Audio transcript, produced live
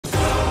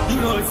You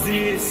know it's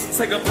this.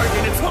 Take a perk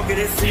and talk it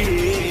and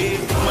see.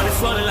 Money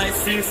swollen like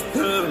sis.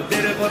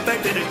 They done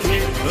perfected the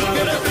kid.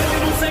 Got a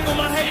billion who take on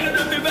my hate.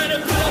 Nothing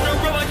better. Pull out the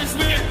rope I just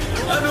spit.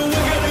 I know we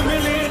got $1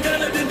 million.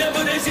 The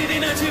devil, they shit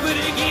ain't not cheaper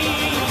than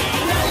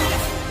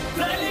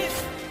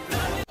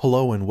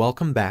Hello and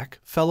welcome back,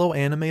 fellow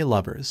anime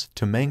lovers,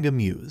 to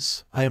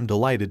MangaMuse. I am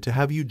delighted to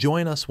have you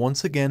join us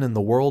once again in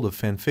the world of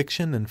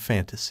fanfiction and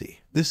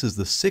fantasy. This is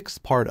the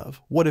 6th part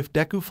of What If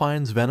Deku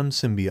Finds VENOM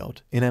Symbiote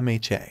in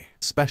MHA.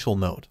 Special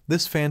note,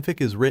 this fanfic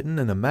is written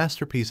in a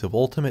masterpiece of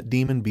Ultimate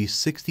Demon Beast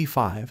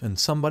 65 and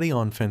somebody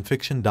on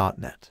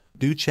fanfiction.net.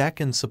 Do check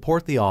and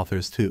support the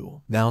authors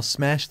too. Now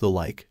smash the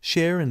like,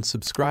 share and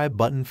subscribe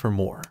button for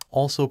more.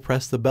 Also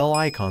press the bell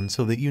icon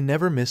so that you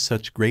never miss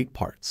such great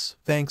parts.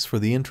 Thanks for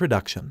the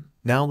introduction.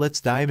 Now let's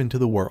dive into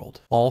the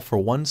world. All for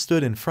One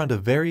stood in front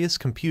of various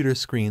computer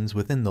screens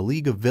within the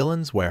League of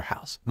Villains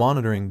warehouse,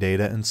 monitoring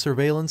data and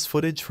surveillance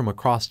footage from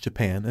across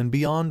Japan and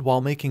beyond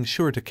while making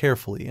sure to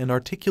carefully and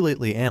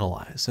articulately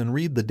analyze and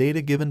read the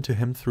data given to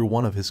him through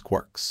one of his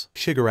quirks.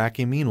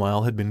 Shigaraki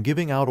meanwhile had been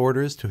giving out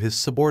orders to his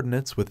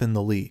subordinates within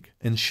the League,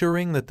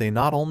 ensuring that they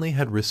not only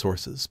had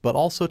resources but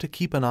also to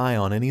keep an eye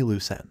on any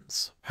loose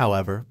ends.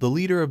 However, the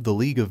leader of the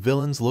League of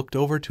Villains looked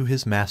over to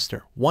his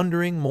master,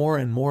 wondering more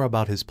and more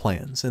about his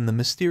plans and the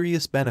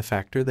mysterious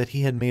benefactor that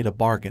he had made a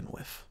bargain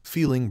with.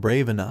 Feeling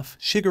brave enough,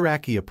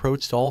 Shigaraki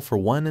approached All for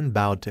One and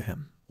bowed to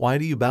him. "Why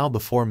do you bow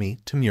before me,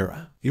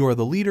 Tamura? You are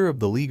the leader of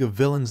the League of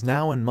Villains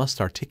now and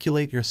must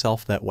articulate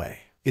yourself that way.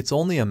 It's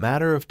only a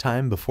matter of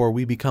time before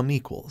we become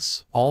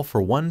equals," All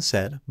for One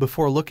said,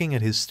 before looking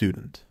at his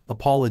student.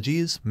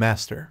 "Apologies,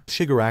 master,"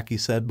 Shigaraki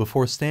said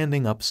before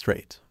standing up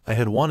straight. "I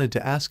had wanted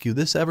to ask you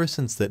this ever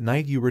since that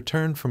night you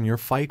returned from your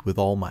fight with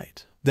All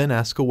Might." "Then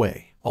ask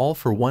away," All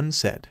for One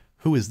said.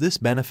 "Who is this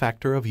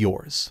benefactor of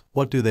yours?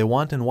 What do they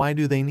want and why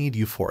do they need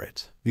you for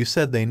it? You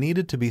said they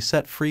needed to be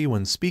set free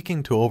when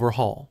speaking to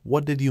Overhaul.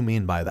 What did you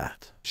mean by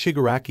that?"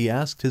 Shigaraki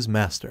asked his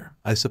master.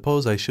 "I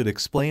suppose I should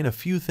explain a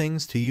few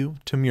things to you,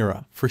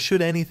 Tamura, for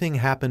should anything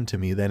happen to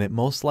me then it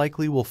most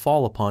likely will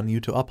fall upon you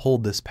to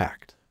uphold this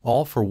pact,"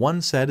 All for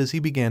One said as he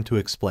began to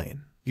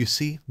explain. "You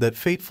see, that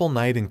fateful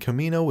night in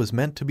Kamino was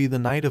meant to be the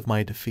night of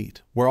my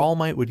defeat, where All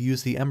Might would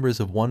use the embers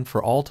of One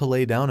for All to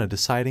lay down a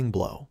deciding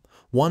blow.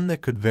 One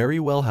that could very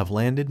well have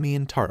landed me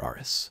in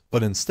Tartarus.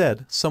 But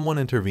instead, someone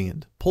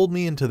intervened, pulled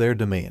me into their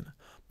domain,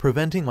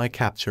 preventing my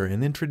capture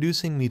and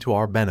introducing me to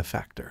our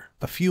benefactor.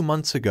 A few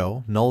months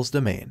ago, Null's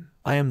domain.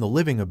 I am the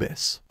living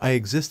abyss. I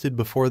existed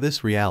before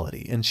this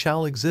reality and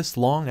shall exist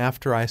long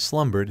after I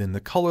slumbered in the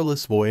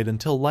colorless void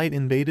until light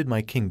invaded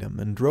my kingdom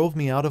and drove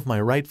me out of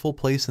my rightful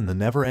place in the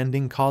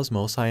never-ending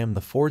cosmos. I am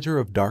the forger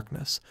of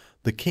darkness,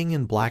 the king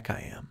in black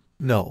I am."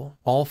 "No,"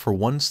 All for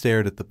One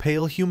stared at the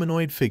pale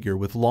humanoid figure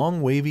with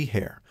long wavy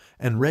hair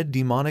and red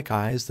demonic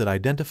eyes that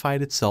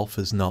identified itself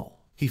as Null.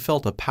 He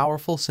felt a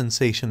powerful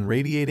sensation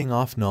radiating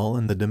off Null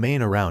and the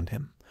domain around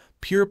him.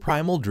 Pure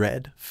primal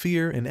dread,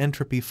 fear and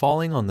entropy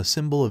falling on the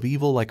symbol of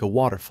evil like a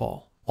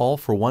waterfall. All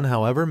for One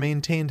however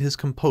maintained his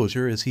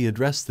composure as he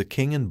addressed the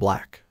King in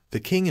Black. "The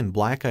King in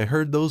Black, I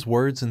heard those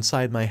words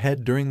inside my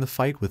head during the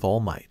fight with All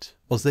Might.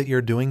 Was that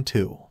your doing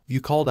too? You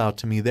called out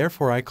to me,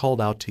 therefore I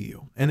called out to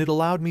you, and it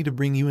allowed me to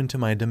bring you into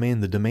my domain,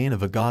 the domain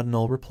of a god,"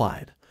 Null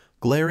replied,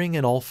 glaring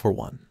at All for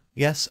One.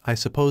 "Yes, I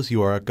suppose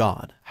you are a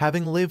god,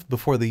 having lived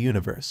before the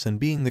universe and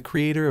being the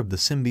creator of the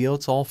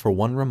symbiotes," All for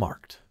One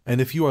remarked. "And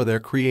if you are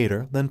their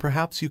creator, then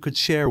perhaps you could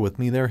share with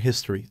me their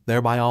history,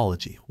 their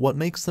biology, what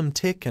makes them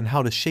tick and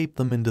how to shape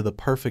them into the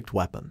perfect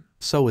weapon.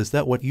 So is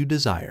that what you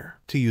desire?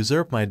 To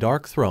usurp my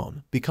dark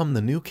throne, become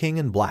the new King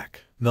in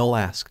Black?" Null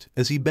asked,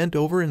 as he bent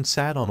over and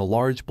sat on a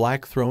large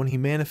black throne he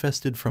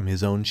manifested from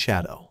his own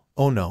shadow.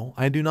 "Oh no,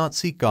 I do not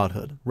seek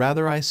godhood,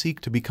 rather I seek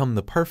to become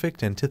the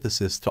perfect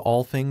antithesis to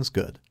all things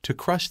good, to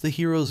crush the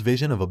hero's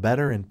vision of a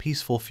better and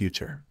peaceful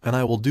future. And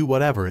I will do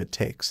whatever it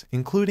takes,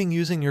 including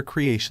using your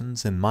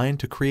creations and mine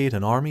to create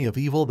an army of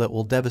evil that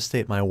will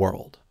devastate my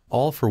world,"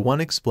 All for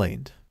One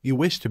explained. "You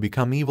wish to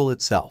become evil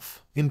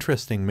itself.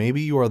 Interesting,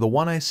 maybe you are the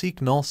one I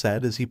seek," Null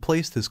said as he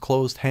placed his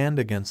closed hand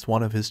against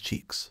one of his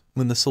cheeks.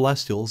 "When the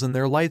Celestials and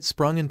their light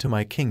sprung into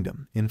my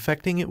kingdom,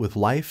 infecting it with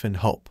life and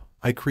hope,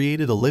 I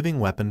created a living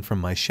weapon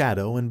from my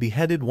shadow and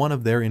beheaded one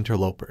of their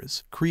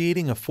interlopers,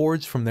 creating a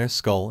forge from their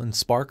skull and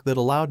spark that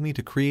allowed me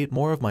to create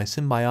more of my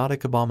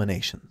symbiotic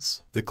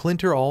abominations." The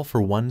Clinter, All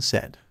for One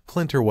said.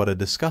 "Clinter, what a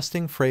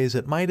disgusting phrase.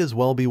 It might as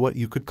well be what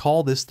you could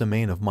call this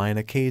domain of mine,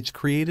 a cage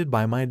created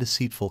by my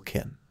deceitful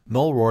kin."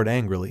 Null roared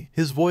angrily,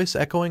 his voice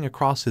echoing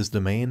across his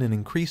domain and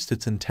increased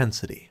its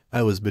intensity.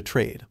 "I was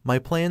betrayed, my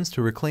plans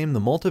to reclaim the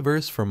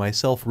multiverse for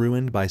myself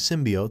ruined by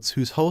symbiotes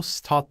whose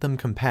hosts taught them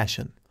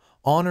compassion,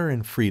 honor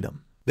and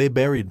freedom. They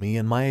buried me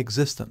in my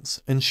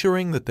existence,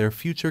 ensuring that their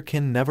future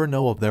kin never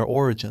know of their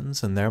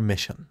origins and their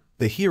mission.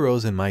 The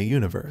heroes in my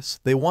universe,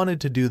 they wanted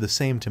to do the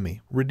same to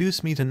me,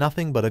 reduce me to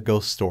nothing but a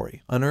ghost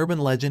story, an urban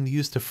legend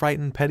used to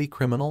frighten petty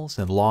criminals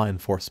and law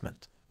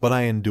enforcement. But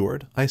I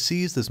endured, I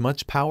seized as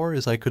much power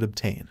as I could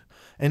obtain,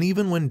 and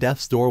even when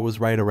death's door was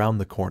right around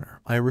the corner,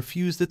 I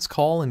refused its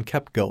call and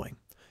kept going,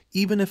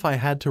 even if I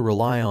had to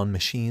rely on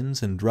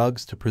machines and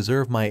drugs to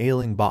preserve my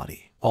ailing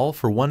body. All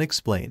for One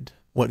explained.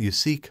 What you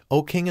seek,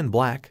 O King in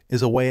Black,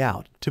 is a way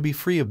out, to be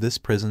free of this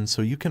prison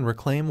so you can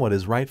reclaim what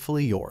is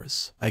rightfully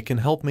yours. I can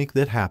help make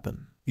that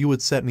happen. You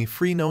would set me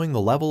free knowing the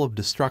level of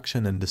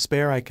destruction and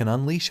despair I can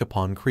unleash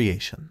upon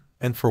creation.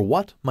 And for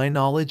what? My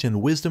knowledge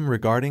and wisdom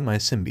regarding my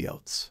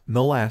symbiotes.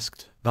 Null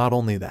asked. Not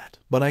only that,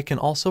 but I can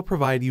also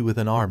provide you with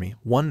an army,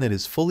 one that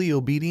is fully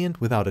obedient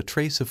without a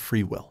trace of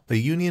free will. A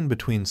union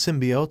between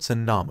symbiotes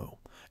and Namu,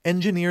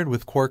 engineered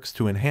with quirks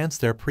to enhance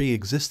their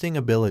pre-existing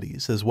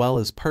abilities as well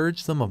as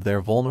purge them of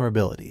their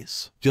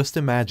vulnerabilities. Just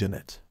imagine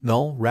it.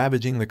 Null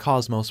ravaging the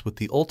cosmos with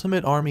the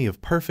ultimate army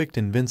of perfect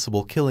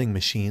invincible killing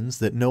machines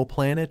that no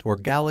planet or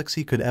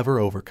galaxy could ever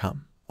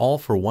overcome. All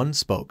for One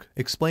spoke,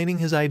 explaining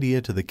his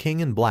idea to the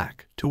King in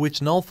Black, to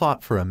which Null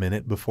thought for a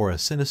minute before a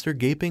sinister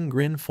gaping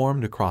grin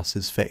formed across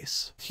his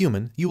face.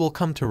 Human, you will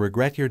come to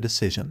regret your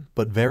decision,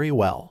 but very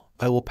well.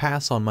 I will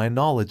pass on my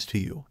knowledge to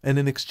you, and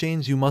in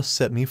exchange you must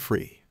set me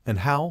free. And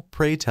how,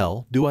 pray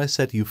tell, do I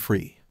set you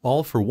free?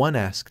 All for One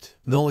asked.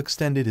 Null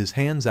extended his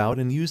hands out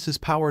and used his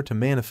power to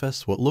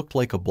manifest what looked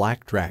like a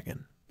black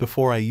dragon.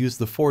 Before I used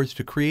the forge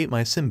to create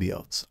my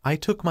symbiotes, I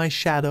took my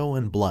shadow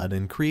and blood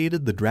and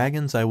created the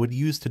dragons I would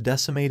use to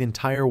decimate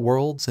entire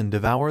worlds and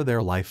devour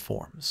their life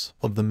forms.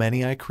 Of the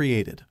many I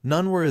created,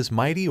 none were as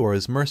mighty or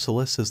as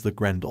merciless as the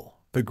Grendel.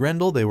 The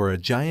Grendel, they were a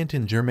giant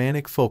in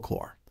Germanic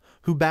folklore,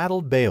 who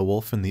battled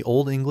Beowulf in the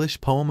Old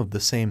English poem of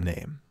the same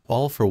name.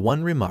 All for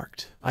One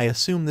remarked, I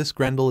assume this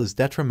Grendel is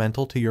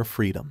detrimental to your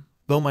freedom.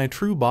 Though my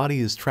true body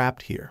is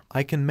trapped here,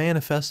 I can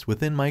manifest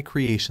within my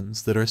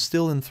creations that are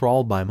still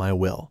enthralled by my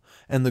will,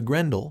 and the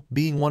Grendel,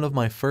 being one of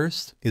my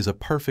first, is a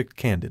perfect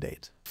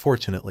candidate.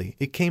 Fortunately,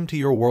 it came to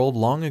your world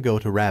long ago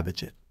to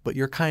ravage it, but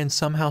your kind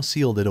somehow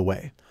sealed it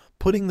away,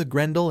 putting the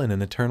Grendel in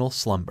an eternal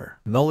slumber.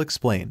 Null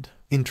explained.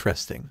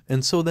 Interesting.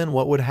 And so then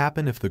what would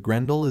happen if the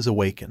Grendel is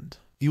awakened?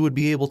 You would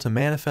be able to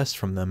manifest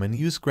from them and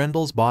use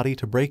Grendel's body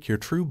to break your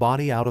true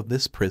body out of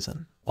this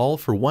prison. All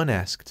for One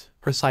asked.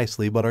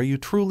 Precisely, but are you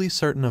truly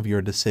certain of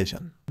your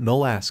decision?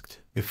 Null asked.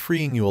 If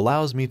freeing you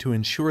allows me to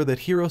ensure that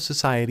hero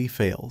society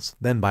fails,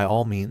 then by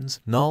all means,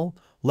 Null,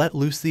 let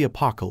loose the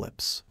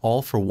apocalypse.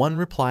 All for One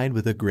replied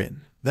with a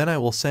grin. Then I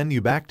will send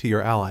you back to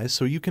your allies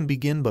so you can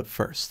begin, but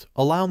first,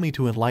 allow me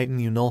to enlighten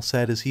you, Null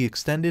said as he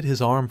extended his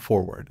arm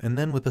forward and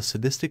then with a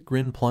sadistic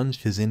grin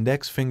plunged his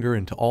index finger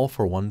into All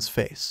for One's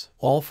face.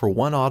 All for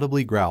One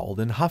audibly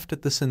growled and huffed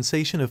at the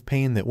sensation of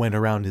pain that went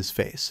around his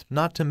face,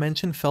 not to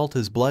mention felt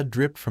as blood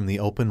dripped from the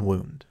open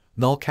wound.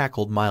 Null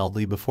cackled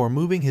mildly before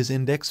moving his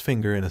index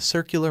finger in a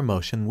circular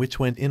motion which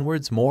went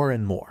inwards more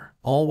and more,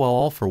 all while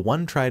All for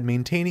One tried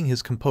maintaining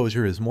his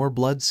composure as more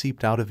blood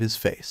seeped out of his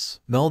face.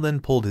 Null then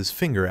pulled his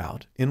finger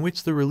out, in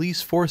which the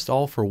release forced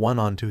All for One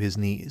onto his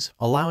knees,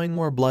 allowing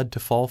more blood to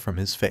fall from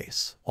his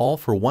face. All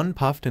for One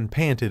puffed and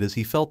panted as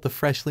he felt the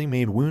freshly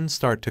made wound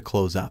start to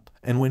close up,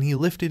 and when he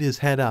lifted his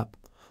head up,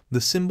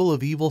 the symbol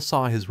of evil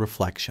saw his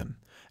reflection,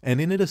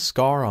 and in it a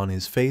scar on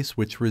his face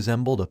which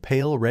resembled a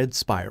pale red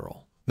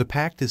spiral. The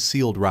pact is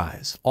sealed.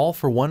 Rise. All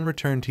for One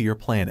return to your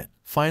planet.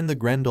 Find the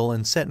Grendel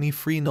and set me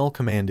free, Null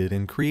commanded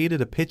and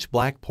created a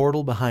pitch-black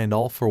portal behind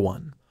All for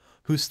One,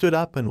 who stood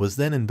up and was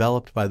then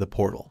enveloped by the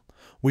portal,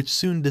 which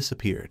soon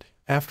disappeared.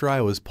 After I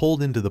was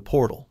pulled into the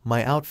portal,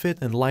 my outfit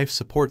and life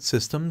support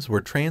systems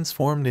were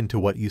transformed into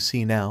what you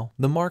see now.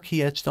 The mark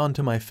he etched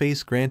onto my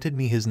face granted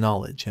me his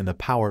knowledge and a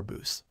power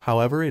boost.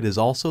 However, it is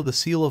also the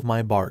seal of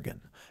my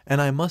bargain,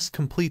 and I must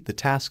complete the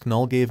task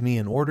Null gave me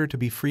in order to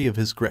be free of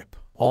his grip.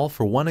 All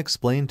for One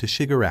explained to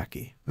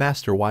Shigaraki.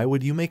 Master, why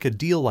would you make a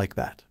deal like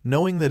that,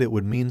 knowing that it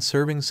would mean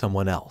serving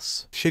someone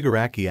else?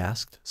 Shigaraki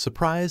asked,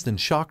 surprised and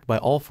shocked by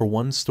All for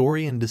One's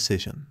story and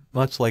decision.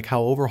 Much like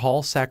how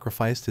Overhaul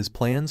sacrificed his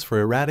plans for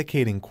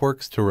eradicating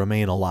quirks to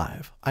remain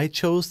alive, I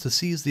chose to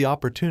seize the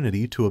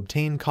opportunity to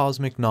obtain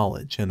cosmic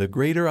knowledge and a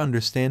greater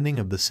understanding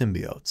of the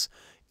symbiotes,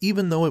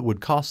 even though it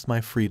would cost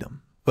my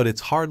freedom. But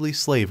it's hardly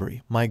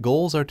slavery. My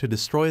goals are to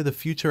destroy the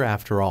future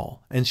after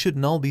all, and should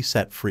Null be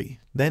set free,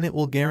 then it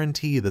will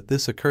guarantee that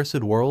this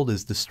accursed world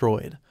is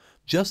destroyed,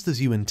 just as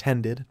you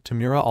intended,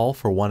 Tamura. All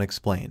for One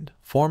explained,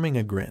 forming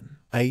a grin.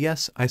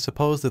 Yes, I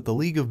suppose that the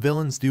League of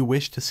Villains do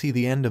wish to see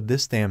the end of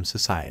this damned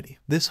society.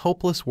 This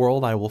hopeless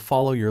world. I will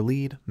follow your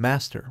lead,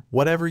 Master.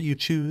 Whatever you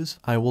choose,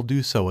 I will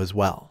do so as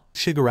well,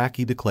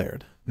 Shigaraki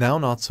declared. Now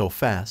not so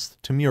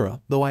fast, Tamura,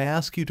 though I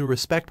ask you to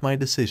respect my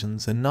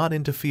decisions and not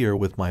interfere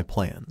with my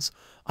plans.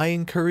 I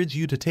encourage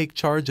you to take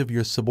charge of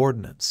your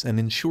subordinates and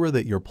ensure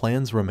that your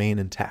plans remain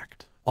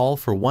intact. All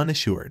for One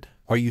assured.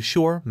 Are you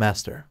sure,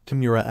 Master?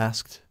 Tamura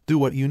asked. Do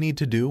what you need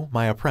to do,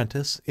 my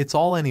apprentice. It's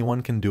all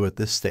anyone can do at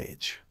this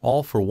stage.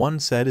 All for One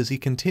said as he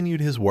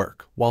continued his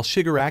work, while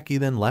Shigaraki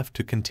then left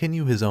to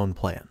continue his own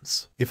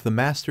plans. If the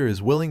Master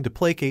is willing to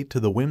placate to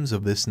the whims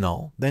of this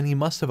Null, then he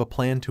must have a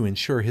plan to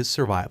ensure his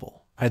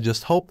survival. I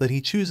just hope that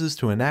he chooses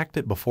to enact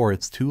it before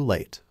it's too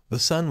late. The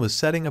sun was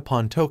setting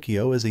upon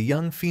Tokyo as a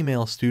young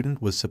female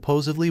student was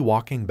supposedly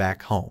walking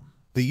back home.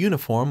 The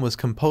uniform was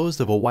composed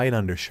of a white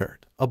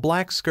undershirt, a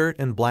black skirt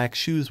and black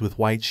shoes with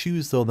white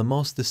shoes, though the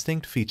most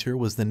distinct feature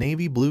was the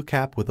navy blue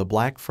cap with a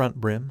black front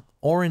brim,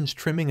 orange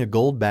trimming, a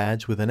gold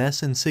badge with an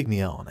S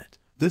insignia on it.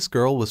 This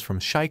girl was from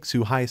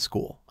Shiksu High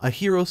School, a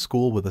hero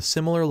school with a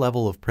similar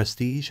level of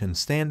prestige and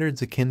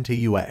standards akin to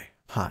UA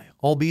High,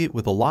 albeit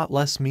with a lot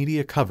less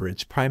media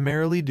coverage,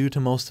 primarily due to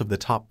most of the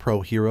top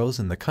pro heroes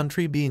in the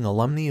country being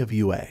alumni of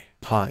UA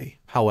High.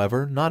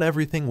 However, not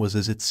everything was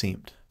as it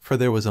seemed, for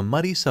there was a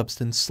muddy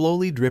substance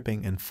slowly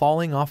dripping and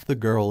falling off the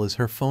girl as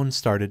her phone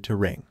started to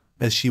ring.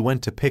 As she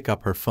went to pick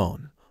up her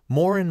phone,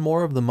 more and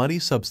more of the muddy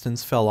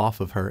substance fell off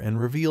of her and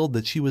revealed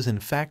that she was in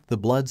fact the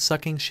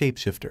blood-sucking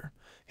shapeshifter,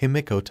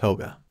 Himiko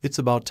Toga. "It's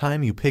about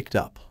time you picked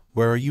up.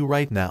 Where are you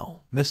right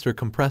now?" Mr.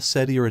 Compress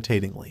said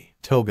irritatingly.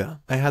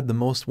 "Toga, I had the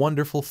most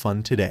wonderful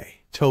fun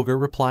today." Toga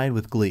replied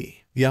with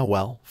glee. "Yeah,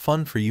 well,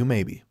 fun for you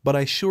maybe, but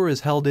I sure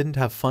as hell didn't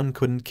have fun.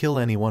 Couldn't kill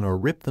anyone or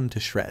rip them to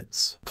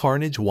shreds."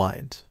 Carnage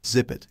whined.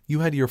 "Zip it, you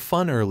had your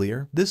fun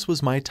earlier. This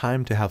was my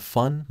time to have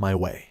fun my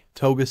way,"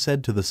 Toga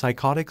said to the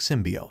psychotic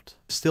symbiote.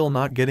 "Still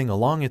not getting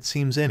along it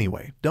seems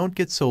anyway. Don't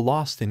get so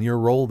lost in your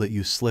role that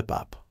you slip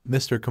up,"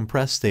 Mr.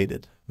 Compress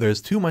stated.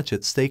 "There's too much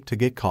at stake to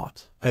get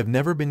caught." "I've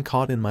never been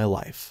caught in my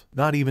life.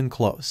 Not even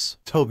close,"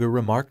 Toga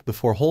remarked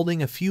before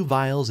holding a few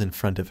vials in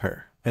front of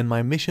her. "And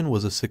my mission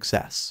was a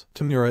success.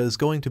 Tamura is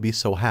going to be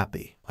so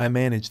happy. I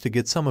managed to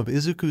get some of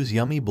Izuku's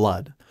yummy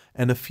blood,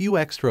 and a few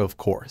extra of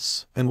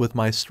course, and with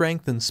my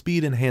strength and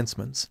speed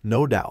enhancements,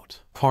 no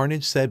doubt,"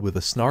 Carnage said with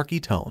a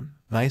snarky tone.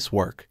 "Nice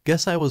work.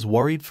 Guess I was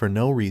worried for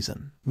no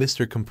reason,"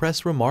 Mr.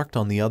 Compress remarked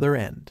on the other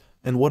end.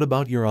 "And what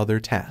about your other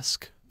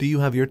task? Do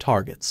you have your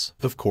targets?"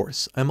 "Of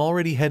course, I'm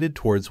already headed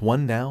towards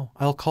one now.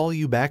 I'll call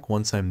you back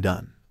once I'm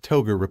done,"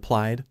 Toga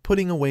replied,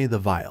 putting away the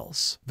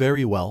vials.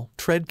 "Very well,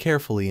 tread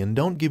carefully and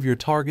don't give your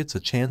targets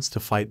a chance to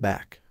fight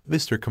back,"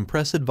 Mr.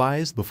 Compress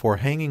advised before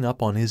hanging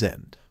up on his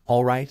end.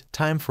 "All right,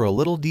 time for a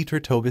little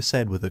detour," Toga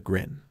said with a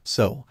grin.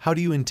 "So, how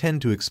do you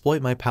intend to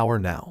exploit my power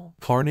now?"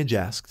 Carnage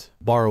asked.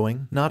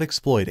 "Borrowing, not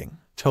exploiting,"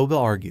 Toga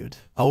argued.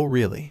 "Oh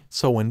really?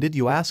 So when did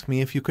you ask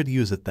me if you could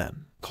use it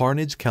then?"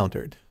 Carnage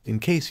countered. "In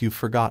case you've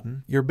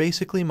forgotten, you're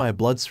basically my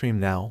bloodstream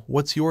now.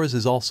 What's yours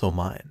is also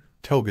mine,"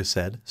 Toga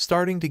said,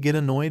 starting to get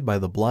annoyed by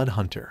the blood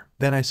hunter.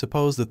 "Then I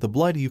suppose that the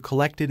blood you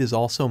collected is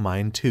also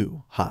mine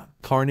too, huh?"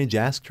 Carnage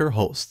asked her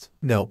host.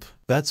 "Nope,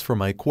 that's for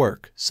my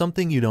quirk,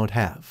 something you don't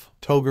have,"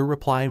 Toga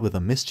replied with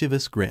a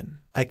mischievous grin.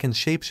 "I can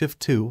shapeshift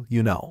too,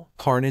 you know,"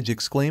 Carnage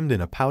exclaimed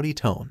in a pouty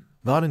tone.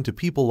 "Not into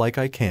people like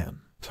I can,"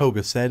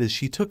 Toga said as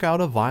she took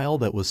out a vial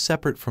that was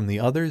separate from the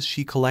others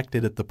she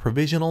collected at the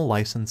provisional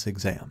license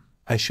exam.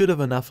 "I should have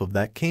enough of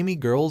that Kami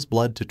girl's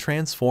blood to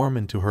transform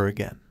into her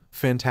again."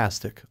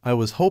 "Fantastic. I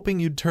was hoping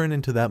you'd turn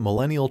into that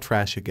millennial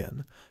trash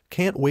again.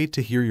 Can't wait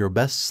to hear your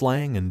best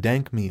slang and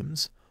dank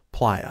memes."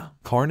 "Playa,"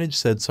 Carnage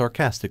said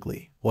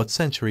sarcastically. "What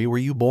century were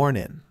you born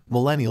in?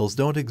 Millennials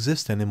don't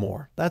exist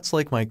anymore. That's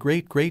like my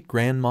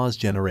great-great-grandma's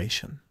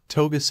generation,"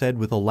 Toga said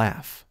with a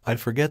laugh. "I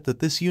forget that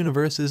this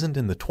universe isn't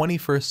in the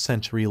 21st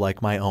century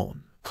like my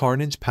own."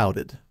 Carnage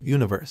pouted.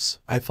 "Universe?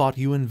 I thought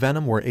you and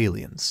Venom were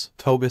aliens,"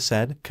 Toga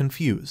said,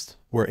 confused.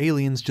 "We're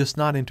aliens, just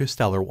not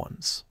interstellar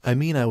ones. I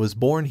mean, I was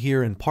born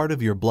here and part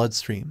of your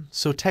bloodstream,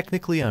 so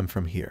technically I'm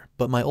from here.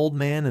 But my old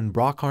man and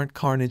Brock aren't,"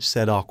 Carnage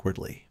said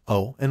awkwardly.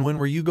 "Oh, and when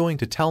were you going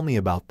to tell me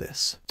about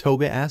this?"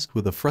 Toga asked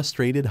with a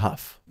frustrated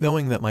huff.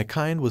 "Knowing that my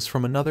kind was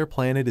from another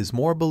planet is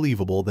more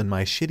believable than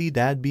my shitty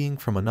dad being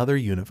from another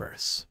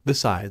universe.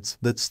 Besides,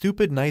 that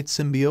stupid night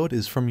symbiote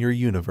is from your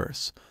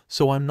universe,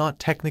 so I'm not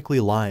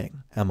technically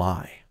lying, am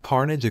I?"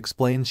 Carnage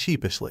explained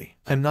sheepishly.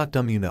 "I'm not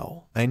dumb, you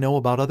know. I know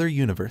about other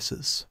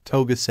universes,"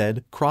 Toga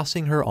said,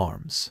 crossing her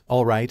arms.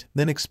 "All right,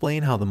 then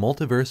explain how the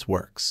multiverse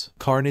works,"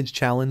 Carnage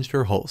challenged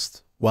her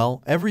host.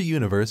 "Well, every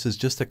universe is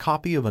just a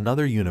copy of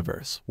another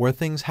universe, where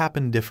things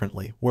happen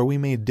differently, where we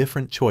made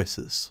different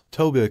choices,"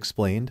 Toga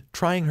explained,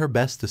 trying her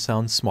best to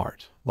sound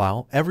smart.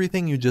 "Wow,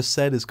 everything you just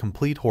said is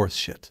complete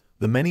horseshit.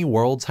 The many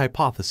worlds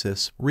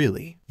hypothesis,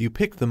 really. You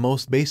picked the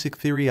most basic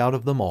theory out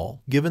of them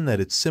all, given that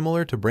it's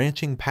similar to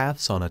branching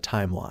paths on a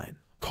timeline,"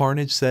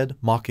 Carnage said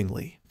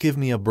mockingly. "Give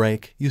me a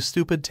break, you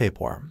stupid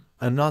tapeworm.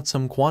 I'm not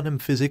some quantum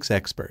physics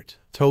expert,"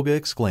 Toga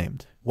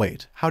exclaimed.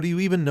 "Wait, how do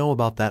you even know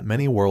about that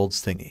many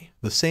worlds thingy?"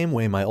 "The same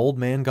way my old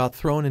man got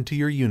thrown into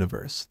your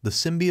universe, the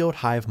symbiote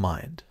hive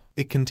mind.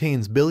 It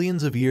contains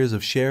billions of years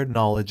of shared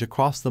knowledge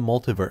across the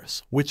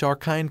multiverse, which our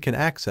kind can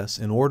access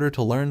in order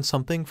to learn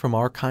something from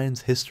our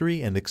kind's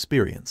history and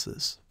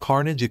experiences,"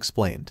 Carnage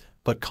explained.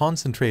 "But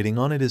concentrating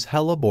on it is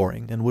hella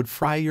boring and would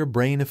fry your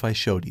brain if I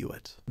showed you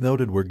it."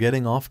 "Noted, we're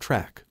getting off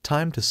track.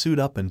 Time to suit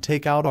up and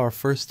take out our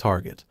first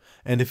target.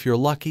 And if you're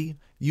lucky,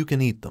 you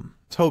can eat them,"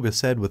 Toga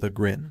said with a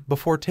grin,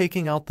 before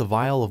taking out the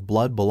vial of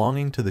blood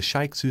belonging to the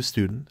Shiksu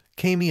student,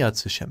 Kami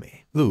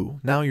Utsushimi. "Ooh,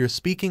 now you're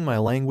speaking my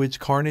language,"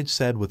 Carnage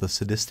said with a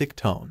sadistic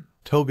tone.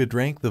 Toga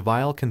drank the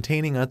vial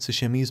containing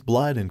Utsushimi's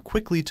blood and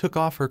quickly took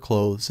off her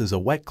clothes as a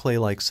wet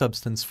clay-like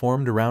substance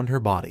formed around her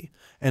body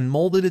and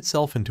molded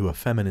itself into a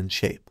feminine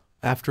shape.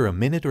 After a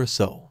minute or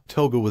so,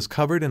 Toga was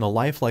covered in a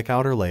lifelike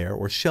outer layer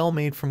or shell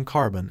made from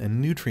carbon and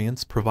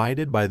nutrients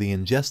provided by the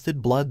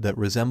ingested blood that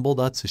resembled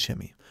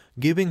Utsushimi,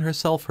 giving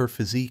herself her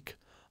physique,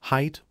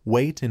 height,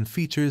 weight, and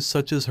features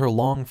such as her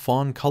long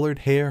fawn-colored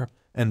hair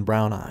and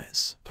brown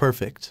eyes.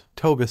 "Perfect,"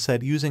 Toga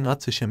said using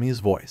Utsushimi's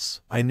voice.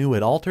 "I knew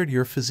it altered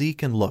your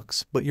physique and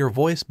looks, but your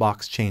voice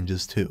box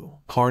changes too."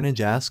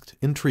 Carnage asked,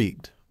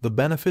 intrigued. "The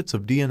benefits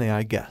of DNA,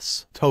 I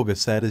guess," Toga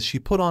said as she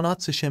put on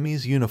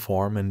Utsushimi's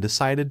uniform and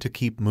decided to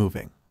keep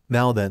moving.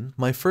 "Now then,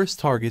 my first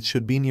target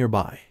should be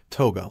nearby."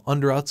 Toga,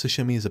 under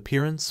Utsushimi's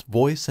appearance,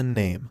 voice, and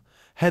name,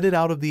 headed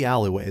out of the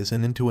alleyways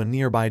and into a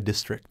nearby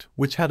district,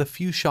 which had a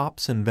few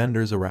shops and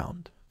vendors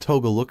around.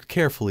 Toga looked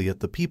carefully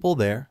at the people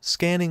there,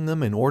 scanning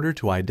them in order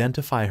to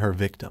identify her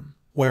victim.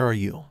 "Where are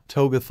you?"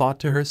 Toga thought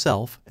to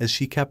herself as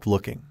she kept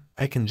looking.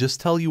 "I can just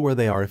tell you where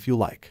they are if you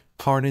like,"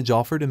 Carnage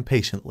offered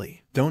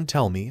impatiently. "Don't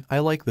tell me, I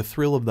like the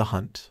thrill of the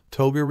hunt,"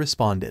 Toga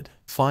responded.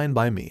 "Fine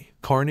by me,"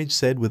 Carnage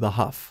said with a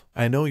huff.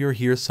 "I know you're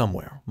here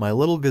somewhere, my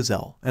little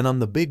gazelle, and I'm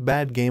the big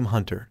bad game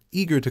hunter,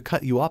 eager to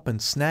cut you up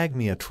and snag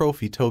me a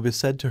trophy," Toga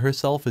said to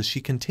herself as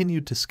she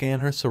continued to scan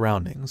her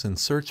surroundings and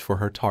search for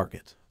her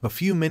target. A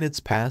few minutes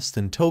passed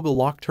and Toga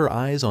locked her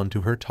eyes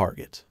onto her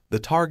target. The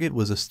target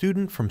was a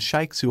student from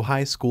Shiksu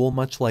High School,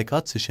 much like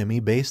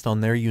Utsushimi based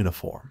on their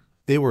uniform.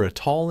 They were a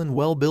tall and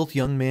well-built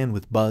young man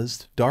with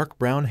buzzed, dark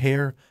brown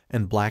hair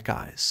and black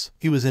eyes.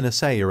 He was in a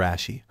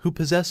Sayarashi, who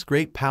possessed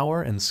great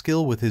power and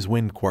skill with his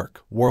wind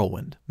quirk,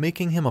 Whirlwind,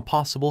 making him a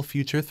possible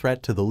future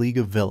threat to the League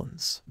of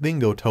Villains.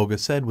 "Bingo," Toga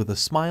said with a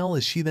smile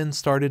as she then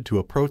started to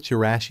approach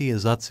Yurashi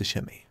as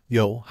Utsushimi.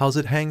 "Yo, how's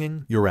it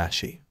hanging,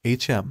 Yurashi?"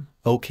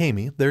 "Oh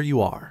Kami, there you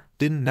are.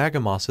 Didn't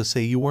Nagamasa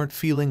say you weren't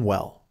feeling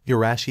well?"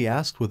 Yurashi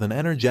asked with an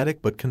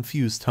energetic but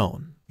confused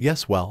tone.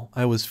 "Yes, well,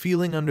 I was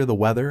feeling under the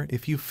weather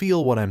if you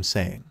feel what I'm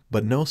saying,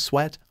 but no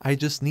sweat, I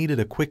just needed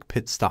a quick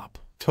pit stop,"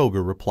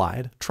 Toga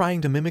replied, trying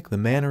to mimic the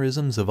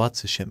mannerisms of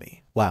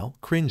Utsushimi. "Wow,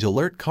 cringe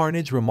alert,"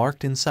 Carnage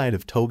remarked inside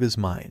of Toga's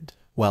mind.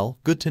 "Well,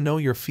 good to know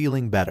you're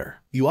feeling better.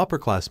 You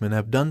upperclassmen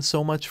have done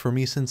so much for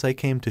me since I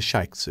came to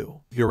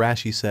Shiksu,"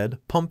 Yurashi said,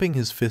 pumping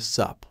his fists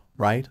up.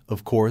 "Right,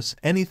 of course,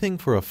 anything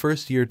for a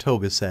first year,"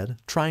 Toga said,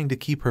 trying to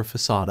keep her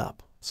facade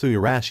up. "So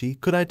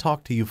Yurashi, could I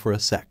talk to you for a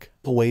sec?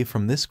 Away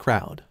from this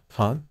crowd?"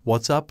 "Huh?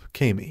 What's up,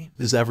 Kami?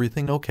 Is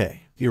everything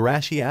okay?"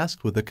 Yurashi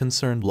asked with a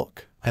concerned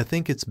look. "I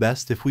think it's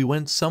best if we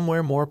went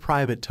somewhere more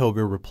private,"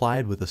 Toga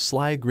replied with a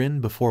sly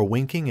grin before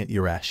winking at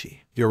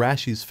Yurashi.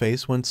 Yurashi's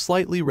face went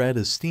slightly red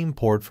as steam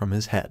poured from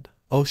his head.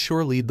 "Oh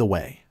sure, lead the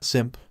way,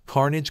 simp,"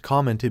 Carnage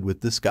commented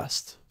with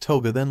disgust.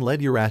 Toga then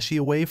led Yurashi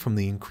away from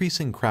the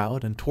increasing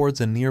crowd and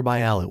towards a nearby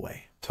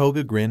alleyway.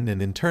 Toga grinned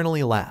and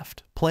internally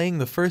laughed, playing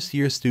the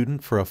first-year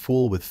student for a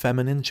fool with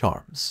feminine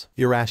charms.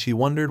 Yurashi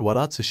wondered what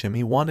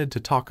Utsushimi wanted to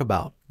talk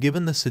about,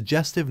 given the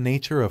suggestive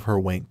nature of her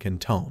wink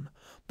and tone,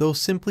 though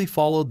simply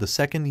followed the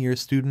second-year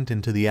student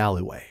into the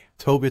alleyway.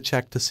 Toga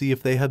checked to see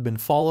if they had been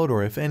followed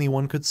or if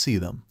anyone could see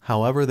them,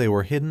 however they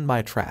were hidden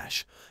by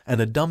trash and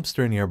a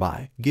dumpster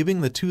nearby, giving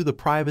the two the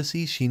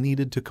privacy she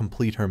needed to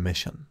complete her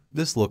mission.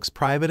 "This looks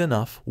private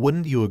enough,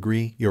 wouldn't you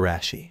agree,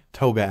 Yurashi?"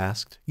 Toga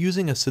asked,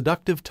 using a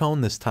seductive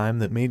tone this time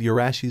that made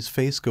Yurashi's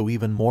face go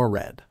even more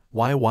red.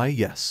 Why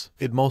yes,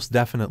 it most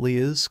definitely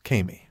is,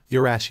 Kami,"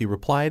 Yurashi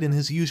replied in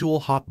his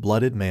usual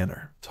hot-blooded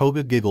manner.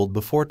 Toga giggled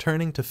before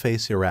turning to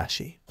face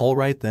Yurashi.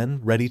 "Alright then,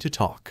 ready to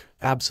talk?"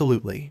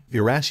 "Absolutely,"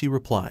 Yurashi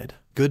replied.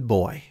 "Good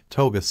boy,"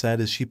 Toga said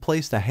as she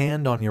placed a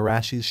hand on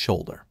Yurashi's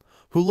shoulder,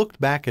 who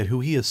looked back at who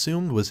he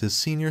assumed was his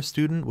senior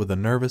student with a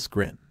nervous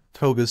grin.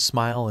 Toga's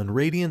smile and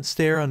radiant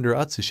stare under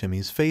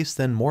Utsushimi's face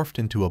then morphed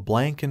into a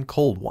blank and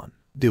cold one.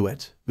 "Do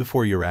it."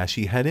 Before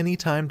Yurashi had any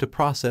time to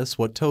process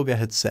what Toga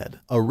had said,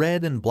 a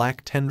red and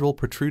black tendril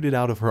protruded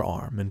out of her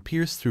arm and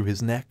pierced through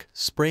his neck,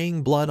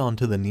 spraying blood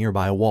onto the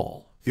nearby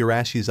wall.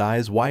 Yurashi's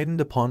eyes widened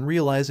upon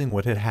realizing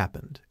what had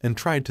happened, and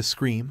tried to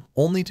scream,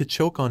 only to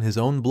choke on his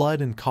own blood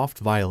and coughed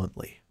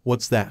violently.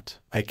 "What's that?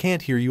 I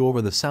can't hear you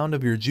over the sound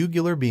of your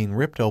jugular being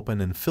ripped open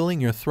and filling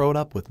your throat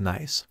up with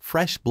nice,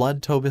 fresh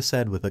blood," Toga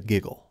said with a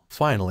giggle.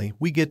 "Finally,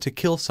 we get to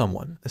kill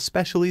someone,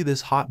 especially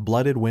this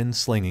hot-blooded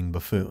wind-slinging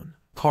buffoon,"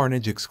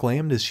 Carnage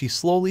exclaimed as she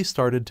slowly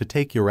started to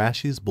take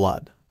Yurashi's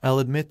blood. "I'll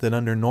admit that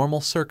under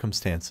normal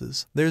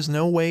circumstances, there's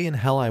no way in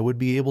hell I would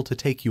be able to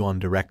take you on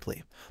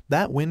directly.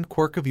 That wind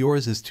quirk of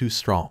yours is too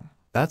strong.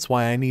 That's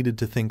why I needed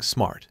to think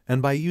smart,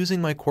 and by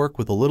using my quirk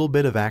with a little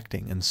bit of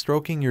acting and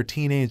stroking your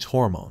teenage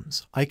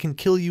hormones, I can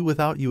kill you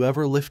without you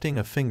ever lifting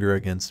a finger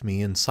against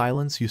me and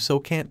silence you so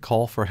can't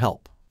call for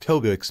help,"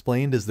 Toga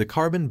explained as the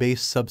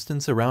carbon-based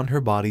substance around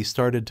her body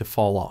started to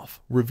fall off,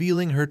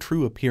 revealing her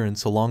true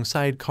appearance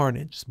alongside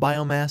Carnage's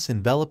biomass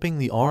enveloping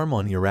the arm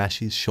on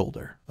Yurashi's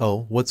shoulder.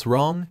 "Oh, what's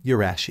wrong,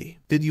 Yurashi?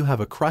 Did you have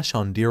a crush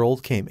on dear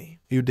old Kami?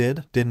 You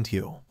did, didn't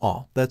you?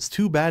 Aw, that's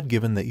too bad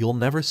given that you'll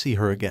never see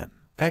her again."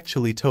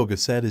 "Actually," Toga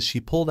said as she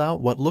pulled out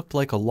what looked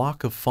like a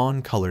lock of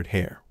fawn-colored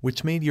hair,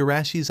 which made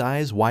Yurashi's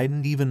eyes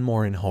widen even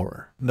more in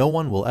horror. "No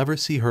one will ever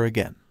see her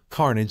again."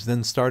 Carnage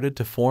then started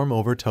to form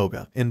over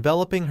Toga,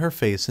 enveloping her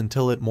face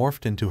until it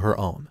morphed into her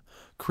own,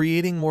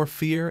 creating more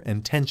fear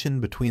and tension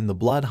between the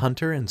blood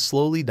hunter and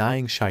slowly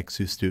dying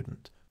Shiksu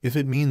student. If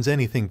it means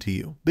anything to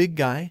you, big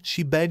guy,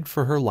 she begged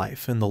for her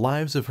life and the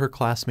lives of her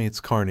classmates,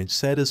 Carnage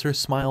said as her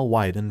smile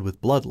widened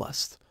with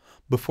bloodlust,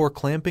 before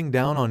clamping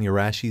down on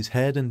Hirashi's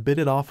head and bit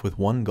it off with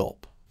one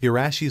gulp.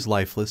 Hirashi's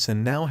lifeless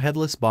and now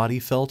headless body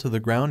fell to the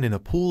ground in a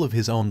pool of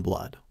his own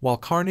blood, while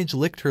Carnage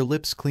licked her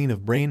lips clean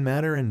of brain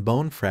matter and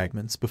bone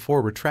fragments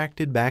before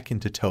retracted back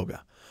into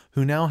Toga,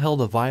 who now held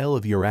a vial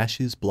of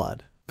Hirashi's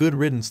blood. Good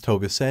riddance,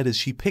 Toga said as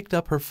she picked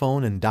up her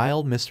phone and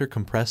dialed Mr.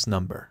 Compress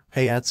number.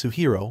 Hey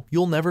Atsuhiro,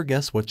 you'll never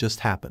guess what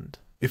just happened.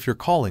 If you're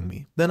calling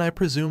me, then I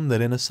presume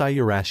that Inasai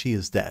Hirashi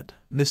is dead.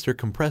 Mr.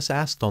 Compress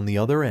asked on the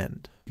other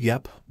end.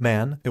 Yep,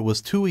 man, it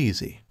was too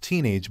easy.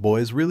 Teenage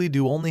boys really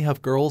do only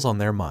have girls on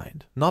their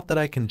mind. Not that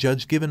I can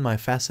judge given my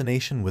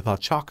fascination with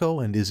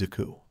Ochako and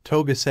Izuku,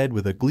 Toga said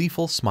with a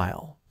gleeful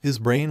smile. His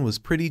brain was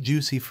pretty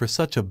juicy for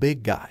such a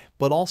big guy,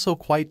 but also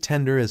quite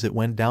tender as it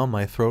went down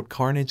my throat,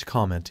 Carnage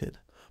commented,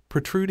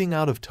 protruding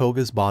out of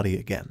Toga's body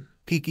again.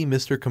 Peaky,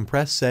 Mr.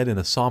 Compress said in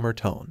a somber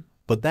tone.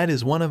 But that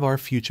is one of our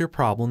future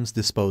problems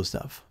disposed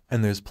of.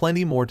 And there's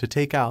plenty more to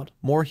take out,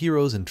 more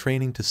heroes in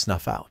training to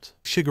snuff out.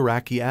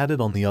 Shigaraki added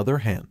on the other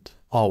hand.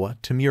 Awa,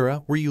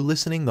 Tamura, were you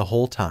listening the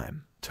whole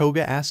time?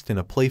 Toga asked in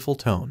a playful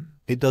tone.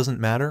 It doesn't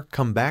matter,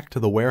 come back to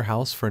the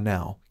warehouse for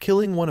now.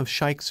 Killing one of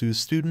Shiksu's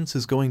students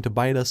is going to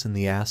bite us in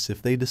the ass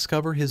if they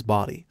discover his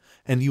body,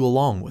 and you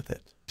along with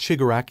it.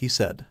 Shigaraki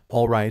said.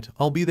 Alright,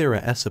 I'll be there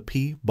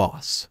ASAP,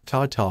 boss.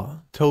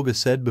 Ta-ta, Toga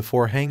said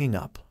before hanging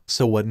up.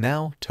 So what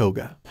now,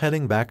 Toga?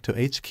 Heading back to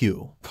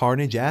HQ,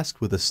 Carnage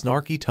asked with a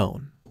snarky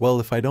tone.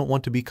 Well, if I don't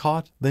want to be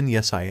caught, then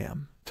yes I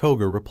am,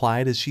 Toga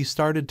replied as she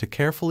started to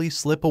carefully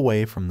slip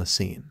away from the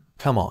scene.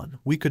 Come on,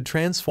 we could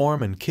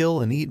transform and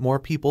kill and eat more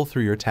people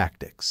through your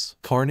tactics.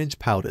 Carnage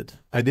pouted.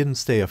 I didn't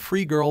stay a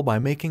free girl by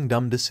making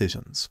dumb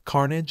decisions.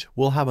 Carnage,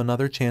 we'll have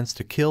another chance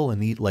to kill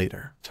and eat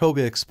later,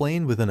 Toga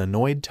explained with an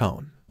annoyed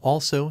tone.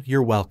 Also,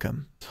 you're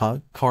welcome. Huh?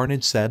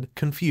 Carnage said,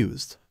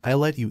 confused. I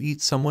let you eat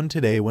someone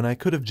today when I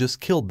could have just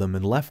killed them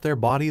and left their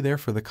body there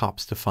for the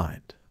cops to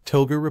find.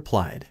 Toga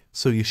replied.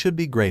 So you should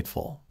be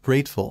grateful.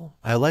 Grateful?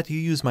 I let you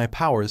use my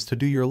powers to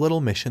do your little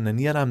mission and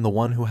yet I'm the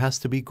one who has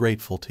to be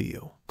grateful to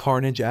you,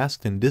 Carnage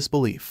asked in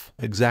disbelief.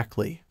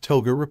 Exactly,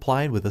 Toga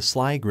replied with a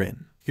sly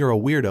grin. You're a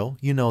weirdo,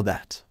 you know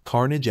that,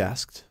 Carnage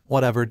asked.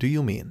 Whatever do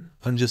you mean?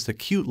 I'm just a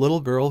cute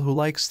little girl who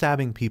likes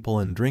stabbing people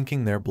and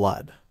drinking their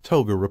blood,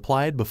 Toga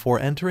replied before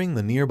entering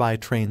the nearby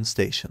train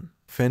station.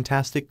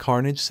 Fantastic,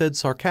 Carnage said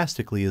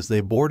sarcastically as they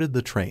boarded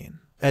the train.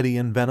 Eddie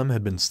and Venom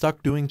had been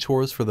stuck doing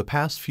chores for the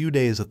past few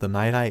days at the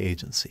Night Eye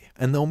Agency,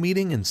 and though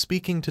meeting and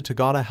speaking to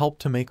Tagata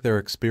helped to make their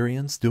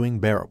experience doing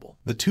bearable,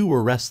 the two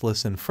were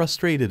restless and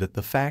frustrated at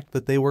the fact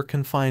that they were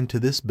confined to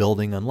this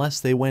building unless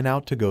they went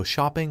out to go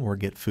shopping or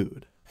get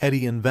food.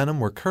 Eddie and Venom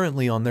were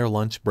currently on their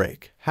lunch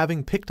break,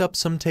 having picked up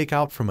some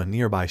takeout from a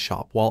nearby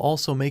shop while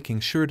also making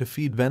sure to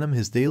feed Venom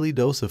his daily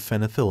dose of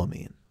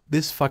phenethylamine.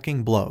 This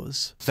fucking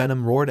blows,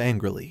 Venom roared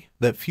angrily.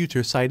 That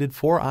future-sighted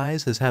Four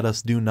Eyes has had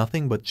us do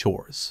nothing but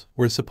chores.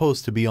 We're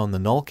supposed to be on the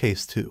null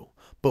case too,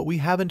 but we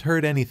haven't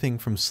heard anything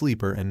from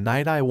Sleeper and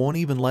Night Eye won't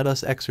even let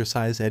us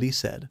exercise, Eddie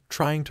said,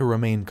 trying to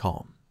remain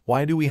calm.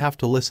 Why do we have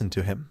to listen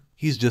to him?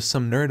 He's just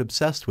some nerd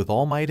obsessed with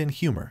all might and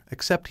humor,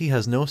 except he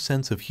has no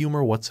sense of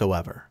humor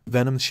whatsoever,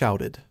 Venom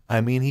shouted. I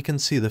mean, he can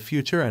see the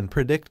future and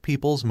predict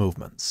people's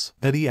movements,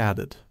 Eddie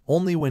added,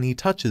 only when he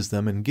touches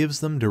them and gives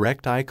them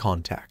direct eye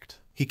contact.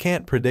 He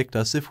can't predict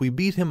us if we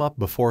beat him up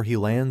before he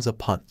lands a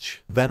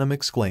punch, Venom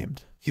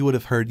exclaimed. He would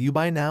have heard you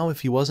by now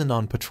if he wasn't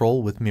on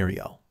patrol with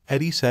Mirio,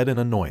 Eddie said in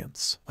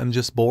annoyance. I'm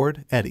just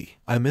bored, Eddie.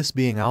 I miss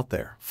being out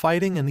there,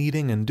 fighting and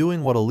eating and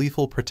doing what a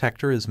lethal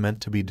protector is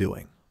meant to be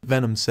doing,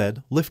 Venom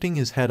said, lifting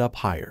his head up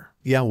higher.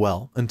 Yeah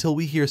well, until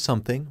we hear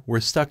something, we're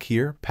stuck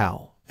here,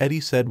 pal, Eddie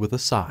said with a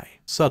sigh.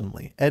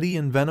 Suddenly, Eddie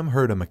and Venom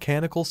heard a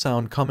mechanical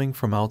sound coming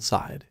from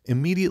outside,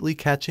 immediately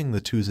catching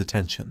the two's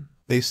attention.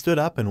 They stood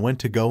up and went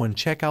to go and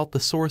check out the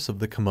source of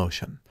the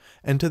commotion,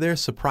 and to their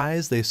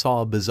surprise they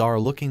saw a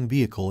bizarre-looking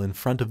vehicle in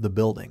front of the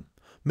building,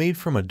 made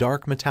from a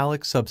dark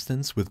metallic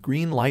substance with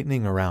green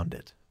lightning around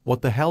it.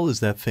 What the hell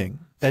is that thing?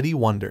 Eddie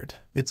wondered.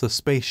 It's a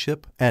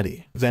spaceship,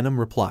 Eddie, Venom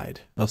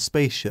replied. A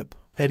spaceship,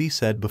 Eddie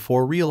said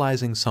before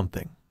realizing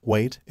something.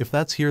 Wait, if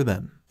that's here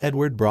then.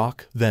 Edward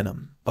Brock,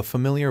 Venom, a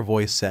familiar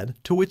voice said,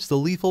 to which the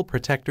lethal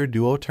protector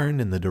duo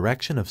turned in the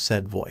direction of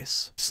said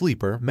voice.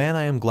 Sleeper, man,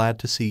 I am glad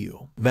to see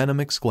you,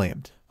 Venom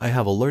exclaimed. I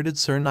have alerted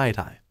Sir Night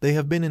Eye. They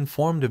have been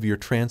informed of your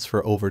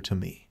transfer over to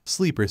me,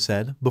 Sleeper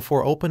said,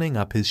 before opening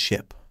up his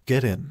ship.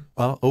 Get in.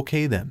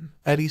 Okay then,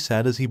 Eddie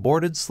said as he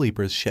boarded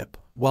Sleeper's ship.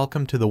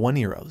 Welcome to the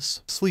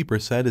Waneros, Sleeper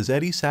said as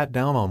Eddie sat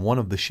down on one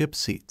of the ship's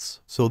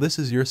seats. So this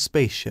is your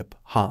spaceship,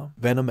 huh?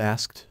 Venom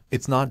asked.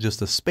 It's not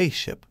just a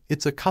spaceship,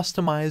 it's a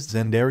customized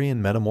Zendarian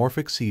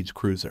metamorphic siege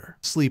cruiser,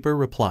 Sleeper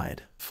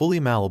replied. Fully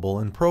malleable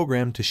and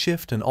programmed to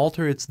shift and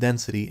alter its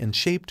density and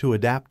shape to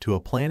adapt to a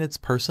planet's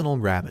personal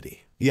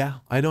gravity. Yeah,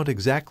 I don't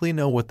exactly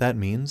know what that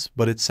means,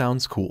 but it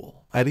sounds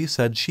cool, Eddie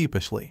said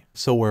sheepishly.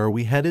 So where are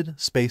we headed,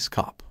 Space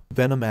Cop?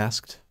 Venom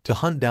asked. To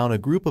hunt down a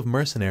group of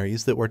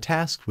mercenaries that were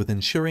tasked with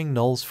ensuring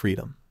Null's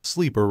freedom.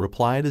 Sleeper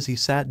replied as he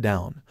sat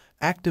down,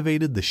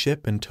 activated the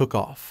ship and took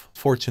off.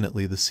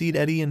 Fortunately, the Seed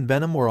Eddie and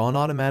Venom were on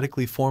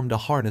automatically formed a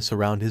harness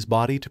around his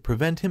body to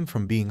prevent him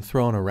from being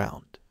thrown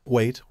around.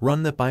 Wait,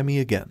 run that by me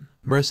again.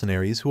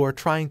 Mercenaries who are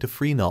trying to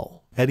free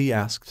Null, Eddie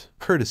asked,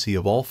 courtesy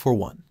of All for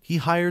One. He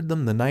hired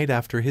them the night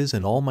after his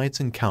and All Might's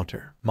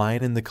encounter.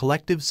 Mine and the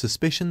collective's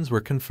suspicions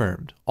were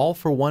confirmed. All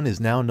for One is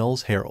now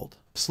Null's herald.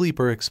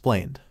 Sleeper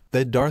explained.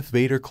 That Darth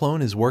Vader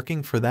clone is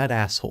working for that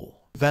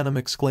asshole. Venom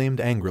exclaimed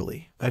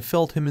angrily. I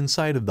felt him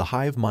inside of the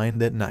hive mind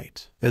that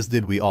night. As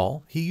did we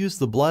all. He used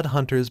the Blood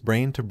Hunter's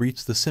brain to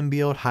breach the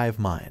symbiote hive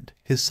mind,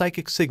 his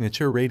psychic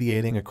signature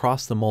radiating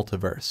across the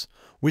multiverse,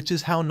 which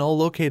is how Null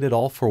located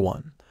All for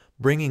One,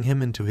 bringing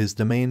him into his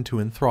domain to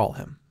enthrall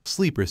him.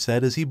 Sleeper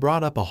said as he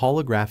brought up a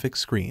holographic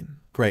screen.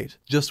 Great,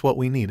 just what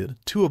we needed.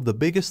 Two of the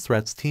biggest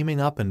threats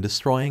teaming up and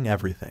destroying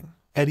everything.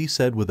 Eddie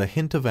said with a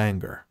hint of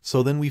anger.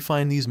 So then we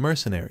find these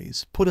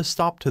mercenaries, put a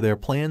stop to their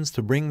plans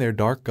to bring their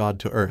dark god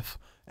to Earth,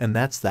 and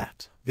that's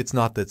that. It's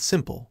not that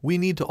simple. We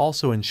need to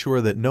also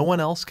ensure that no one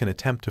else can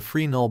attempt to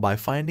free Null by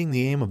finding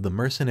the aim of the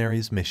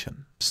mercenaries'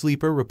 mission.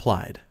 Sleeper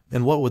replied.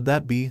 And what would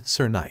that be,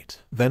 Sir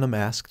Knight? Venom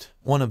asked.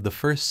 One of the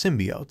first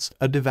symbiotes,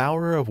 a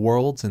devourer of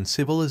worlds and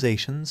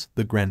civilizations,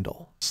 the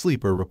Grendel.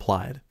 Sleeper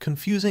replied,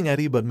 confusing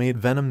Eddie but made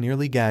Venom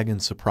nearly gag in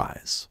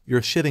surprise.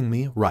 You're shitting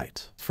me,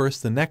 right?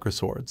 First the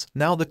Necroswords,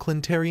 now the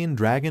Clintarian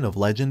dragon of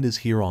legend is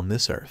here on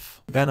this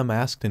Earth. Venom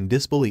asked in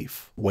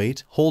disbelief.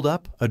 Wait, hold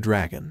up, a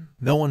dragon?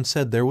 No one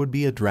said there would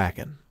be a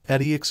dragon.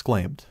 Eddie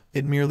exclaimed.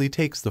 It merely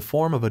takes the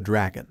form of a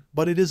dragon,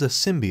 but it is a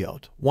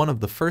symbiote, one of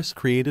the first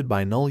created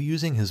by Null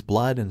using his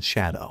blood and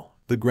shadow.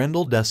 The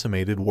Grendel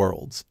decimated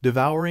worlds,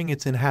 devouring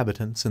its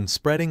inhabitants and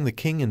spreading the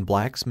King in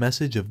Black's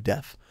message of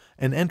death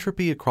and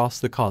entropy across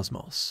the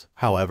cosmos.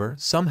 However,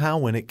 somehow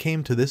when it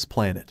came to this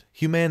planet,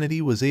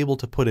 humanity was able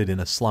to put it in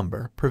a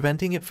slumber,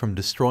 preventing it from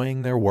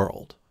destroying their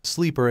world.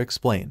 Sleeper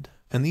explained.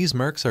 And these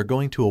mercs are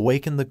going to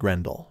awaken the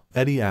Grendel?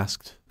 Eddie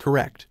asked.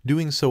 Correct.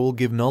 Doing so will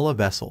give Null a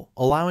vessel,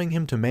 allowing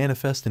him to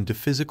manifest into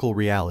physical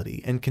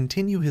reality and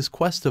continue his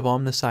quest of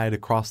omnicide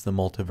across the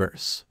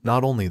multiverse.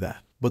 Not only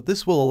that, but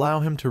this will allow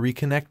him to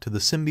reconnect to the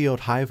symbiote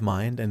hive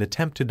mind and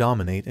attempt to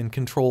dominate and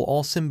control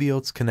all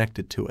symbiotes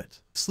connected to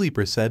it.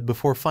 Sleeper said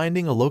before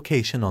finding a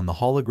location on the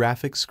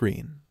holographic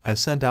screen. I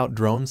sent out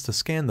drones to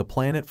scan the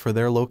planet for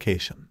their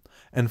location,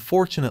 and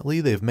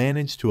fortunately they've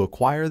managed to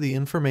acquire the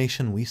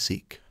information we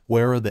seek.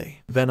 Where are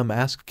they? Venom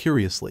asked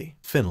curiously.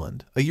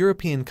 Finland, a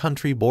European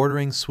country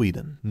bordering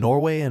Sweden,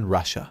 Norway and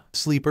Russia.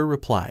 Sleeper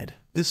replied.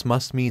 This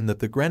must mean that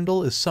the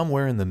Grendel is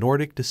somewhere in the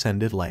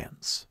Nordic-descended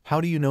lands.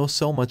 How do you know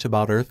so much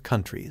about Earth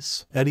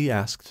countries? Eddie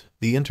asked.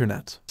 The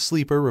internet.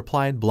 Sleeper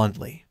replied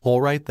bluntly.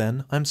 Alright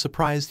then, I'm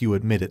surprised you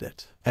admitted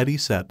it. Eddie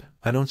said.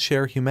 I don't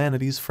share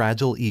humanity's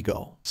fragile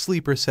ego.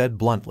 Sleeper said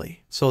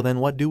bluntly. So then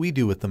what do we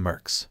do with the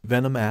mercs?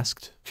 Venom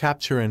asked.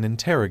 Capture and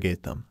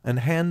interrogate them, and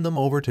hand them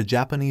over to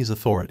Japanese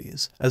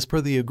authorities, as per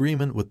the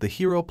agreement with the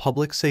Hero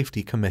Public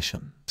Safety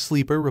Commission.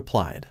 Sleeper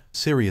replied.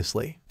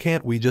 Seriously,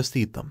 can't we just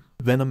eat them?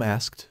 Venom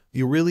asked.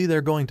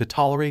 They're going to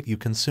tolerate you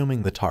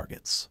consuming the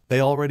targets?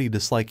 They already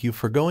dislike you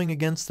for going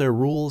against their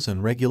rules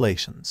and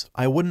regulations.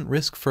 I wouldn't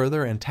risk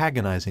further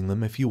antagonizing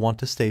them if you want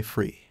to stay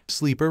free.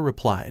 Sleeper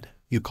replied.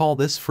 You call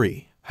this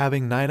free?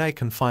 Having Night Eye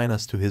confine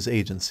us to his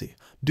agency,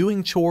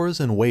 doing chores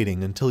and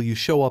waiting until you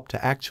show up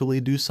to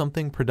actually do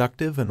something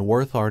productive and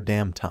worth our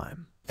damn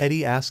time.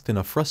 Eddie asked in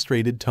a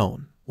frustrated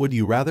tone. Would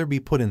you rather be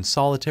put in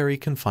solitary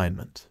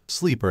confinement?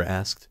 Sleeper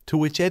asked, to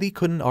which Eddie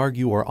couldn't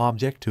argue or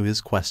object to his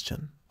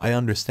question. I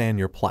understand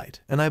your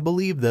plight, and I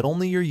believe that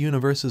only your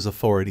universe's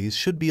authorities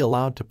should be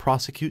allowed to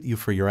prosecute you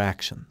for your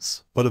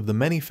actions. But of the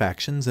many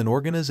factions and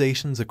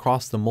organizations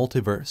across the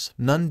multiverse,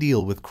 none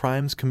deal with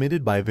crimes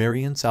committed by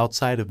variants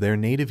outside of their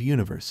native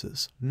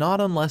universes, not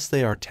unless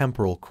they are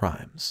temporal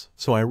crimes.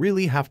 So I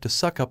really have to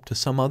suck up to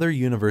some other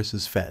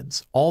universe's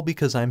feds, all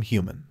because I'm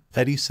human,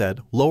 Eddie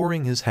said,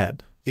 lowering his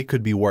head. It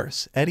could be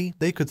worse, Eddie.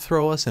 They could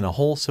throw us in a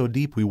hole so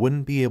deep we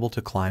wouldn't be able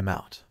to climb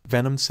out.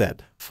 Venom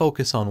said.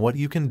 Focus on what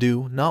you can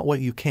do, not what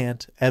you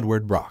can't,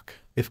 Edward Brock.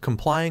 If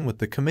complying with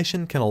the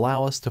commission can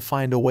allow us to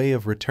find a way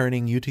of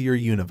returning you to your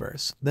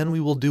universe, then we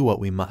will do what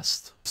we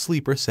must.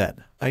 Sleeper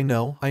said. I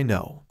know.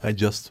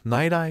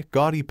 Night Eye,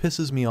 God, he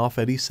pisses me off,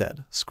 Eddie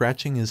said,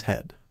 scratching his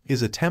head.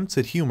 His attempts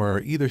at humor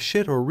are either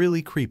shit or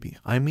really creepy.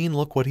 I mean,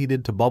 look what he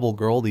did to Bubble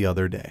Girl the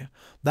other day.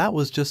 That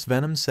was just,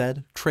 Venom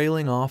said,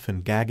 trailing off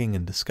and gagging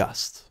in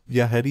disgust.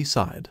 Yeah, Eddie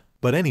sighed.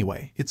 But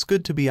anyway, it's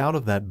good to be out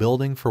of that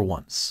building for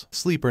once.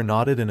 Sleeper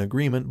nodded in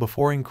agreement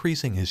before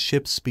increasing his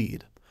ship's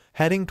speed,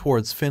 heading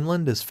towards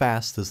Finland as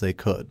fast as they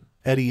could.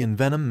 Eddie and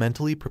Venom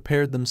mentally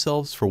prepared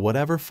themselves for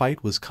whatever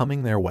fight was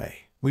coming their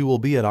way. We will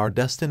be at our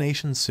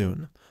destination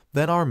soon.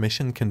 Then our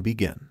mission can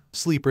begin.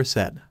 Sleeper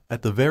said.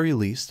 At the very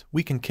least,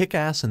 we can kick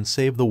ass and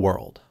save the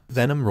world.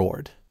 Venom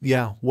roared.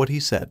 Yeah, what he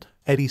said.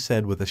 Eddie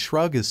said with a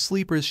shrug as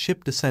Sleeper's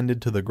ship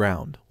descended to the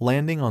ground,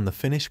 landing on the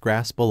Finnish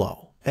grass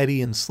below.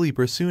 Eddie and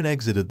Sleeper soon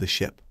exited the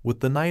ship,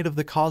 with the Knight of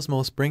the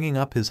Cosmos bringing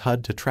up his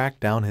HUD to track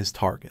down his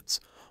targets,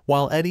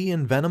 while Eddie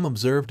and Venom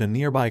observed a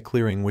nearby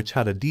clearing which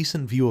had a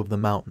decent view of the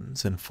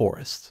mountains and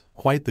forest.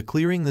 Quite the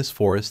clearing this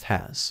forest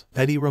has,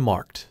 Eddie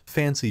remarked.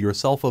 Fancy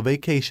yourself a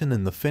vacation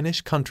in the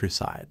Finnish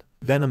countryside.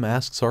 Venom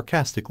asked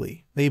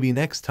sarcastically. Maybe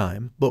next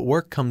time, but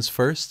work comes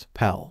first,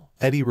 pal.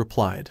 Eddie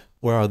replied.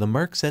 Where are the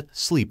mercs at,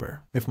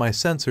 Sleeper? If my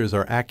sensors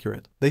are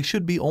accurate, they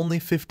should be only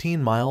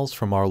 15 miles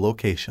from our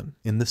location,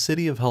 in the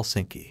city of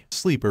Helsinki.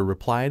 Sleeper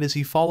replied as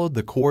he followed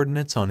the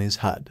coordinates on his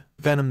HUD.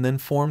 Venom then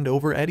formed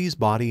over Eddie's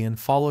body and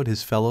followed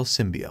his fellow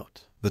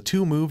symbiote. The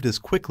two moved as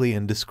quickly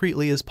and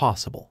discreetly as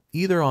possible,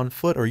 either on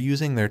foot or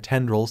using their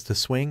tendrils to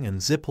swing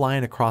and zip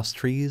line across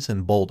trees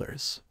and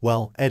boulders.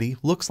 Well, Eddie,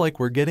 looks like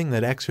we're getting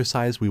that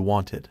exercise we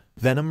wanted,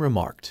 Venom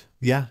remarked.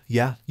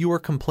 Yeah, you were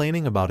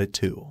complaining about it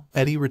too,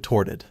 Eddie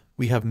retorted.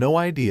 We have no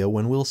idea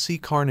when we'll see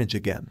Carnage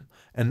again,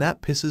 and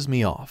that pisses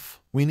me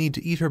off. We need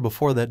to eat her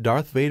before that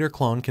Darth Vader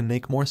clone can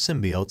make more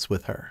symbiotes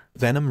with her.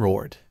 Venom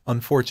roared.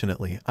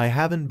 Unfortunately, I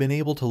haven't been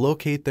able to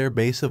locate their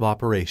base of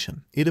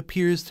operation. It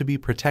appears to be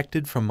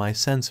protected from my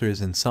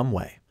sensors in some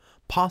way,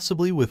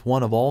 possibly with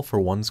one of All for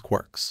One's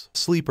quirks.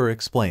 Sleeper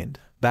explained.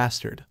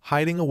 Bastard,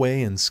 hiding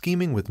away and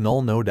scheming with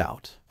Null no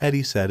doubt,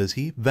 Eddie said as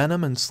he,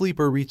 Venom and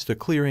Sleeper reached a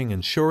clearing,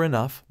 and sure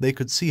enough, they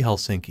could see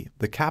Helsinki,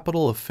 the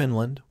capital of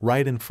Finland,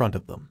 right in front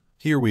of them.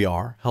 Here we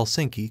are,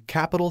 Helsinki,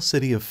 capital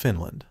city of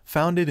Finland,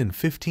 founded in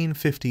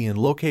 1550 and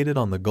located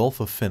on the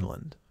Gulf of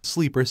Finland.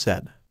 Sleeper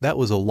said. That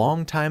was a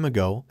long time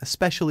ago,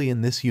 especially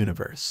in this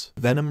universe.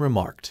 Venom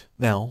remarked.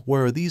 Now,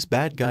 where are these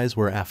bad guys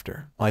we're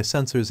after? My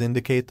sensors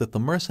indicate that the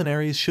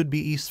mercenaries should be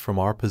east from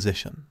our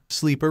position.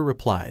 Sleeper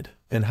replied.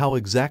 And how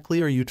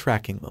exactly are you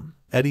tracking them?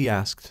 Eddie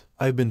asked.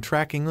 I've been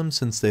tracking them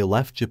since they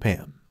left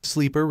Japan.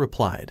 Sleeper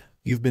replied.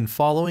 You've been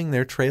following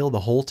their trail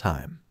the whole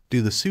time.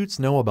 Do the suits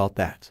know about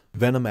that?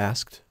 Venom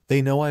asked.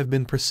 They know I've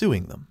been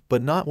pursuing them,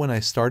 but not when I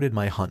started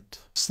my hunt.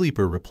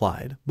 Sleeper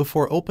replied,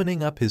 before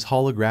opening up his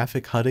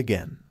holographic HUD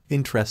again.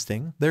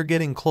 Interesting, they're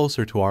getting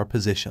closer to our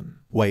position.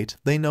 Wait,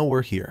 they know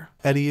we're here,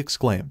 Eddie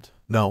exclaimed.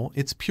 No,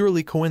 it's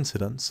purely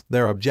coincidence.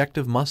 Their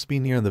objective must be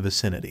near the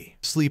vicinity.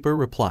 Sleeper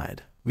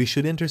replied. We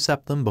should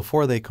intercept them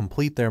before they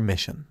complete their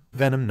mission.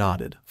 Venom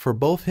nodded, for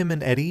both him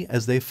and Eddie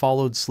as they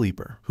followed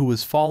Sleeper, who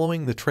was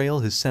following the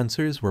trail his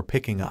sensors were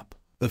picking up.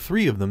 The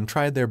three of them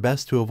tried their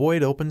best to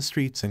avoid open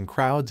streets and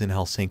crowds in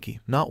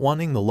Helsinki, not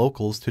wanting the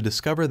locals to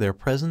discover their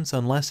presence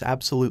unless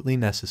absolutely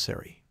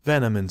necessary.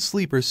 Venom and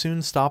Sleeper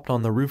soon stopped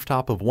on the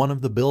rooftop of one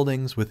of the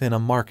buildings within a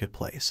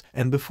marketplace,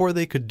 and before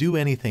they could do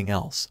anything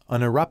else,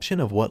 an eruption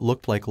of what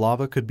looked like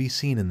lava could be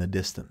seen in the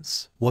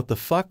distance. What the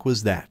fuck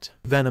was that?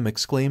 Venom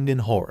exclaimed in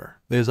horror.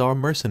 There's our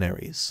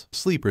mercenaries,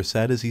 Sleeper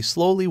said as he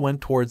slowly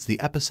went towards the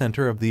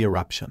epicenter of the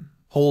eruption.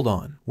 Hold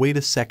on, wait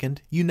a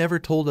second, you never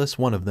told us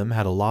one of them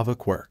had a lava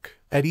quirk.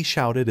 Eddie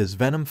shouted as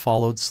Venom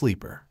followed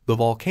Sleeper. The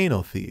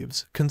Volcano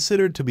Thieves,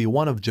 considered to be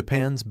one of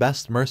Japan's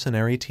best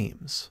mercenary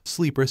teams.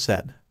 Sleeper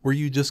said, were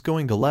you just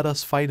going to let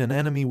us fight an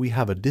enemy we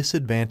have a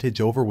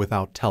disadvantage over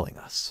without telling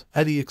us?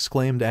 Eddie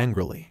exclaimed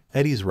angrily.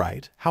 Eddie's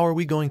right, how are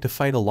we going to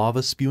fight a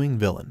lava-spewing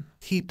villain?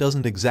 Heat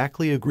doesn't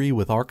exactly agree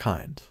with our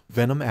kind.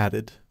 Venom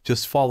added,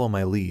 just follow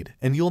my lead,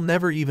 and you'll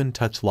never even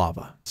touch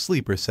lava,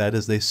 Sleeper said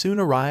as they soon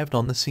arrived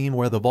on the scene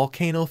where the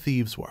Volcano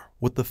Thieves were,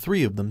 with the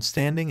three of them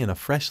standing in a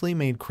freshly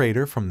made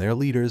crater from their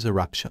leader's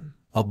eruption.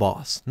 A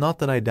boss, not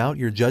that I doubt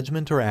your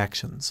judgment or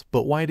actions,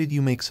 but why did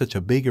you make such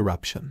a big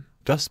eruption?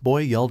 Dust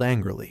Boy yelled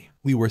angrily.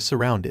 We were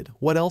surrounded,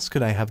 what else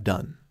could I have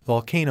done?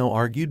 Volcano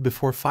argued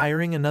before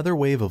firing another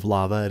wave of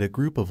lava at a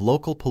group of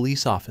local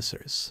police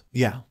officers.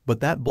 Yeah, but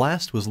that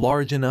blast was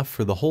large enough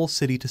for the whole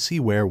city to see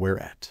where we're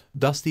at.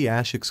 Dusty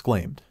Ash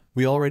exclaimed.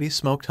 We already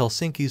smoked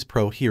Helsinki's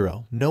pro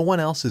hero, no one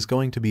else is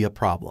going to be a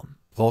problem.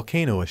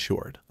 Volcano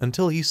assured,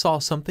 until he saw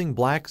something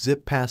black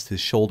zip past his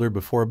shoulder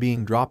before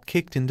being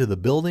drop-kicked into the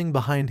building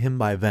behind him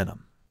by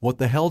Venom. What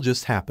the hell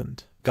just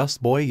happened?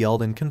 Gust Boy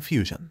yelled in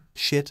confusion.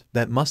 Shit,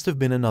 that must have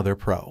been another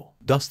pro.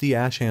 Dusty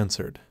Ash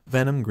answered.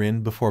 Venom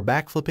grinned before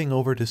backflipping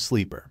over to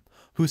Sleeper,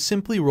 who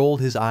simply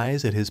rolled his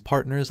eyes at his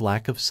partner's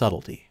lack of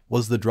subtlety.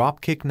 Was the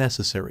drop kick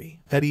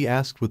necessary? Eddie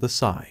asked with a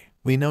sigh.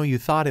 We know you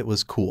thought it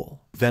was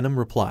cool, Venom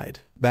replied.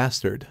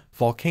 Bastard,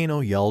 Volcano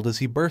yelled as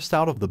he burst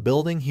out of the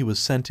building he was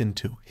sent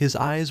into, his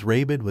eyes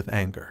rabid with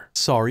anger.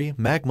 Sorry,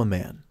 Magma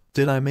Man.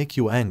 Did I make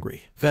you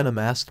angry? Venom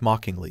asked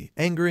mockingly,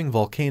 angering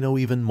Volcano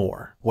even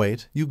more.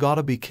 Wait, you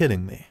gotta be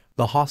kidding me.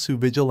 The Hasu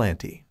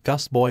Vigilante,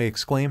 Gust Boy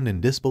exclaimed in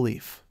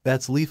disbelief.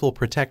 That's lethal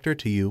protector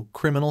to you,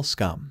 criminal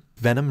scum.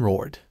 Venom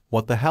roared.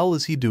 What the hell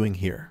is he doing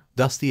here?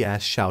 Dusty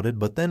Ash shouted,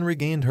 but then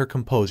regained her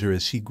composure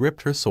as she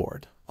gripped her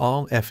sword.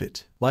 Oh, F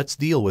it. Let's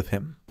deal with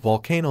him.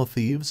 Volcano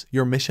Thieves,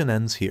 your mission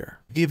ends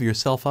here. Give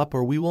yourself up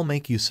or we will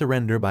make you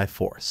surrender by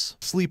force,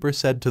 Sleeper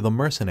said to the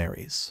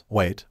mercenaries.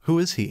 Wait, who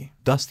is he?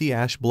 Dusty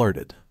Ash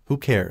blurted. Who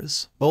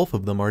cares? Both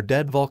of them are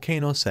dead,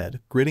 Volcano said,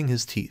 gritting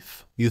his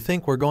teeth. You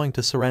think we're going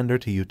to surrender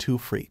to you two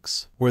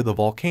freaks? We're the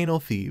Volcano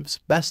Thieves,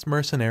 best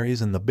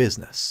mercenaries in the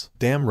business.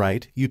 Damn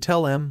right, you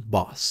tell 'em,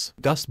 boss,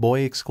 Dust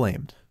Boy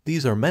exclaimed.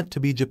 These are meant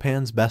to be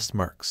Japan's best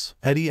mercs.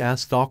 Eddie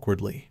asked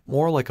awkwardly.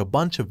 More like a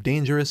bunch of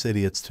dangerous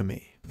idiots to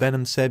me,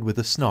 Venom said with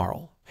a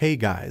snarl. Hey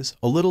guys,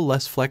 a little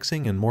less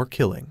flexing and more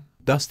killing,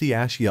 Dusty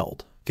Ash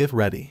yelled. Get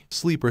ready,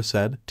 Sleeper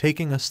said,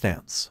 taking a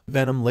stance.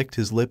 Venom licked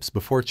his lips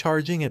before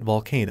charging at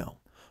Volcano,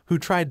 who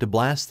tried to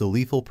blast the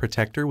lethal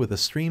protector with a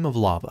stream of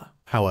lava.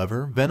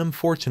 However, Venom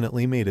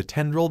fortunately made a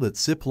tendril that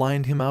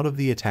zip-lined him out of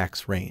the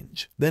attack's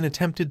range, then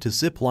attempted to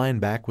zip-line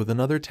back with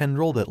another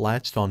tendril that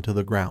latched onto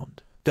the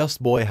ground.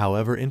 Dust Boy,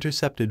 however,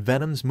 intercepted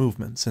Venom's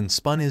movements and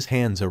spun his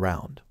hands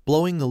around,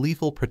 blowing the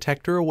lethal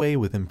protector away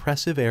with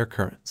impressive air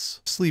currents.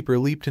 Sleeper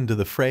leaped into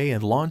the fray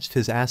and launched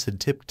his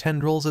acid-tipped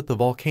tendrils at the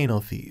Volcano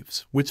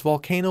thieves, which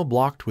Volcano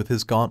blocked with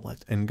his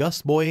gauntlet, and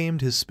Dust Boy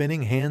aimed his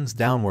spinning hands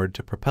downward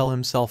to propel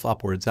himself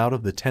upwards out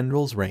of the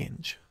tendrils'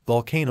 range.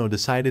 Volcano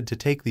decided to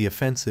take the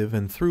offensive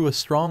and threw a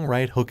strong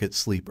right hook at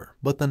Sleeper,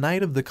 but the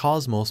Knight of the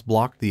Cosmos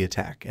blocked the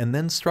attack and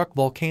then struck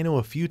Volcano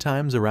a few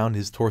times around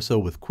his torso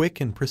with quick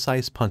and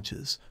precise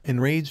punches.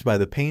 Enraged by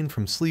the pain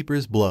from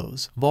Sleeper's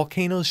blows,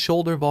 Volcano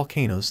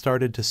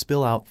started to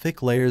spill out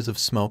thick layers of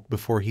smoke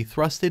before he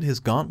thrusted his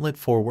gauntlet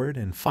forward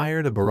and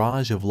fired a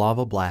barrage of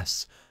lava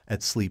blasts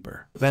at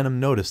Sleeper.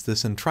 Venom noticed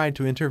this and tried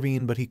to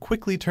intervene, but he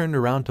quickly turned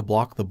around to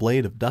block the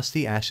blade of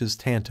Dusty Ash's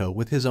Tanto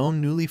with his own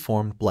newly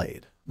formed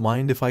blade.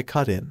 Mind if I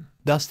cut in?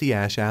 Dusty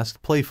Ash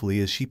asked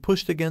playfully as she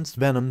pushed against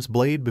Venom's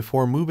blade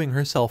before moving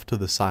herself to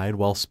the side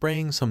while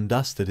spraying some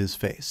dust at his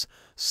face,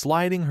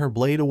 sliding her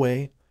blade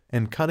away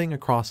and cutting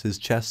across his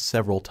chest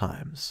several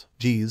times.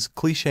 Geez,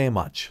 cliché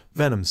much,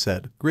 Venom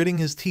said, gritting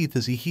his teeth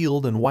as he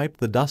healed and wiped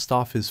the dust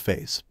off his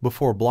face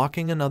before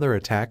blocking another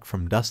attack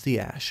from Dusty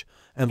Ash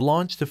and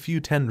launched a few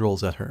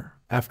tendrils at her.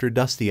 After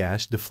Dusty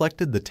Ash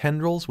deflected the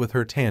tendrils with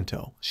her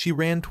Tanto, she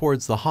ran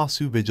towards the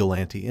Hasu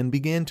Vigilante and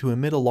began to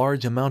emit a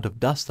large amount of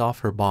dust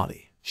off her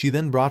body. She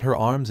then brought her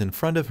arms in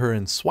front of her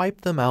and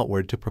swiped them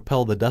outward to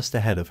propel the dust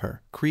ahead of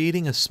her,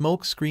 creating a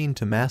smoke screen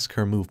to mask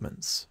her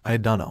movements. I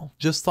dunno,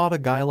 just thought a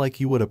guy like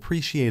you would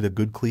appreciate a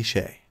good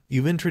cliché.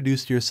 You've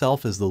introduced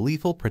yourself as the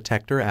lethal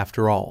protector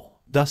after all,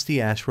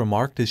 Dusty Ash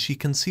remarked as she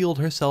concealed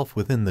herself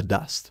within the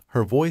dust,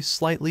 her voice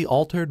slightly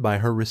altered by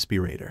her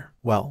respirator.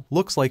 Well,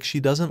 looks like she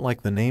doesn't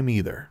like the name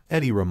either,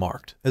 Eddie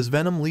remarked, as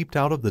Venom leaped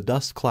out of the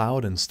dust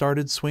cloud and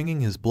started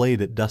swinging his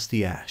blade at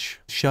Dusty Ash.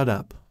 Shut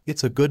up.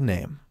 It's a good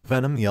name,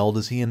 Venom yelled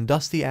as he and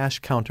Dusty Ash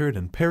countered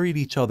and parried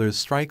each other's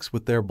strikes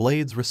with their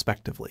blades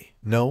respectively.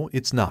 No,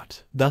 it's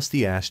not,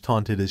 Dusty Ash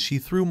taunted as she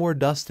threw more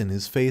dust in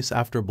his face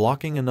after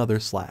blocking another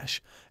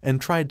slash,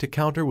 and tried to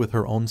counter with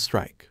her own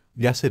strike.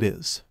 Yes it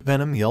is,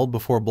 Venom yelled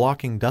before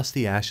blocking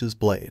Dusty Ash's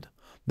blade,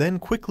 then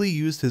quickly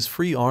used his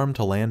free arm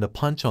to land a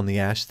punch on the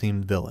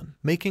Ash-themed villain,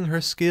 making her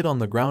skid on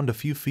the ground a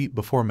few feet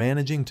before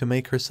managing to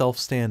make herself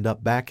stand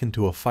up back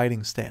into a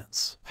fighting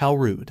stance. How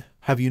rude.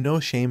 Have you no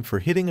shame for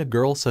hitting a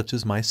girl such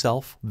as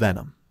myself,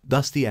 Venom?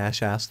 Dusty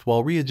Ash asked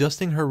while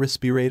readjusting her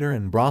respirator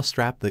and bra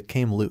strap that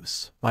came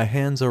loose. My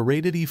hands are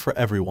rated E for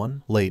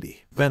everyone,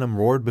 lady, Venom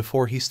roared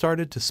before he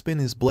started to spin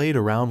his blade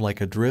around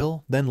like a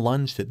drill, then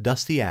lunged at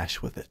Dusty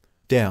Ash with it.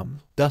 Damn,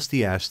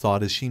 Dusty Ash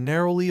thought as she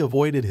narrowly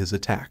avoided his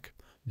attack,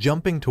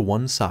 jumping to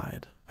one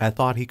side. I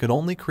thought he could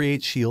only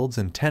create shields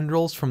and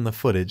tendrils from the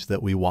footage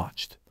that we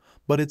watched,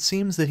 but it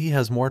seems that he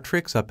has more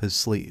tricks up his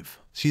sleeve.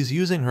 She's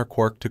using her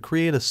quirk to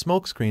create a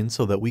smokescreen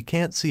so that we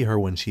can't see her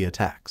when she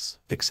attacks.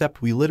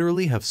 Except we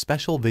literally have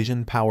special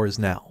vision powers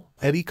now,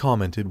 Eddie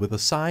commented with a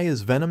sigh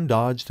as Venom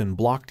dodged and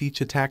blocked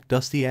each attack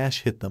Dusty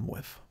Ash hit them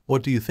with.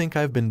 What do you think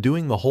I've been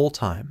doing the whole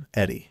time,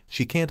 Eddie?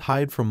 She can't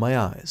hide from my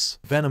eyes,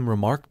 Venom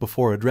remarked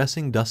before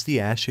addressing Dusty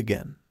Ash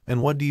again.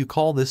 And what do you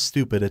call this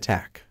stupid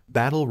attack?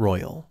 Battle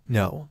Royal?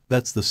 No,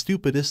 that's the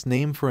stupidest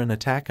name for an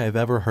attack I've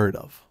ever heard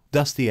of,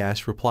 Dusty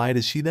Ash replied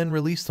as she then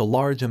released a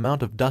large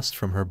amount of dust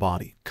from her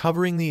body,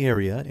 covering the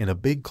area in a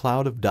big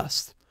cloud of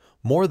dust.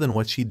 More than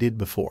what she did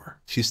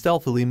before. She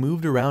stealthily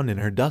moved around in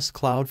her dust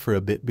cloud for a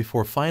bit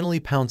before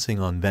finally pouncing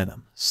on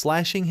Venom,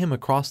 slashing him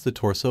across the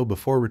torso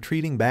before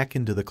retreating back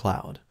into the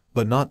cloud.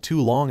 But not too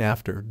long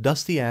after,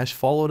 Dusty Ash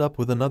followed up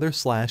with another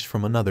slash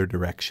from another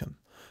direction,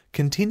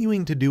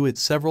 continuing to do it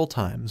several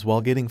times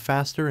while getting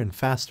faster and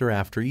faster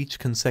after each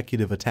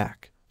consecutive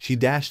attack. She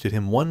dashed at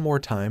him one more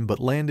time but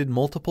landed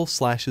multiple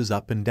slashes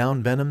up and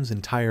down Venom's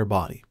entire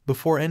body,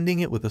 before ending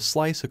it with a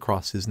slice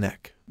across his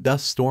neck.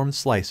 Dust Storm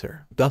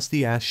Slicer,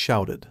 Dusty Ash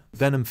shouted.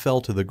 Venom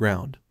fell to the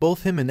ground,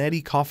 both him and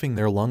Eddie coughing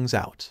their lungs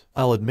out.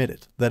 I'll admit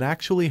it, that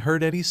actually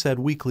hurt, Eddie said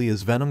weakly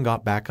as Venom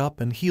got back up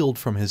and healed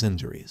from his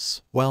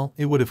injuries. Well,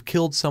 it would have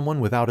killed someone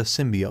without a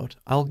symbiote,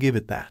 I'll give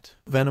it that,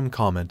 Venom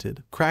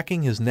commented,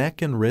 cracking his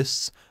neck and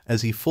wrists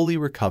as he fully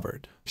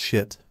recovered.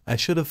 Shit, I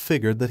should have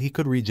figured that he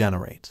could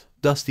regenerate,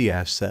 Dusty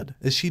Ash said,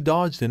 as she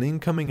dodged an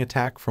incoming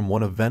attack from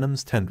one of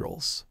Venom's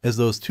tendrils. As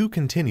those two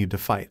continued to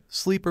fight,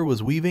 Sleeper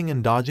was weaving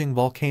and dodging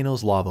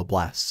Volcano's lava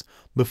blasts,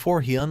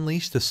 before he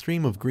unleashed a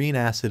stream of green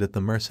acid at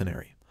the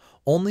mercenary,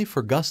 only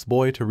for Gust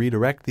Boy to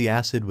redirect the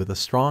acid with a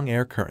strong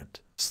air current.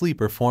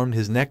 Sleeper formed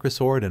his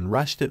Necrosword and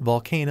rushed at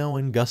Volcano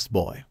and Gust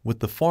Boy, with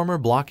the former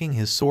blocking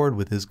his sword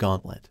with his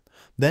gauntlet,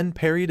 then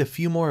parried a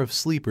few more of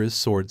Sleeper's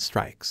sword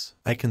strikes.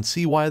 I can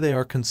see why they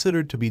are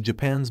considered to be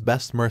Japan's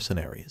best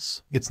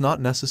mercenaries. It's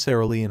not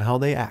necessarily in how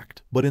they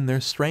act, but in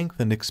their strength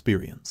and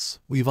experience.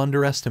 We've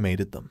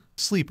underestimated them,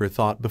 Sleeper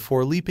thought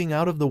before leaping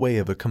out of the way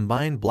of a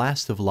combined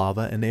blast of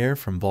lava and air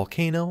from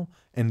Volcano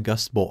and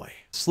Gust Boy.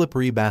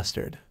 Slippery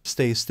bastard,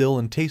 stay still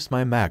and taste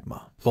my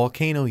magma,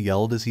 Volcano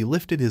yelled as he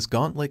lifted his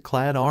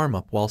gauntlet-clad arm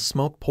up while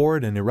smoke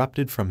poured and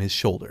erupted from his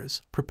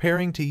shoulders,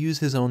 preparing to use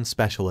his own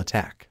special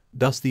attack.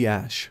 Dusty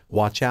Ash,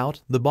 watch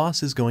out, the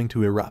boss is going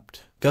to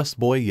erupt, Gust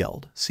Boy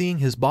yelled, seeing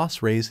his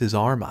boss raise his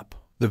arm up.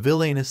 The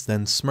villainess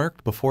then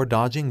smirked before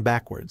dodging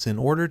backwards in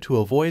order to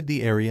avoid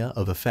the area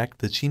of effect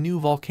that she knew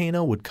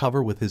Volcano would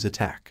cover with his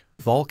attack.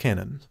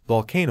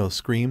 Volcano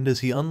screamed as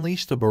he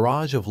unleashed a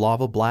barrage of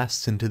lava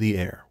blasts into the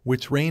air,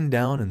 which rained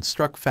down and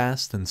struck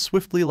fast and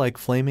swiftly like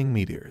flaming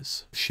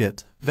meteors.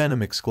 Shit,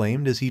 Venom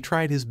exclaimed as he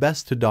tried his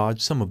best to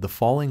dodge some of the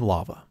falling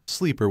lava.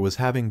 Sleeper was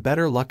having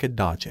better luck at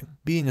dodging.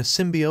 Being a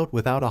symbiote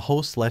without a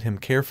host let him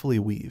carefully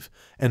weave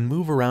and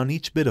move around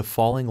each bit of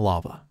falling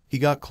lava. He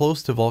got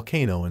close to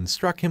Volcano and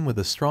struck him with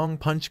a strong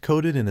punch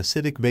coated in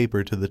acidic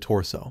vapor to the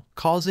torso,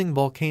 causing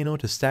Volcano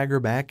to stagger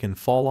back and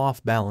fall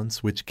off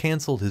balance, which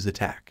cancelled his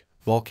attack.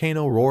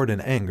 Volcano roared in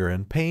anger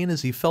and pain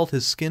as he felt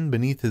his skin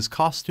beneath his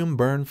costume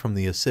burn from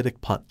the acidic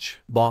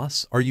punch.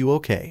 Boss, are you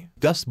okay?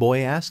 Gust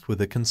Boy asked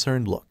with a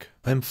concerned look.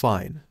 I'm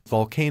fine,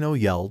 Volcano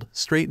yelled,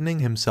 straightening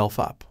himself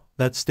up.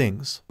 That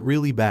stings,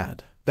 really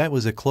bad. That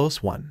was a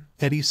close one,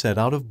 Eddie said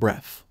out of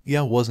breath.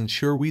 Yeah, wasn't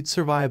sure we'd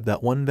survive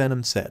that one,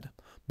 Venom said,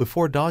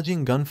 before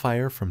dodging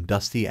gunfire from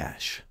Dusty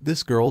Ash.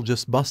 This girl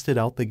just busted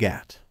out the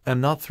gat. I'm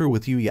not through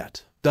with you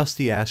yet,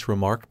 Dusty Ash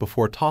remarked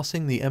before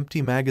tossing the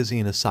empty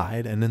magazine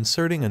aside and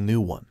inserting a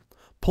new one,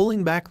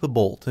 pulling back the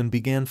bolt and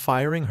began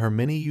firing her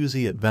mini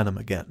Uzi at Venom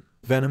again.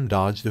 Venom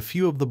dodged a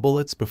few of the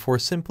bullets before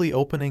simply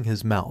opening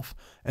his mouth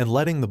and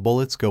letting the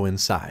bullets go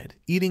inside,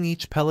 eating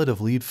each pellet of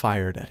lead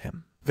fired at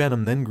him.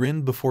 Venom then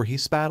grinned before he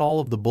spat all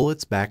of the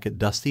bullets back at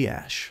Dusty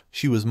Ash.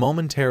 She was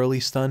momentarily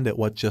stunned at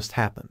what just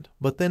happened,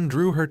 but then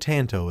drew her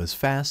Tanto as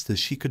fast as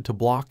she could to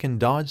block and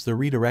dodge the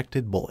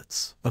redirected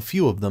bullets. A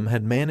few of them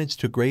had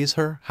managed to graze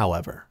her,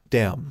 however.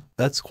 Damn,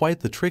 that's quite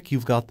the trick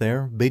you've got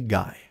there, big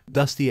guy,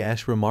 Dusty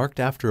Ash remarked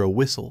after a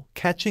whistle,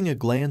 catching a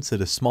glance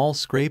at a small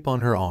scrape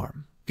on her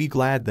arm. Be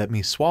glad that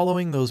me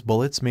swallowing those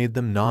bullets made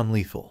them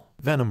non-lethal.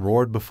 Venom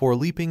roared before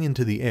leaping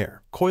into the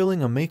air,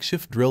 coiling a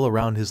makeshift drill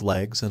around his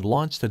legs and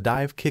launched a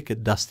dive kick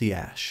at Dusty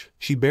Ash.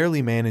 She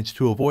barely managed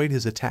to avoid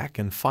his attack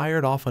and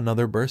fired off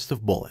another burst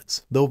of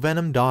bullets, though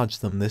Venom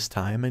dodged them this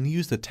time and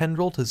used a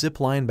tendril to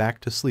zipline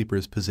back to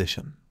Sleeper's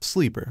position.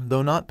 Sleeper,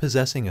 though not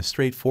possessing a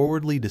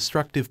straightforwardly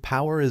destructive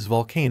power as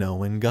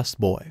Volcano and Gust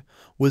Boy,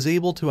 was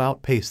able to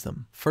outpace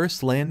them,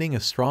 first landing a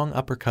strong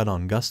uppercut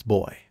on Gust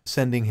Boy,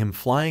 sending him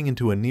flying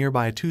into a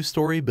nearby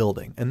two-story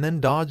building, and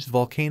then dodged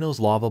Volcano's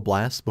lava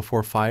blast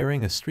before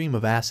firing a stream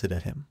of acid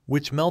at him,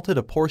 which melted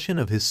a portion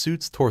of his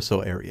suit's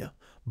torso area,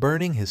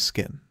 burning his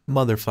skin.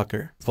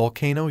 Motherfucker,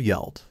 Volcano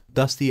yelled.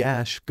 Dusty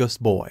Ash,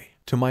 Gust Boy,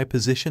 to my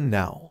position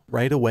now.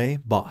 Right away,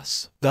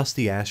 boss,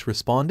 Dusty Ash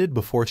responded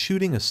before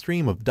shooting a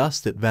stream of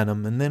dust at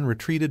Venom and then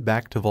retreated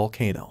back to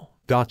Volcano.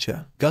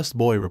 Gotcha, Gust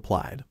Boy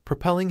replied,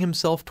 propelling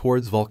himself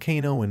towards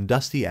Volcano and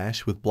Dusty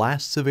Ash with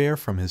blasts of air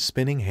from his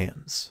spinning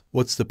hands.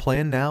 What's the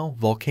plan now,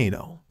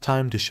 Volcano?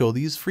 Time to show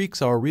these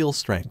freaks our real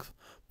strength.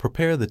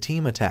 Prepare the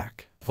team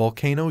attack,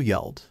 Volcano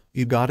yelled.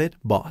 You got it,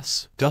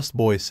 boss, Gust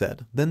Boy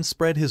said, then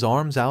spread his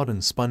arms out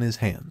and spun his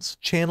hands,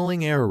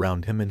 channeling air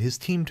around him and his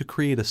team to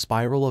create a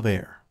spiral of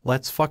air.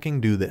 Let's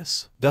fucking do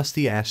this,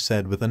 Dusty Ash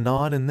said with a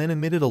nod and then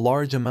emitted a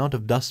large amount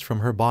of dust from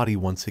her body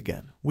once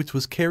again, which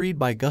was carried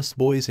by Gust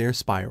Boy's air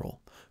spiral,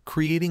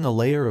 creating a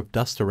layer of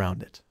dust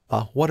around it.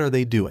 What are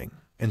they doing?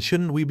 And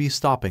shouldn't we be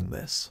stopping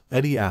this?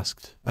 Eddie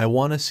asked. I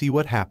wanna see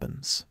what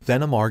happens,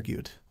 Venom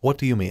argued. What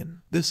do you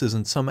mean? This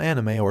isn't some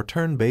anime or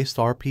turn-based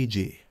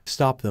RPG.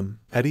 Stop them,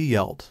 Eddie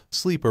yelled.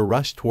 Sleeper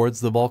rushed towards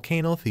the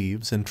Volcano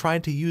thieves and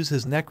tried to use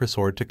his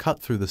necrosword to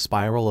cut through the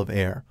spiral of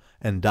air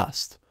and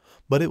dust.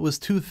 But it was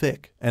too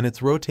thick, and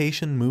its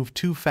rotation moved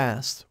too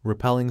fast,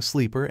 repelling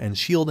Sleeper and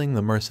shielding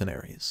the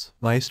mercenaries.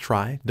 Nice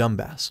try,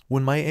 dumbass.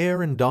 When my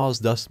air and Daw's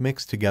dust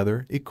mix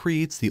together, it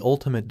creates the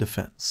ultimate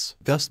defense,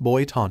 Gust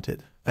Boy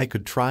taunted. I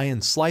could try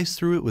and slice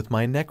through it with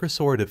my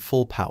necrosword at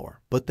full power,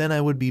 but then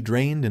I would be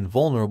drained and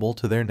vulnerable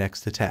to their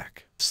next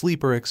attack,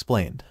 Sleeper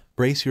explained.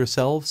 Brace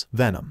yourselves,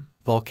 Venom.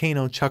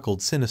 Volcano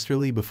chuckled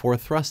sinisterly before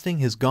thrusting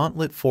his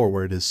gauntlet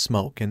forward as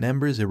smoke and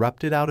embers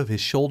erupted out of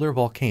his shoulder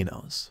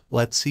volcanoes.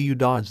 Let's see you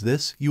dodge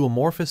this, you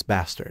amorphous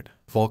bastard,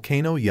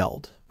 Volcano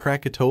yelled.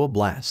 Krakatoa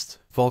blast.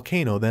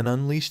 Volcano then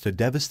unleashed a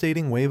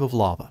devastating wave of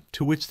lava,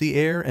 to which the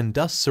air and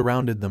dust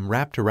surrounded them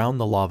wrapped around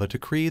the lava to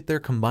create their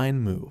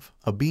combined move,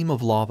 a beam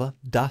of lava,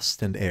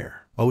 dust and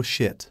air. Oh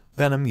shit,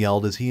 Venom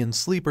yelled as he and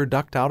Sleeper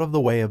ducked out of the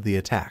way of the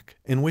attack,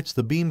 in which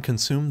the beam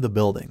consumed the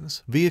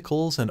buildings,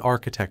 vehicles and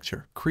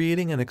architecture,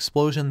 creating an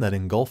explosion that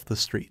engulfed the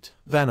street.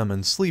 Venom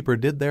and Sleeper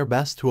did their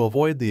best to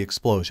avoid the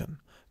explosion,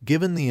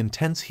 given the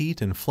intense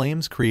heat and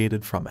flames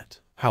created from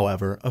it.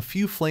 However, a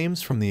few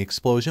flames from the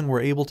explosion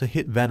were able to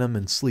hit Venom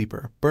and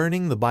Sleeper,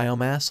 burning the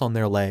biomass on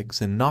their legs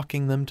and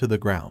knocking them to the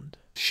ground.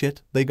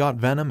 "Shit, they got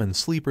Venom and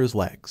Sleeper's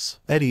legs,"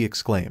 Eddie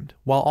exclaimed,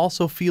 while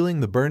also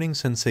feeling the burning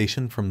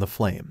sensation from the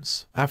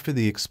flames. After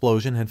the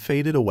explosion had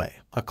faded away,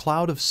 a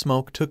cloud of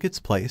smoke took its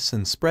place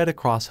and spread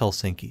across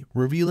Helsinki,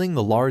 revealing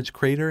the large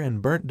crater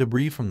and burnt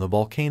debris from the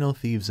volcano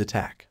thieves'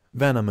 attack.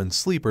 Venom and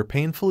Sleeper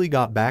painfully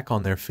got back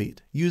on their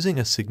feet, using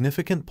a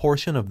significant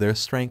portion of their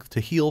strength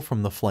to heal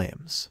from the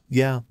flames.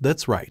 "Yeah,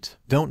 that's right.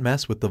 Don't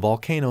mess with the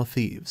volcano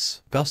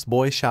thieves," Gust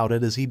Boy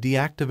shouted as he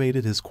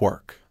deactivated his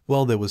quirk.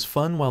 "Well, that was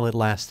fun while it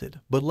lasted,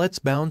 but let's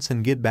bounce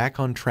and get back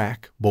on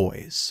track,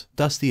 boys,"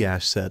 Dusty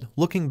Ash said,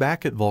 looking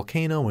back at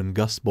Volcano and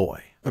Gust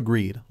Boy.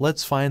 "Agreed,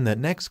 let's find that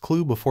next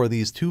clue before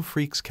these two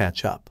freaks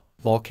catch up,"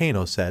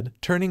 Volcano said,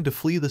 turning to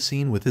flee the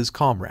scene with his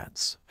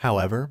comrades.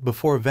 However,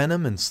 before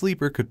Venom and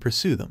Sleeper could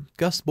pursue them,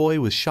 Gust Boy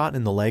was shot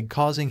in the leg,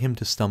 causing him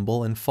to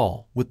stumble and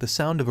fall, with the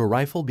sound of a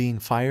rifle being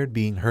fired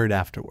being heard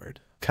afterward.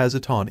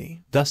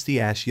 "Kazutani," Dusty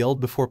Ash yelled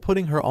before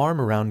putting her arm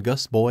around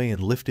Gust Boy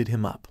and lifted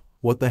him up.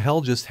 "What the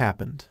hell just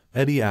happened?"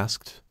 Eddie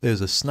asked.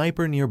 "There's a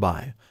sniper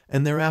nearby,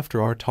 and they're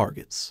after our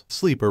targets,"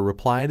 Sleeper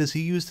replied as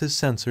he used his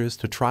sensors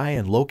to try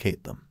and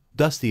locate them.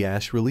 Dusty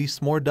Ash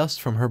released more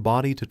dust from her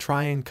body to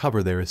try and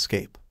cover their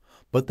escape.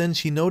 But then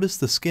she noticed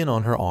the skin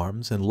on her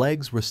arms and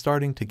legs were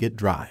starting to get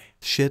dry.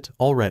 "Shit,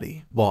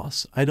 already.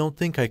 Boss, I don't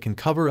think I can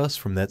cover us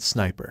from that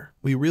sniper.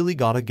 We really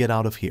gotta get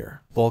out of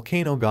here."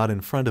 Volcano got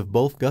in front of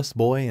both Gust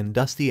Boy and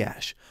Dusty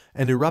Ash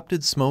and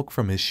erupted smoke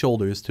from his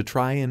shoulders to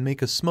try and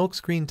make a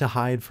smokescreen to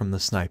hide from the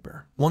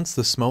sniper. Once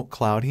the smoke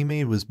cloud he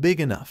made was big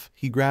enough,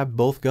 he grabbed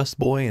both Gust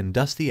Boy and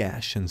Dusty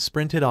Ash and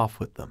sprinted off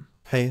with them.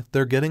 "Hey,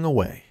 they're getting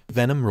away,"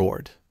 Venom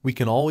roared. "We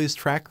can always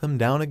track them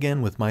down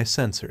again with my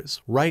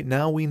sensors. Right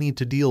now we need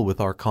to deal with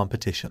our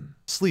competition,"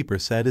 Sleeper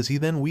said as he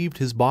then weaved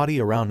his body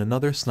around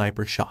another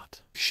sniper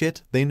shot.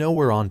 "Shit, they know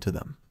we're onto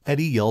them,"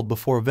 Eddie yelled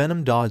before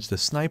Venom dodged a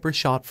sniper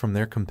shot from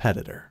their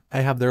competitor.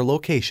 "I have their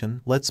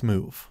location, let's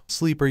move,"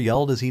 Sleeper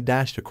yelled as he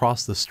dashed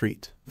across the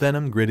street.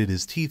 Venom gritted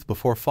his teeth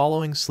before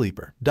following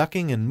Sleeper,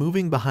 ducking and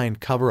moving behind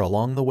cover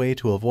along the way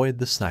to avoid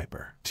the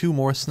sniper. Two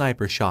more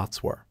sniper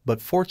shots were,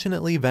 but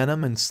fortunately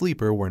Venom and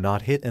Sleeper were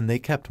not hit and they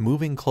kept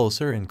moving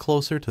closer and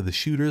closer to the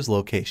shooter's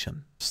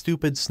location.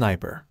 "Stupid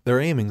sniper,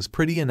 their aiming's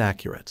pretty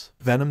inaccurate,"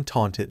 Venom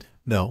taunted.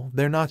 "No,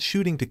 they're not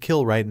shooting to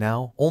kill right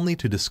now, only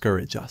to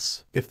discourage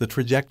us. If the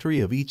trajectory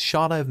of each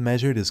shot I've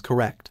measured is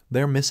correct,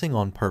 they're missing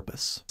on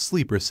purpose,"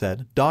 Sleeper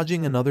said,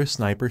 dodging another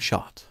sniper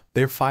shot.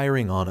 "They're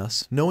firing on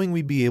us, knowing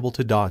we'd be able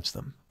to dodge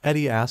them,"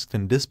 Eddie asked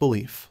in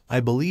disbelief. "I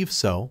believe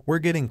so, we're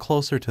getting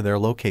closer to their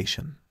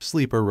location,"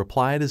 Sleeper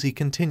replied as he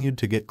continued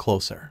to get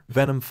closer.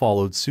 Venom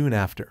followed soon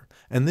after,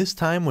 and this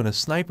time when a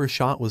sniper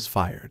shot was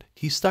fired,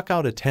 he stuck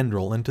out a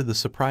tendril and to the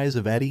surprise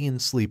of Eddie and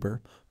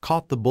Sleeper,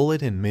 caught the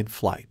bullet in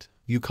mid-flight.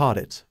 "You caught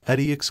it,"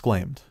 Eddie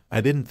exclaimed.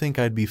 "I didn't think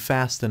I'd be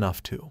fast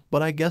enough to,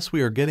 but I guess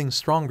we are getting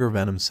stronger,"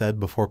 Venom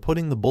said before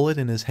putting the bullet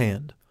in his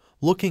hand,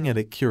 looking at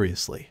it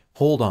curiously.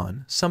 "Hold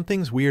on,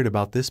 something's weird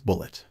about this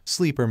bullet."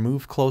 Sleeper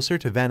moved closer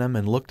to Venom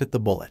and looked at the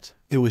bullet.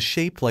 It was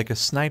shaped like a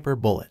sniper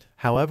bullet.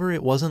 However,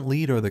 it wasn't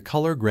lead or the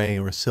color gray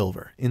or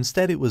silver.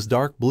 Instead, it was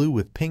dark blue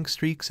with pink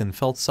streaks and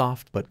felt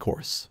soft but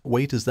coarse.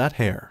 "Wait, is that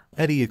hair?"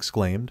 Eddie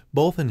exclaimed,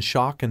 both in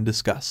shock and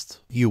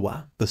disgust.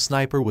 "Yuwa, the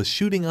sniper was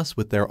shooting us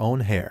with their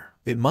own hair.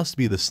 It must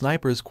be the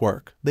sniper's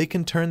quirk. They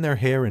can turn their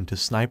hair into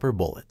sniper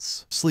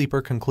bullets,"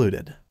 Sleeper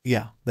concluded.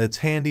 "Yeah, that's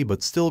handy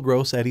but still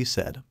gross," Eddie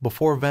said,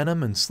 before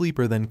Venom and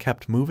Sleeper then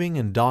kept moving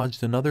and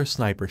dodged another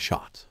sniper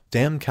shot.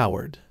 "Damn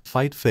coward.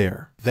 Fight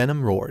fair,"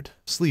 Venom roared.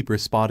 Sleeper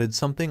spotted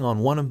something on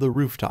one of the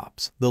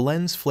rooftops, the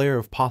lens flare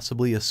of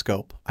possibly a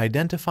scope,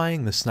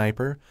 identifying the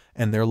sniper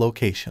and their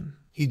location.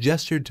 He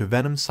gestured to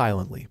Venom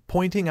silently,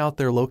 pointing out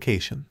their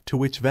location, to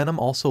which Venom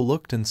also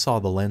looked and saw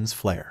the lens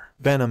flare.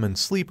 Venom and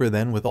Sleeper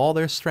then with all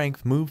their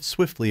strength moved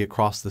swiftly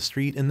across the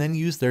street and then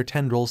used their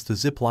tendrils to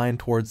zipline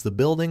towards the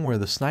building where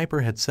the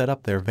sniper had set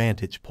up their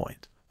vantage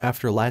point.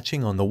 After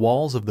latching on the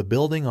walls of the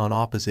building on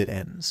opposite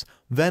ends,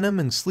 Venom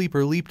and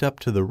Sleeper leaped up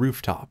to the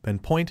rooftop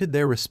and pointed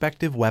their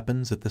respective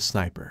weapons at the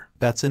sniper.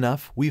 "That's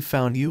enough, we've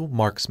found you,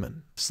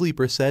 marksman,"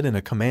 Sleeper said in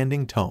a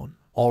commanding tone.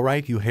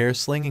 "Alright, you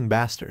hair-slinging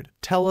bastard,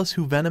 tell us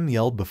who," Venom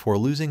yelled before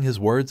losing his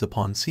words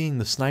upon seeing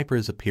the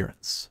sniper's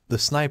appearance. The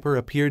sniper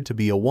appeared to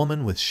be a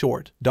woman with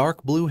short,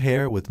 dark blue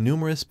hair with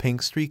numerous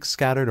pink streaks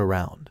scattered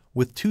around,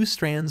 with two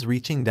strands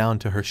reaching down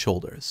to her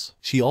shoulders.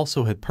 She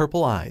also had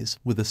purple eyes,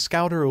 with a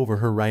scouter over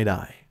her right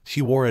eye.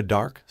 She wore a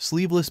dark,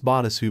 sleeveless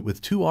bodysuit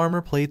with two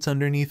armor plates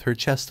underneath her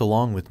chest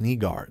along with knee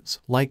guards,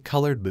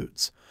 light-colored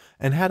boots,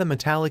 and had a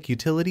metallic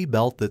utility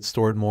belt that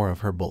stored more of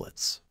her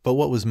bullets. But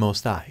what was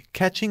most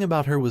eye-catching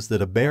about her was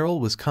that a barrel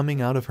was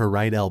coming out of her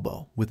right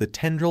elbow, with a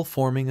tendril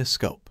forming a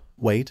scope.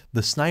 "Wait,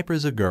 the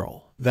sniper's a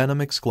girl,"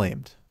 Venom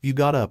exclaimed. "You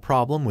got a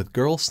problem with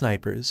girl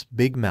snipers,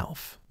 big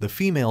mouth," the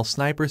female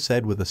sniper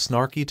said with a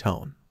snarky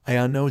tone.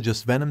 "I know,"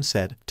 just Venom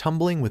said,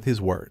 tumbling with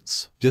his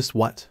words. "Just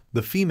what?"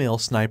 the female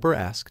sniper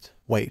asked.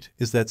 Wait,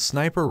 is that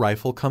sniper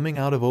rifle coming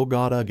out of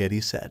Ogata? Eddie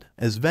said,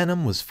 as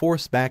Venom was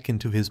forced back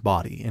into his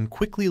body and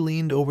quickly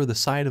leaned over the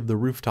side of the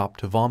rooftop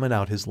to vomit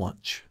out his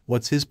lunch.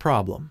 What's his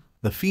problem?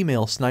 The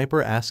female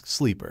sniper asked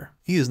Sleeper.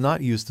 He is not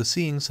used to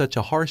seeing such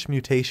a harsh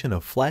mutation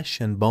of flesh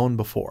and bone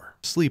before.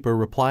 Sleeper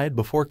replied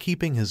before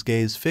keeping his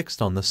gaze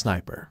fixed on the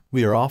sniper.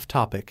 We are off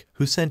topic.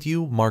 Who sent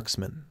you,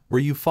 marksman? Were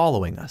you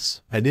following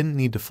us? I didn't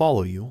need to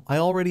follow you. I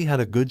already had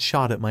a good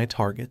shot at my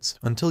targets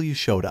until you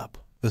showed up.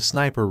 The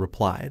sniper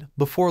replied,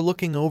 before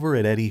looking over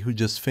at Eddie, who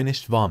just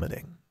finished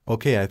vomiting.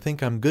 Okay, I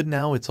think I'm good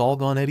now, it's all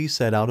gone, Eddie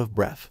said, out of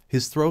breath,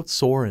 his throat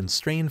sore and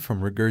strained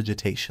from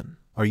regurgitation.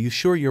 Are you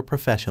sure you're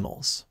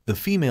professionals? The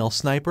female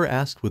sniper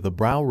asked with a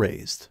brow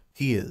raised.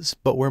 He is,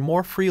 but we're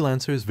more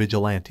freelancers,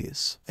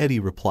 vigilantes, Eddie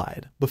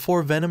replied,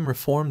 before Venom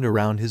reformed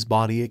around his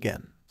body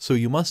again. So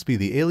you must be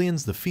the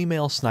aliens, the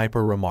female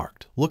sniper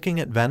remarked, looking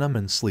at Venom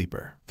and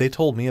Sleeper. They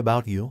told me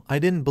about you. I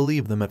didn't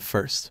believe them at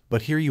first,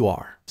 but here you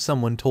are.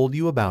 Someone told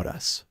you about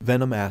us,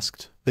 Venom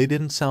asked. They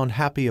didn't sound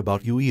happy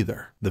about you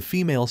either, the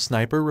female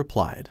sniper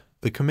replied.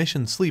 The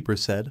commissioned Sleeper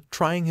said,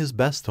 trying his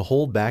best to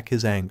hold back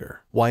his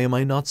anger. Why am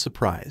I not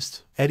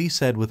surprised? Eddie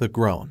said with a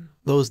groan.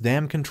 Those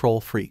damn control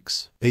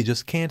freaks. They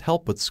just can't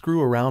help but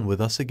screw around with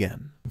us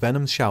again,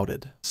 Venom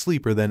shouted.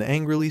 Sleeper then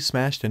angrily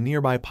smashed a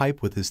nearby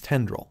pipe with his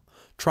tendril,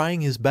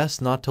 trying his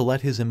best not to let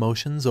his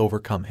emotions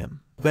overcome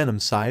him. Venom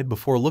sighed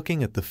before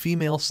looking at the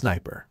female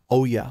sniper.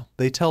 Oh yeah,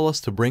 they tell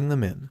us to bring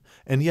them in,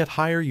 and yet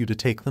hire you to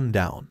take them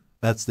down.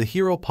 That's the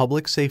Hero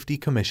Public Safety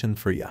Commission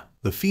for ya,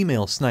 the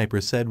female sniper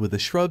said with a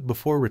shrug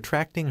before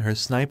retracting her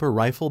sniper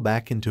rifle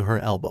back into her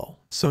elbow.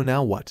 So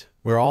now what?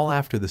 We're all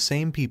after the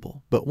same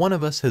people, but one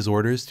of us has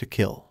orders to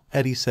kill,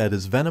 Eddie said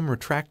as Venom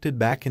retracted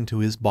back into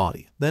his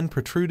body, then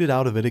protruded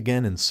out of it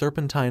again in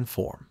serpentine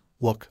form.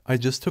 Look, I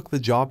just took the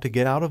job to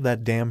get out of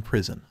that damn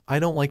prison. I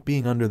don't like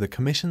being under the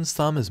commission's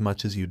thumb as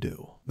much as you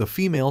do, the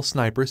female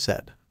sniper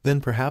said.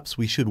 Then perhaps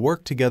we should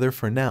work together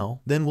for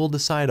now, then we'll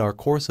decide our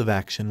course of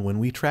action when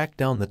we track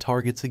down the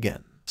targets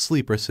again,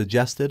 Sleeper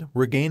suggested,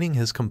 regaining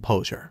his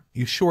composure.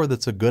 You sure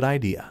that's a good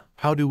idea?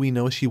 How do we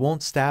know she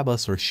won't stab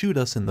us or shoot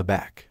us in the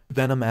back?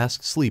 Venom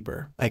asked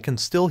Sleeper. I can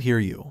still hear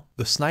you,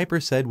 the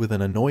sniper said with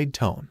an annoyed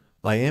tone.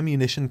 My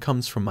ammunition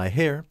comes from my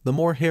hair. The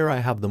more hair I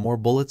have, the more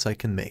bullets I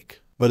can make.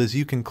 But as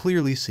you can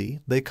clearly see,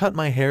 they cut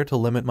my hair to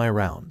limit my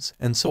rounds,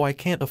 and so I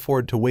can't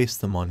afford to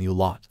waste them on you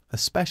lot,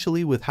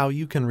 especially with how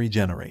you can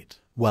regenerate.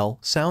 Well,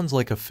 sounds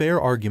like a fair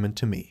argument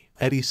to me,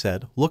 Eddie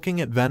said, looking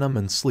at Venom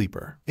and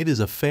Sleeper. It is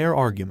a fair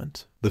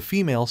argument, the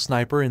female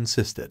sniper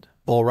insisted.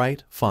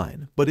 Alright,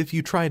 fine, but if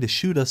you try to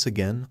shoot us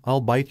again,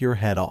 I'll bite your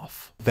head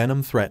off,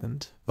 Venom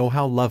threatened. Oh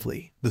how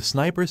lovely, the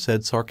sniper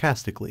said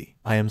sarcastically.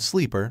 I am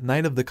Sleeper,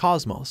 Knight of the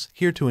Cosmos,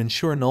 here to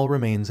ensure Null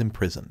remains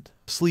imprisoned.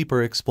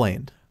 Sleeper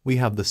explained. We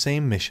have the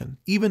same mission,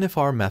 even if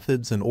our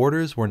methods and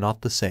orders were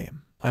not the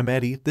same. I'm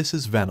Eddie, this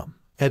is Venom,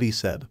 Eddie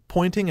said,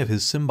 pointing at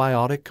his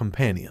symbiotic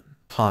companion.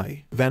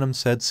 Hi, Venom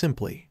said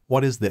simply.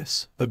 What is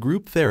this? A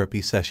group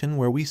therapy session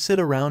where we sit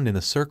around in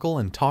a circle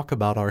and talk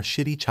about our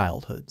shitty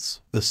childhoods?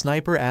 The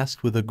sniper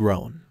asked with a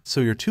groan. So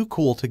you're too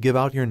cool to give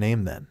out your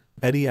name then?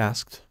 Eddie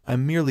asked.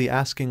 I'm merely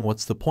asking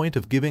what's the point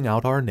of giving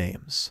out our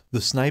names, the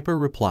sniper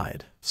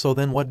replied. So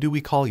then what do we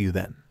call you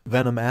then?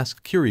 Venom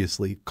asked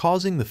curiously,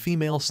 causing the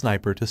female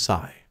sniper to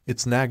sigh.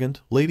 It's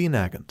Nagant, Lady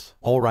Nagant.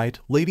 Alright,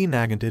 Lady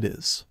Nagant it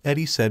is,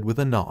 Eddie said with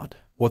a nod.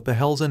 What the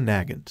hell's a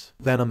Nagant?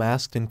 Venom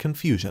asked in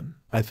confusion.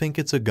 I think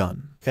it's a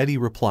gun, Eddie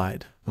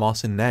replied.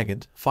 Mawson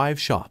Nagant,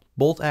 5-shot,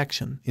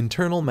 bolt-action,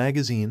 internal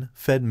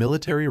magazine-fed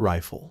military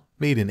rifle.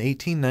 Made in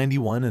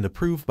 1891 and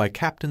approved by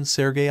Captain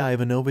Sergei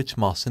Ivanovich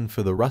Mawson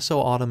for the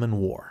Russo-Ottoman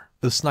War.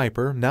 The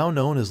sniper, now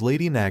known as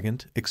Lady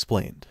Nagant,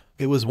 explained.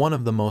 It was one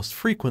of the most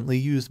frequently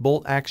used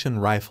bolt-action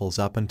rifles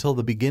up until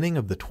the beginning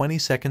of the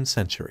 22nd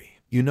century.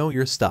 You know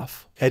your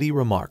stuff, Eddie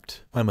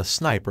remarked. I'm a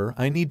sniper,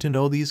 I need to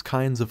know these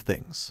kinds of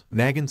things,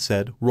 Nagant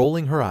said,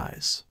 rolling her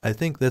eyes. I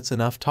think that's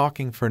enough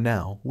talking for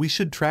now. We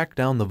should track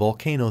down the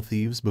volcano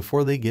thieves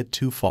before they get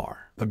too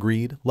far.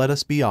 Agreed, let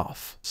us be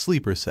off,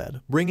 Sleeper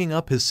said, bringing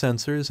up his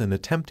sensors and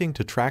attempting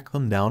to track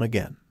them down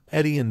again.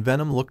 Eddie and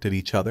Venom looked at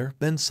each other,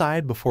 then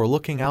sighed before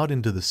looking out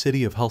into the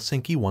city of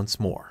Helsinki once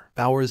more.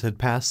 Hours had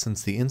passed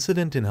since the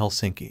incident in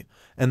Helsinki,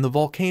 and the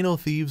volcano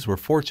thieves were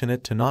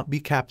fortunate to not be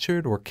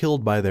captured or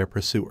killed by their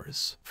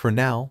pursuers. For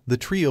now, the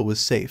trio was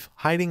safe,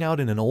 hiding out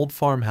in an old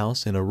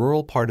farmhouse in a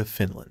rural part of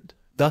Finland.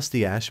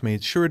 Dusty Ash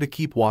made sure to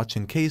keep watch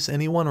in case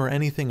anyone or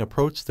anything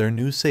approached their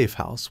new safe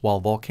house, while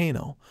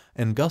Volcano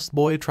and Gust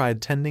Boy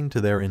tried tending to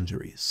their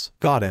injuries.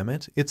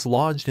 Goddammit, it's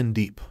lodged in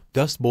deep,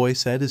 Dust Boy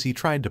said as he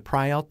tried to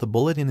pry out the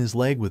bullet in his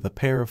leg with a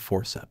pair of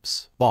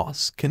forceps.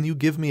 Boss, can you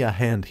give me a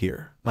hand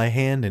here? My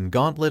hand and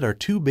gauntlet are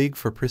too big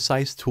for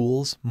precise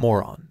tools,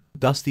 moron.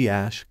 Dusty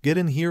Ash, get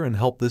in here and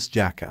help this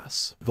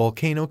jackass,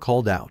 Volcano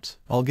called out.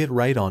 I'll get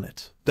right on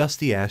it,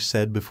 Dusty Ash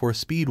said before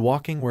speed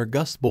walking where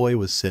Gust Boy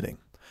was sitting,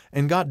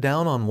 and got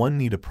down on one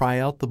knee to pry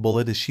out the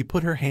bullet as she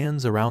put her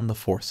hands around the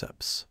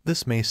forceps.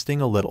 This may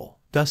sting a little.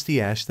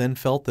 Dusty Ash then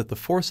felt that the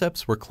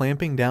forceps were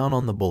clamping down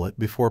on the bullet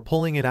before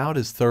pulling it out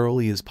as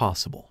thoroughly as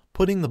possible.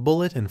 putting the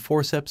bullet and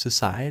forceps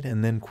aside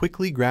and then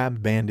quickly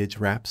grabbed bandage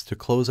wraps to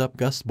close up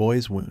Gust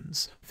Boy's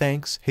wounds.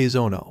 Thanks,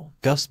 Heizono.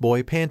 Gust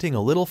Boy panting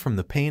a little from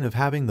the pain of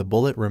having the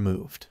bullet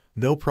removed.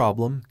 No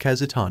problem,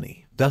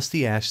 Kazutani,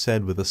 Dusty Ash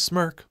said with a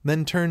smirk,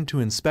 then turned to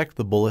inspect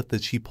the bullet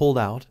that she pulled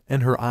out,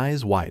 and her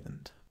eyes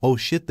widened. Oh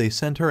shit, they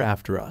sent her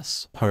after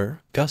us.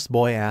 Her? Gust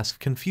Boy asked,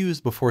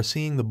 confused before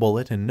seeing the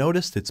bullet and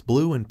noticed its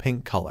blue and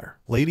pink color.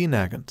 Lady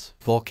Nagant,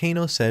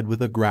 Volcano said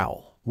with a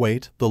growl.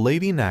 Wait, the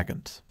Lady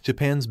Nagant,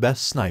 Japan's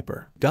best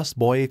sniper, Gust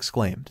Boy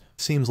exclaimed.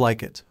 Seems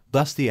like it,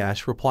 Dusty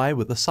Ash replied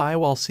with a sigh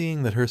while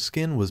seeing that her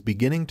skin was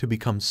beginning to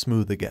become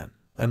smooth again.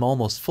 I'm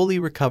almost fully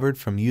recovered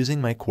from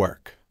using my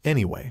quirk.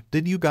 Anyway,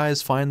 did you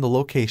guys find the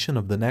location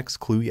of the next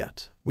clue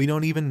yet? We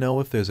don't even know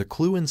if there's a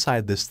clue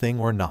inside this thing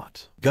or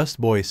not,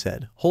 Gust Boy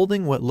said,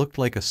 holding what looked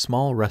like a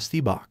small rusty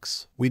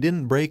box. We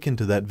didn't break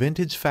into that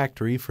vintage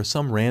factory for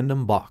some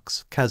random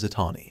box,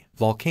 Kazutani,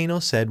 Volcano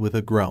said with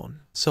a groan.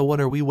 So what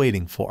are we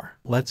waiting for?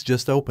 Let's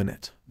just open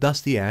it,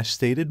 Dusty Ash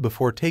stated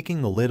before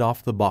taking the lid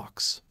off the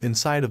box.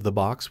 Inside of the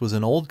box was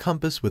an old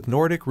compass with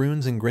Nordic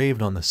runes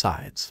engraved on the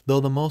sides, though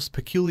the most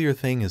peculiar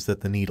thing is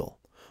that the needle,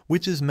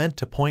 which is meant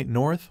to point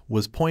north,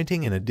 was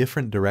pointing in a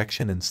different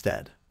direction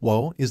instead.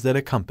 Whoa, is that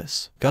a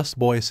compass? Gust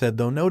Boy said,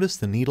 though notice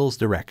the needle's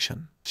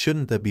direction.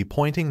 Shouldn't that be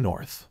pointing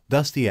north?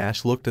 Dusty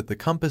Ash looked at the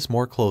compass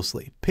more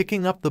closely,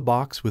 picking up the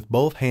box with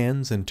both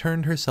hands and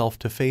turned herself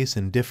to face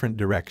in different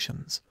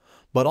directions,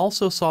 but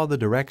also saw the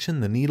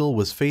direction the needle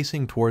was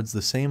facing towards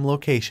the same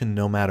location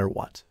no matter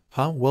what.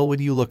 Huh, well would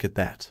you look at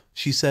that,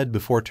 she said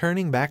before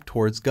turning back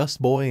towards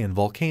Gust Boy and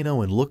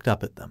Volcano and looked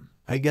up at them.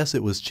 I guess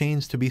it was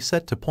changed to be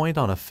set to point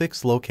on a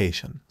fixed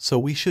location, so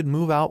we should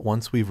move out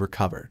once we've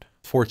recovered.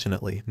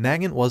 Fortunately,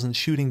 Nagant wasn't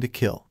shooting to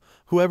kill.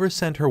 Whoever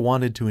sent her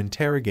wanted to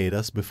interrogate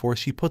us before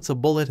she puts a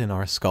bullet in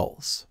our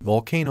skulls,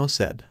 Volcano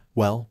said.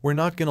 Well, we're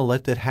not gonna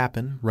let that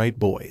happen, right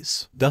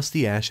boys?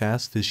 Dusty Ash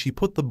asked as she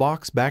put the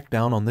box back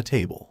down on the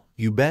table.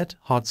 You bet,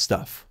 hot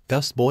stuff,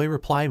 Gust Boy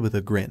replied with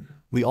a grin.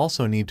 We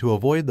also need to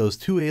avoid those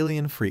two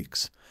alien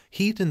freaks.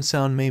 Heat and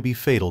sound may be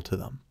fatal to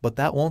them, but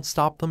that won't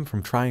stop them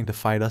from trying to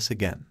fight us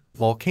again,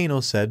 Volcano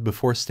said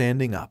before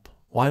standing up.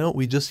 Why don't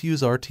we just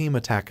use our team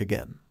attack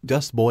again?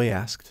 Gust Boy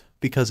asked.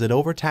 Because it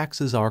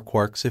overtaxes our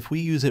quirks if we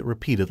use it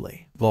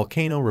repeatedly,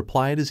 Volcano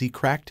replied as he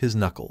cracked his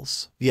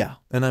knuckles. Yeah,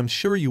 and I'm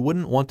sure you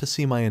wouldn't want to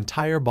see my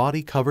entire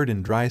body covered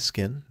in dry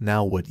skin,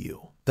 now would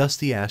you?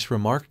 Dusty Ash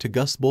remarked to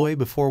Gust Boy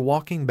before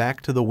walking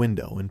back to the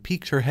window and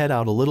peeked her head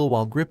out a little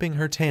while gripping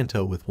her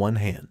tanto with one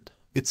hand.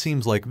 It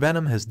seems like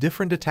Venom has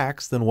different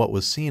attacks than what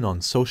was seen on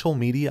social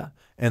media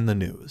and the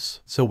news,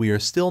 so we are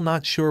still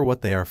not sure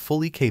what they are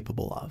fully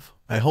capable of.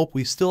 I hope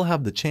we still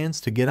have the chance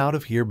to get out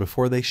of here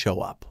before they show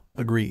up.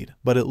 Agreed,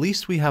 but at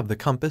least we have the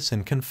compass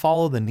and can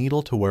follow the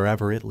needle to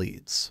wherever it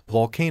leads,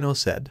 Volcano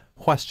said.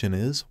 Question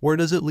is, where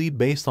does it lead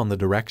based on the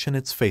direction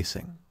it's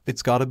facing?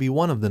 It's gotta be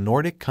one of the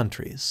Nordic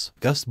countries,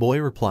 Gust Boy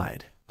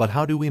replied. But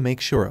how do we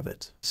make sure of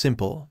it?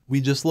 Simple, we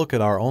just look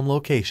at our own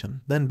location,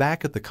 then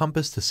back at the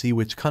compass to see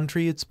which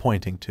country it's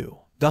pointing to,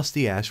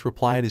 Dusty Ash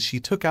replied as she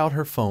took out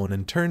her phone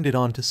and turned it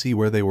on to see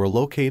where they were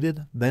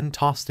located, then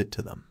tossed it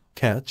to them.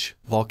 Catch,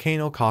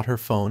 Volcano caught her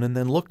phone and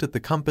then looked at the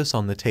compass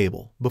on the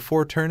table,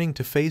 before turning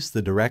to face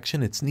the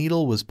direction its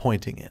needle was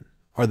pointing in.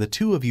 Are the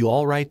two of you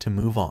alright to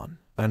move on?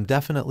 I'm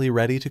definitely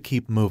ready to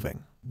keep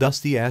moving,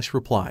 Dusty Ash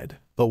replied.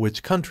 But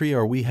which country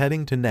are we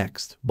heading to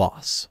next,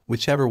 boss?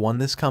 Whichever one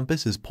this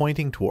compass is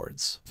pointing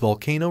towards,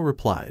 Volcano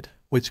replied.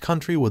 Which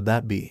country would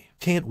that be?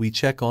 Can't we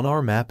check on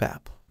our map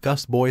app?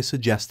 Gust Boy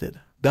suggested.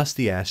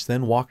 Dusty Ash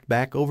then walked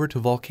back over to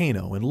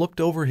Volcano and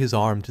looked over his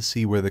arm to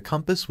see where the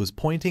compass was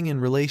pointing in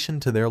relation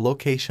to their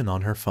location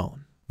on her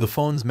phone. The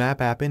phone's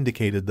map app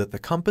indicated that the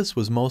compass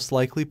was most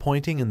likely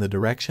pointing in the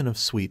direction of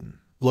Sweden.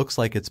 Looks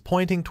like it's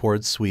pointing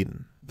towards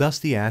Sweden,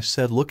 Dusty Ash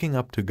said looking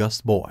up to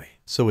Gust Boy.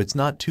 So it's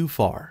not too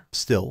far.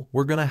 Still,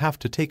 we're gonna have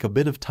to take a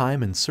bit of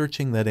time in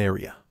searching that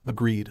area.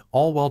 Agreed,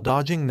 all while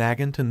dodging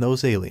Nagant and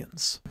those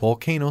aliens,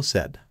 Volcano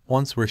said.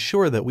 Once we're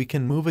sure that we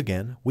can move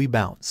again, we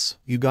bounce.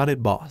 You got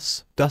it,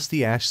 boss,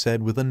 Dusty Ash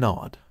said with a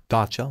nod.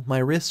 Gotcha, my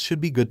wrists should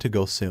be good to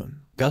go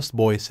soon, Gust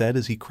Boy said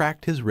as he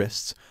cracked his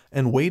wrists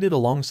and waited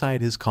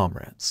alongside his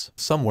comrades.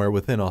 Somewhere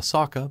within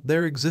Osaka,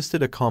 there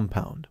existed a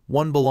compound,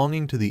 one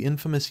belonging to the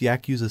infamous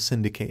Yakuza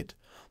syndicate,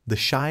 the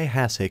Shai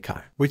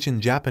Hasekai, which in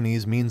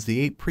Japanese means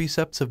the 8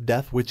 precepts of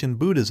death, which in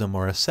Buddhism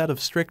are a set of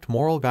strict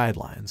moral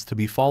guidelines to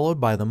be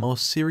followed by the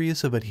most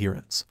serious of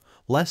adherents,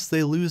 lest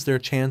they lose their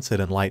chance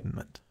at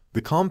enlightenment.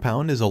 The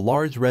compound is a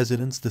large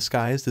residence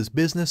disguised as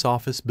business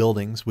office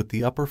buildings with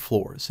the upper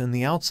floors and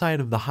the outside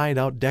of the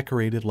hideout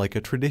decorated like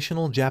a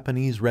traditional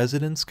Japanese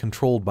residence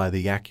controlled by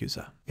the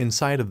Yakuza.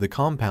 Inside of the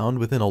compound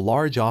within a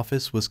large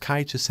office was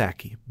Kai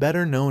Chisaki,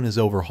 better known as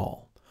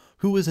Overhaul,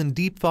 who was in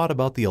deep thought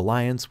about the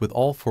alliance with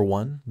All for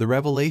One, the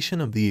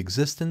revelation of the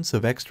existence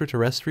of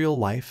extraterrestrial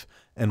life,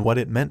 and what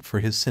it meant for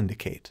his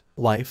syndicate.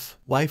 Life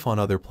on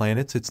other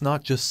planets, it's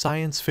not just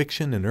science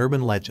fiction and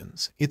urban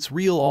legends. It's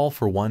real. All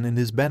for One and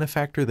his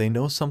benefactor, they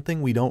know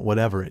something we don't.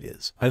 Whatever it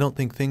is, I don't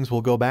think things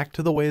will go back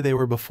to the way they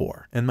were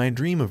before, and my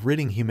dream of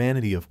ridding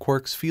humanity of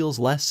quirks feels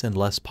less and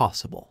less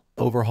possible.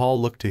 Overhaul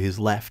looked to his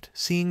left,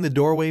 seeing the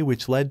doorway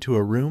which led to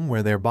a room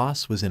where their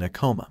boss was in a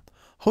coma,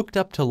 hooked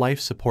up to life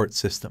support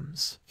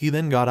systems. He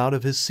then got out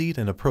of his seat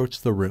and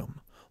approached the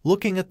room,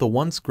 looking at the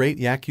once great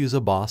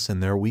Yakuza boss in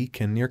their weak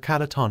and near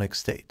catatonic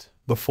state.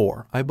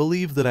 Before, I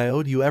believed that I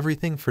owed you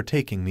everything for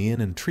taking me in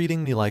and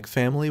treating me like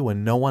family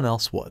when no one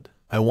else would.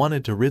 I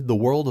wanted to rid the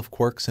world of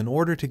quirks in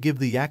order to give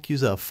the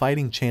Yakuza a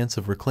fighting chance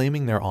of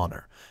reclaiming their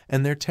honor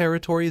and their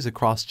territories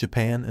across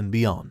Japan and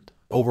beyond.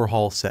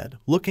 Overhaul said,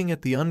 looking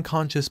at the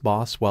unconscious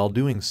boss while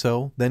doing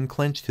so, then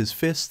clenched his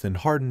fist and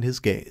hardened his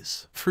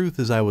gaze. Truth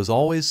is, I was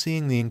always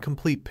seeing the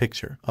incomplete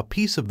picture, a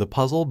piece of the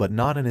puzzle but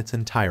not in its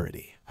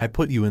entirety. I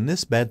put you in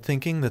this bed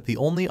thinking that the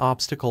only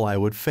obstacle I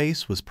would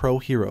face was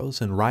pro-heroes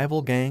and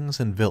rival gangs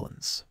and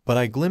villains. But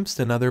I glimpsed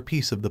another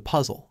piece of the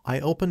puzzle. I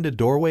opened a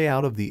doorway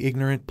out of the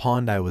ignorant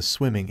pond I was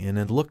swimming in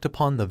and looked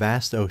upon the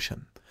vast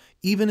ocean,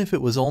 even if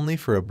it was only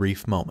for a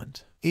brief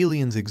moment.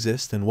 Aliens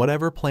exist, and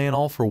whatever plan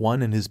All for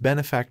One and his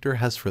benefactor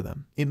has for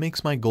them, it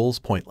makes my goals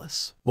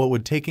pointless. What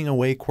would taking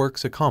away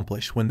quirks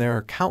accomplish when there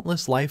are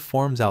countless life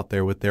forms out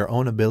there with their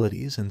own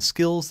abilities and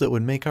skills that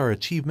would make our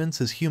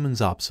achievements as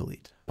humans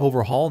obsolete?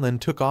 Overhaul then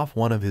took off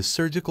one of his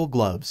surgical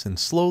gloves and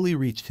slowly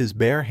reached his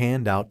bare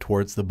hand out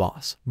towards the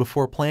boss,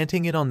 before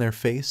planting it on their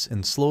face,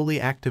 and slowly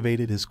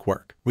activated his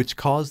quirk, which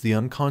caused the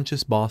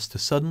unconscious boss to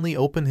suddenly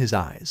open his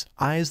eyes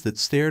that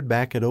stared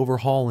back at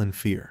Overhaul in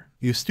fear.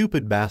 You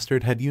stupid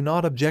bastard, had you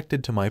not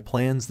objected to my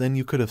plans, then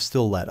you could have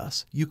still let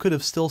us. You could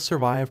have still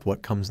survived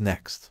what comes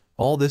next.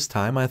 All this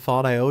time I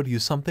thought I owed you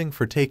something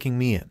for taking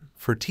me in,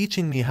 for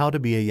teaching me how to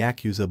be a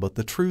Yakuza, but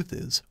the truth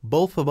is,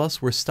 both of us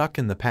were stuck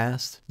in the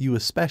past, you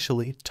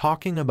especially,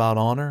 talking about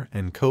honor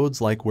and codes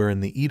like we're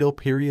in the Edo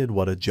period.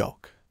 What a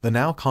joke. The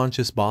now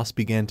conscious boss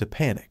began to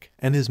panic,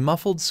 and his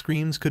muffled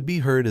screams could be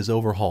heard as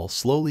Overhaul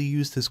slowly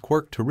used his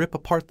quirk to rip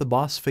apart the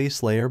boss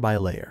face layer by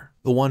layer.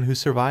 The one who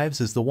survives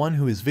is the one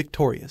who is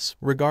victorious,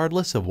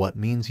 regardless of what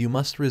means you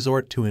must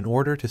resort to in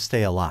order to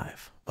stay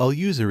alive. I'll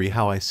use Eri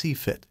how I see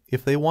fit.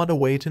 If they want a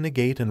way to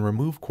negate and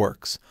remove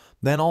quirks,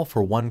 then All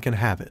for One can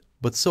have it,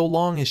 but so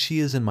long as she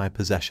is in my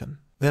possession,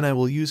 then I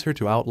will use her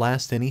to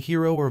outlast any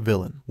hero or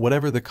villain,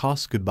 whatever the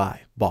cost.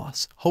 Goodbye,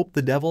 boss. Hope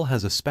the devil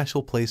has a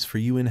special place for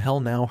you in hell.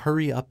 Now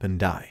hurry up and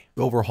die.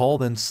 Overhaul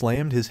then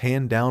slammed his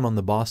hand down on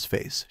the boss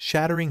face,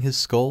 shattering his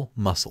skull,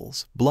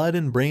 muscles, blood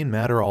and brain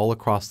matter all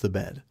across the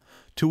bed,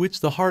 to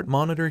which the heart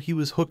monitor he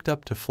was hooked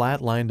up to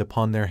flatlined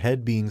upon their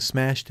head, being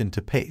smashed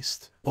into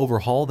paste.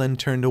 Overhaul then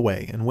turned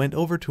away and went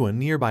over to a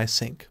nearby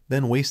sink,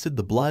 then wasted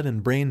the blood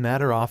and brain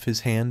matter off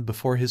his hand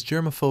before his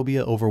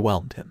germophobia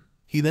overwhelmed him.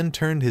 He then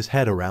turned his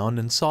head around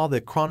and saw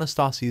that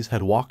Chronostasis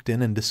had walked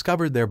in and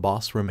discovered their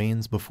boss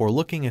remains before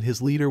looking at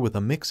his leader with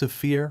a mix of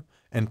fear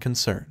and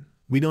concern.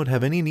 We don't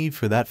have any need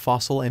for that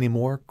fossil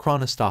anymore,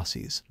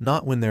 Chronostasis,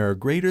 not when there are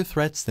greater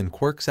threats than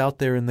quirks out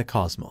there in the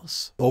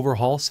cosmos,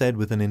 Overhaul said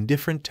with an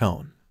indifferent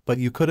tone. But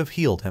you could have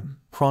healed him,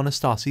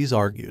 Chronostasis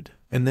argued.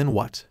 And then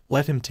what?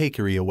 Let him take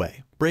Eri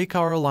away, break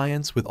our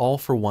alliance with All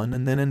for One,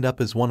 and then end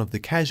up as one of the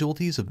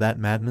casualties of that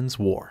madman's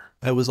war.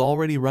 I was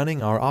already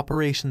running our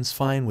operations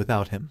fine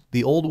without him.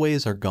 The old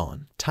ways are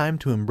gone. Time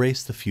to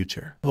embrace the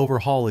future,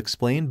 Overhaul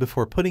explained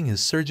before putting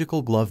his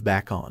surgical glove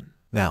back on.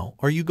 Now,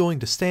 are you going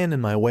to stand in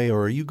my way,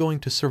 or are you going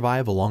to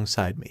survive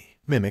alongside me?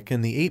 Mimic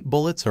and the 8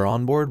 bullets are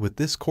on board with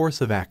this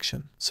course of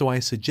action, so I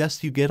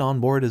suggest you get on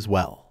board as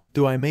well.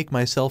 Do I make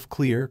myself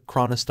clear,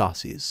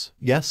 Chronostasis?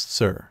 Yes,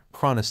 sir,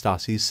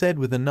 Chronostasis said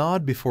with a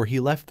nod before he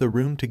left the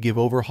room to give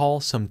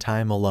Overhaul some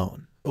time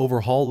alone.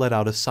 Overhaul let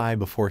out a sigh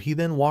before he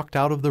then walked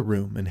out of the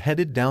room and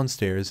headed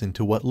downstairs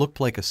into what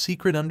looked like a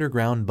secret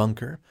underground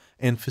bunker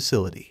and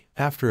facility.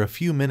 After a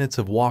few minutes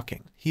of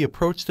walking, he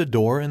approached a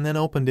door and then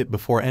opened it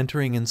before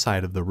entering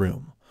inside of the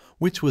room,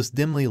 which was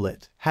dimly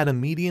lit, had a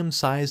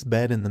medium-sized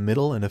bed in the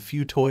middle and a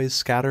few toys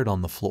scattered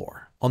on the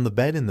floor. On the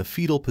bed in the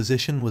fetal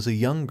position was a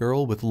young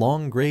girl with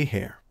long gray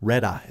hair,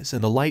 red eyes,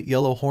 and a light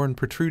yellow horn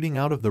protruding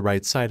out of the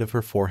right side of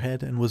her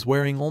forehead, and was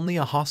wearing only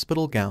a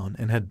hospital gown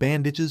and had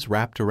bandages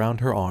wrapped around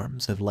her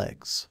arms and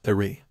legs.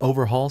 Eri,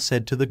 Overhaul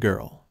said to the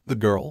girl. The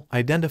girl,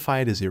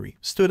 identified as Eri,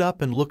 stood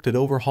up and looked at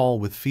Overhaul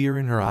with fear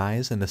in her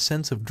eyes and a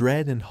sense of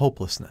dread and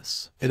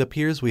hopelessness. It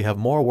appears we have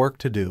more work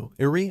to do.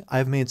 Eri,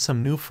 I've made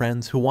some new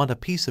friends who want a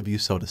piece of you,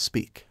 so to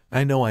speak.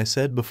 I know I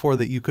said before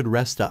that you could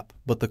rest up,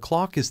 but the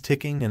clock is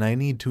ticking and I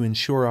need to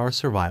ensure our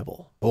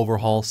survival,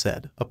 Overhaul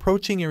said,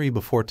 approaching Eri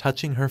before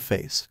touching her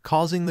face,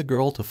 causing the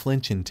girl to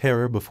flinch in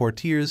terror before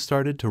tears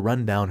started to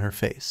run down her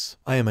face.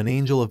 I am an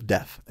angel of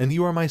death, and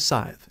you are my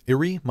scythe,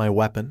 Eri, my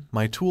weapon,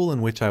 my tool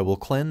in which I will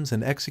cleanse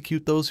and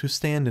execute those who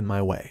stand in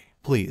my way.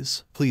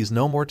 Please, please,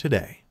 no more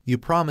today. You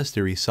promised,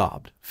 Eri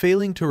sobbed,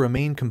 failing to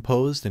remain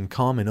composed and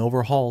calm in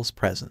Overhaul's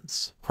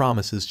presence.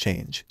 Promises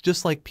change,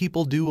 just like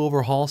people do,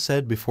 Overhaul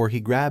said before he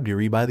grabbed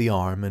Eri by the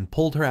arm and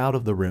pulled her out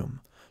of the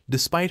room,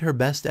 despite her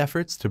best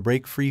efforts to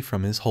break free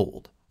from his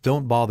hold.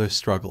 "Don't bother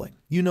struggling.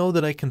 You know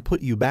that I can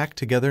put you back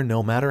together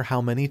no matter how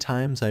many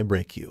times I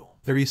break you."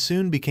 Very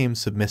soon became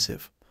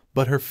submissive,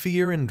 but her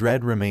fear and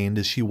dread remained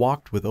as she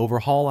walked with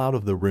Overhaul out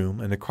of the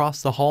room and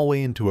across the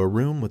hallway into a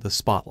room with a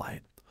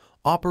spotlight,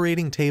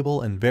 operating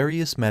table and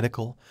various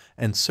medical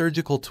and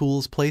surgical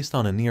tools placed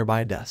on a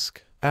nearby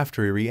desk.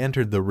 After he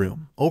re-entered the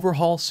room,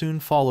 Overhaul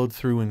soon followed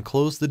through and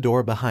closed the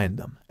door behind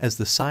them, as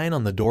the sign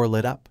on the door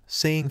lit up,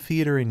 saying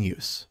 "Theater in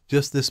Use."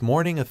 Just this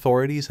morning,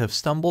 authorities have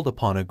stumbled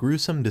upon a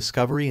gruesome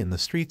discovery in the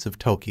streets of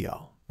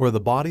Tokyo, where the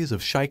bodies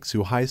of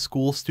Shiksu High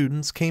School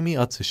students Kami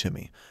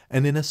Utsushimi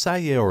and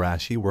Inasai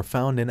Yaorashi were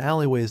found in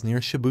alleyways near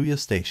Shibuya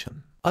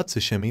Station.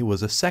 Utsushimi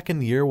was a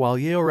second year while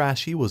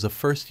Yaorashi was a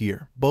first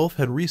year. Both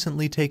had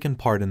recently taken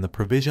part in the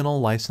provisional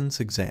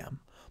license exam,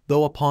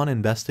 though upon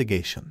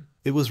investigation,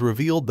 it was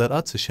revealed that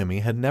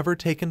Utsushimi had never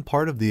taken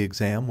part of the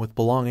exam, with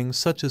belongings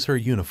such as her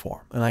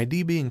uniform and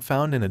ID being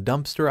found in a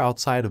dumpster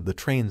outside of the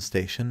train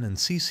station, and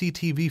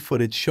CCTV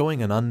footage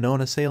showing an unknown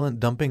assailant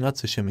dumping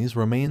Utsushimi's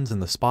remains in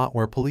the spot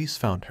where police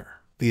found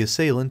her. The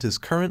assailant is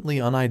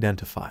currently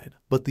unidentified,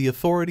 but the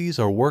authorities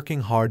are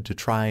working hard to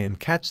try and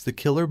catch the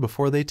killer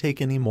before they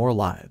take any more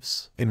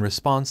lives. In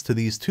response to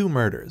these two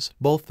murders,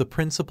 both the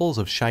principals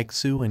of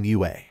Shiksu and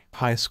UA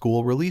High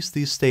School released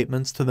these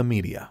statements to the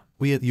media.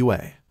 "We at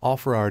UA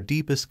offer our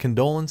deepest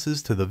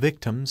condolences to the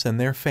victims and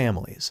their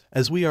families,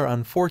 as we are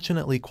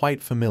unfortunately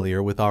quite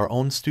familiar with our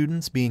own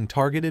students being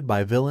targeted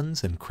by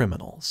villains and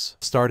criminals.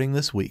 Starting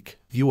this week,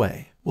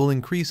 UA will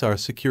increase our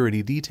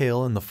security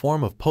detail in the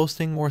form of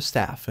posting more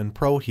staff and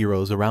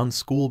pro-heroes around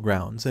school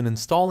grounds and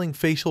installing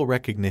facial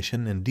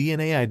recognition and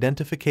DNA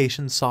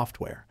identification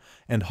software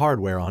and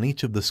hardware on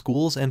each of the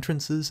school's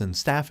entrances and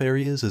staff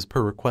areas as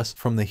per request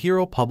from the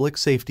Hero Public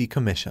Safety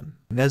Commission,"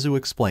 Nezu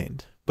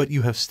explained. "But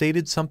you have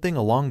stated something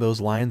along those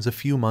lines a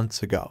few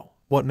months ago.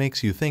 What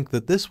makes you think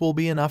that this will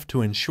be enough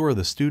to ensure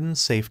the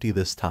students' safety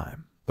this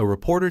time?" the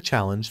reporter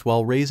challenged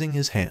while raising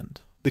his hand.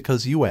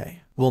 "Because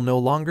UA will no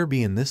longer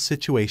be in this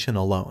situation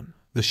alone,"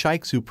 the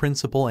Shiksu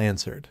principal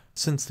answered.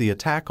 "Since the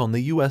attack on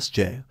the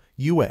USJ,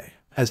 UA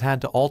has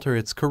had to alter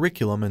its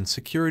curriculum and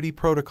security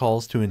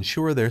protocols to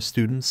ensure their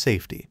students'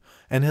 safety,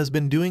 and has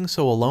been doing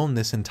so alone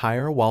this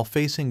entire while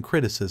facing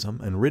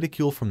criticism and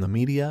ridicule from the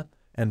media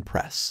and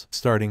press.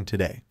 Starting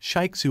today,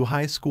 Shiksu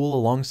High School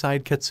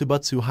alongside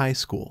Ketsubutsu High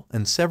School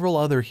and several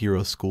other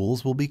hero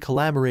schools will be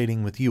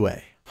collaborating with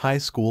UA High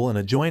School in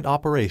a joint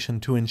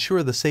operation to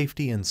ensure the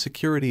safety and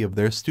security of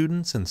their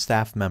students and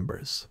staff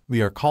members.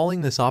 We are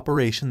calling this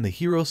operation the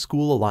Hero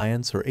School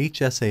Alliance, or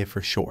HSA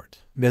for short,"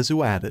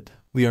 Nezu added.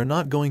 "We are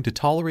not going to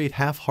tolerate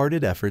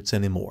half-hearted efforts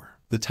anymore.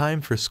 The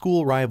time for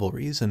school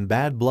rivalries and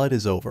bad blood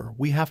is over.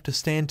 We have to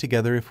stand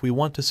together if we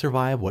want to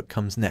survive what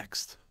comes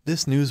next."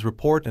 This news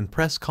report and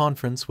press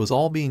conference was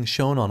all being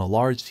shown on a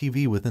large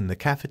TV within the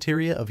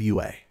cafeteria of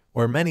UA,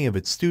 where many of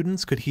its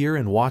students could hear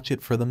and watch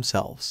it for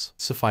themselves.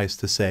 Suffice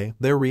to say,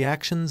 their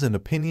reactions and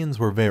opinions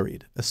were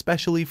varied,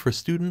 especially for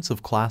students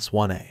of Class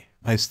 1A.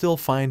 "I still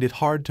find it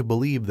hard to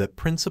believe that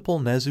Principal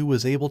Nezu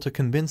was able to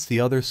convince the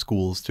other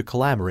schools to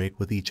collaborate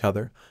with each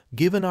other,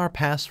 given our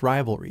past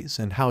rivalries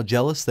and how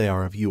jealous they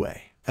are of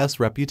UA's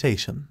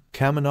reputation,"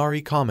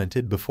 Kaminari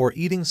commented before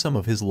eating some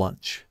of his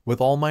lunch.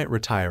 "With All Might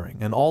retiring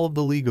and all of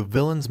the League of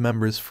Villains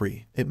members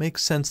free, it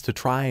makes sense to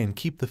try and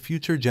keep the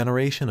future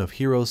generation of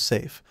heroes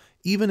safe,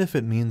 even if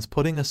it means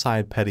putting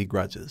aside petty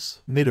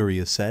grudges,"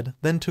 Midoriya said,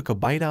 then took a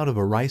bite out of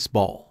a rice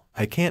ball.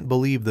 "I can't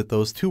believe that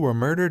those two were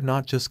murdered,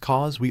 not just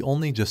cause we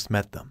only just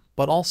met them,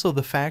 but also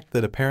the fact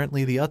that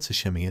apparently the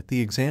Utsushimi at the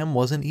exam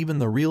wasn't even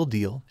the real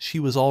deal. She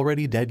was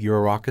already dead,"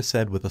 Yuraraka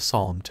said with a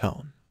solemn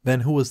tone.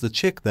 "Then who was the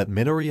chick that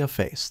Midoriya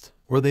faced?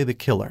 Were they the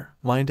killer?"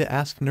 Linda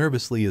asked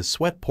nervously as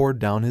sweat poured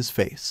down his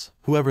face.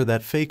 "Whoever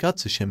that fake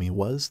Utsushimi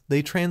was,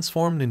 they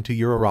transformed into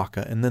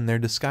Yuraraka and then their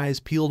disguise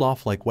peeled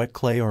off like wet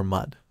clay or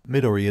mud,"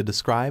 Midoriya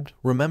described,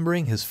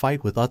 remembering his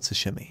fight with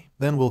Utsushimi.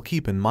 "Then we'll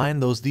keep in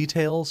mind those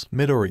details,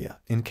 Midoriya,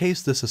 in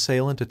case this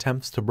assailant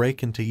attempts to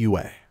break into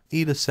UA,"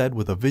 Ida said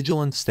with a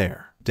vigilant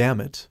stare.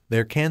 "Damn it,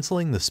 they're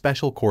canceling the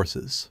special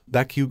courses,"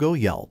 Bakugou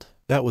yelled.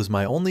 "That was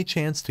my only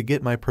chance to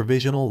get my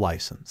provisional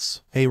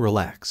license." "Hey,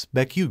 relax,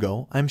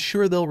 Bakugou, I'm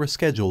sure they'll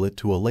reschedule it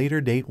to a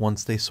later date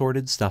once they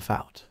sorted stuff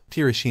out,"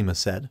 Kirishima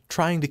said,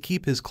 trying to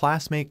keep his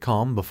classmate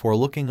calm before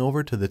looking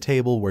over to the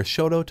table where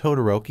Shoto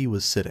Todoroki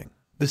was sitting.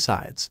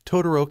 "Besides,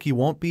 Todoroki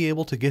won't be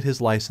able to get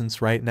his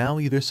license right now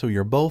either, so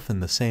you're both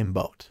in the same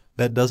boat.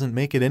 That doesn't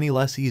make it any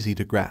less easy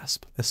to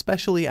grasp,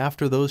 especially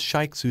after those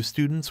Shiksu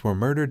students were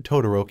murdered,"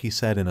 Todoroki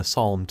said in a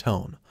solemn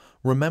tone,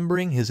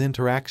 remembering his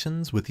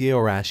interactions with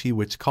Yaorashi,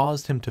 which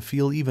caused him to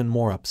feel even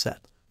more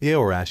upset.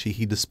 "Yaorashi,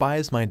 he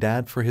despised my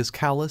dad for his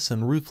callous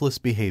and ruthless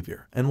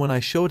behavior, and when I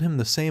showed him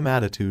the same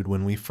attitude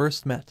when we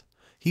first met,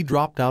 he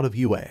dropped out of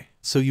UA."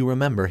 "So you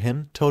remember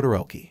him,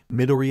 Todoroki?"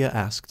 Midoriya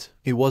asked.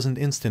 "It wasn't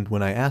instant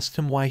when I asked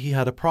him why he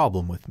had a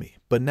problem with me,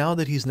 but now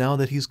that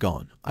he's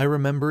gone, I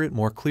remember it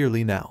more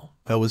clearly now.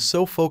 I was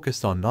so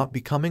focused on not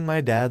becoming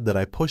my dad that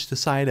I pushed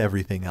aside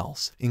everything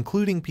else,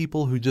 including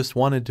people who just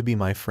wanted to be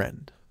my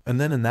friend." And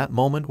then in that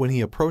moment when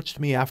he approached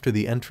me after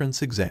the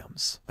entrance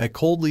exams, I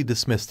coldly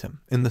dismissed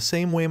him. In the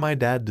same way my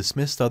dad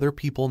dismissed other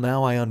people,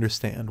 now I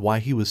understand why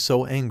he was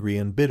so angry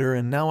and bitter,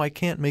 and now I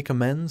can't make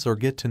amends or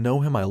get to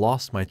know him. I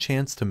lost my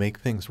chance to make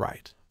things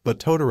right. But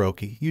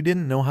Todoroki, you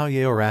didn't know how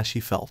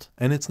Yaorashi felt,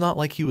 and it's not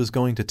like he was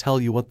going to tell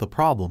you what the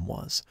problem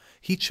was.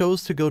 He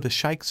chose to go to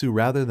Shiketsu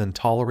rather than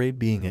tolerate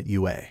being at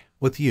UA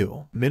with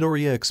you,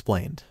 Midoriya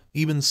explained.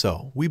 Even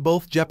so, we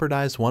both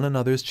jeopardized one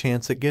another's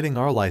chance at getting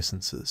our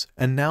licenses,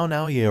 and now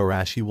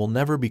Yaorashi will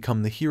never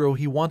become the hero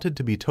he wanted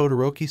to be,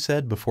 Todoroki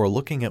said before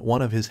looking at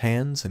one of his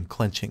hands and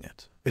clenching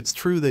it. It's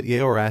true that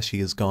Yaorashi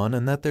is gone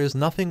and that there's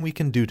nothing we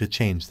can do to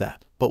change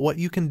that, but what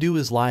you can do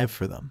is live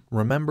for them.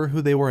 Remember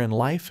who they were in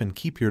life and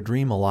keep your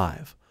dream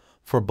alive.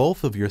 For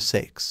both of your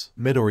sakes,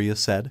 Midoriya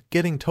said,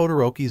 getting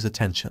Todoroki's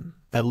attention.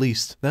 At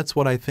least, that's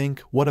what I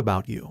think. What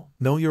about you?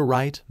 No, you're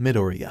right,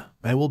 Midoriya.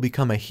 I will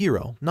become a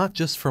hero, not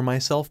just for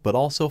myself but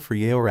also for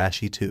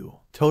Yaorashi too,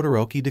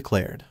 Todoroki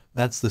declared.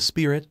 That's the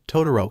spirit,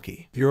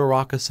 Todoroki,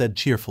 Uraraka said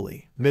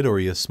cheerfully.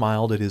 Midoriya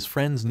smiled at his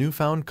friend's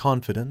newfound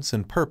confidence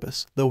and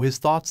purpose, though his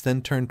thoughts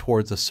then turned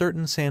towards a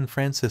certain San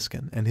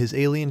Franciscan and his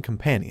alien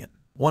companion.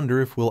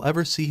 Wonder if we'll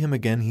ever see him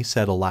again, he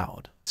said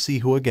aloud. See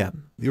who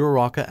again?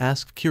 Uraraka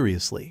asked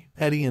curiously.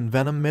 Eddie and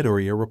Venom,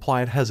 Midoriya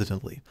replied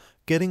hesitantly,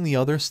 getting the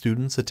other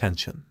students'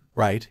 attention.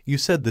 Right, you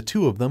said the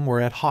two of them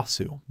were at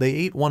Hasu. They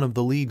ate one of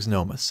the league's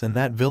nomus and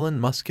that villain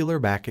muscular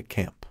back at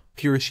camp,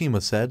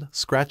 Kirishima said,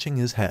 scratching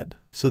his head.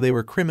 So they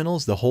were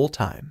criminals the whole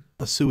time,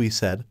 Asui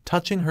said,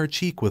 touching her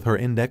cheek with her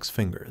index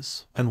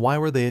fingers. And why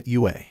were they at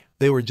UA?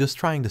 They were just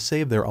trying to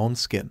save their own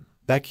skin,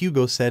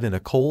 Bakugou said in a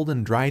cold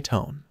and dry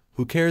tone.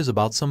 Who cares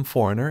about some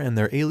foreigner and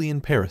their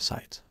alien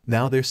parasite?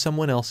 Now they're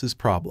someone else's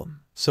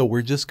problem. So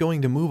we're just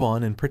going to move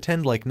on and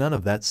pretend like none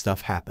of that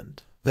stuff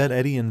happened. That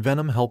Eddie and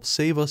Venom helped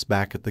save us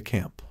back at the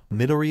camp,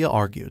 Midoriya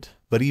argued.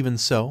 But even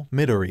so,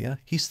 Midoriya,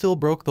 he still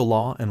broke the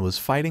law and was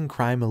fighting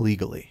crime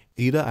illegally,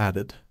 Ida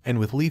added. And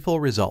with lethal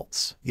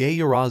results,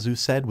 Yaorazu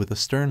said with a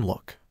stern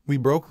look. We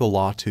broke the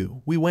law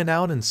too. We went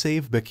out and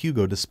saved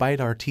Bakugou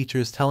despite our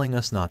teachers telling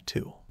us not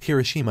to,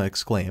 Kirishima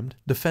exclaimed,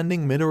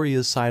 defending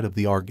Midoriya's side of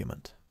the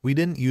argument. We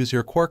didn't use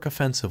your quirk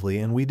offensively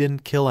and we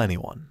didn't kill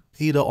anyone,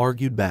 Ida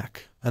argued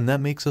back. And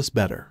that makes us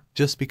better,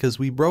 just because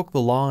we broke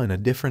the law in a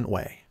different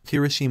way,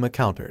 Kirishima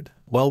countered.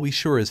 Well, we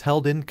sure as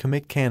hell didn't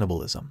commit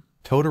cannibalism,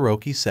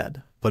 Todoroki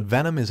said. But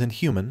Venom isn't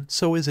human,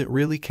 so is it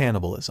really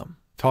cannibalism?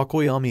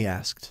 Takoyami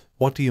asked.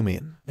 What do you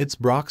mean? It's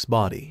Brock's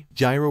body,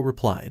 Gyro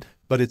replied.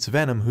 But it's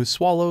Venom who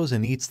swallows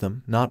and eats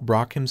them, not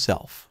Brock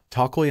himself,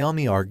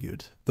 Takoyami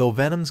argued. Though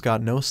Venom's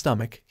got no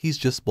stomach, he's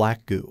just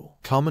black goo,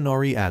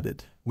 Kaminari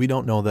added. We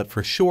don't know that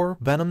for sure.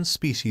 Venom's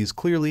species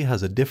clearly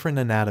has a different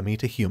anatomy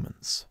to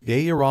humans,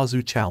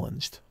 Yaorazu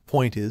challenged.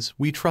 Point is,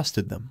 we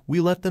trusted them. We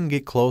let them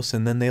get close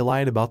and then they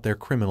lied about their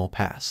criminal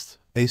past.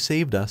 They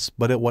saved us,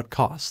 but at what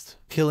cost?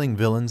 Killing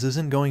villains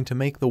isn't going to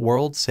make the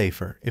world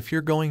safer. If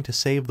you're going to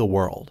save the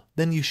world,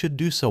 then you should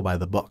do so by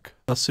the book,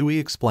 Asui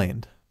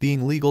explained.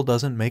 Being legal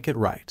doesn't make it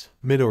right,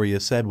 Midoriya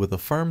said with a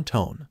firm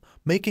tone,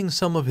 making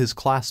some of his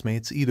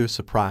classmates either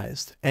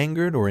surprised,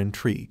 angered, or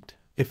intrigued.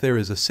 If there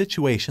is a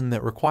situation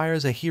that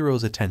requires a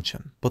hero's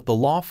attention, but the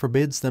law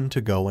forbids them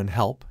to go and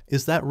help,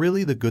 is that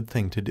really the good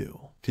thing to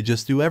do? To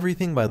just do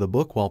everything by the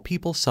book while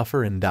people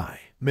suffer and die?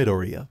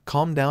 Midoriya,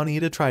 calm down.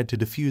 Ida tried to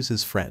defuse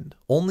his friend,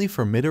 only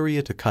for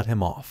Midoriya to cut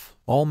him off.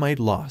 All Might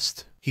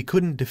lost. He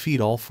couldn't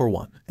defeat All for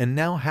One, and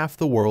now half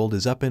the world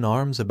is up in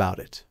arms about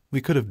it.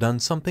 We could have done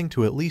something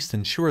to at least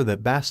ensure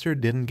that bastard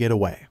didn't get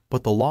away,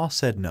 but the law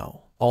said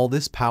no. All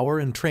this power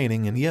and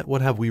training, and yet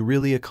what have we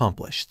really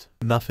accomplished?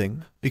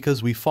 Nothing,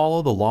 because we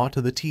follow the law to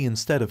the T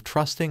instead of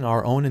trusting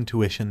our own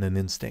intuition and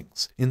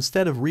instincts,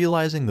 instead of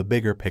realizing the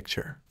bigger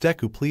picture.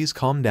 Deku, please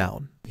calm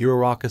down,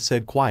 Uraraka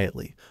said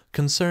quietly,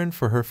 concerned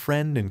for her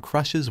friend and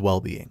crush's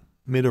well-being.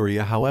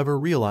 Midoriya, however,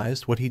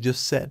 realized what he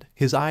just said.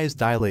 His eyes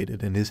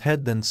dilated and his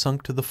head then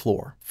sunk to the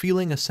floor,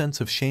 feeling a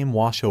sense of shame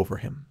wash over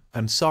him.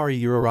 I'm sorry,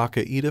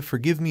 Uraraka. Ida,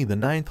 forgive me, the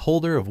ninth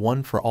holder of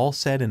One for All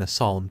said in a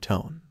solemn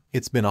tone.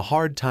 It's been a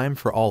hard time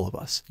for all of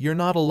us. You're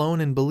not alone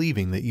in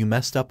believing that you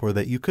messed up or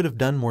that you could have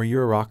done more,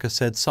 Uraraka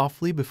said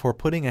softly before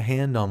putting a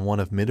hand on one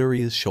of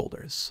Midoriya's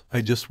shoulders.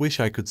 I just wish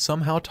I could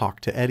somehow talk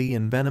to Eddie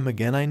and Venom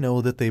again. I know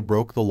that they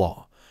broke the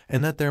law,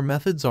 and that their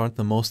methods aren't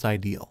the most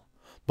ideal.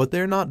 But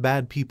they're not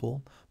bad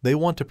people. They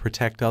want to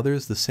protect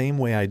others the same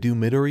way I do,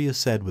 Midoriya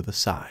said with a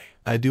sigh.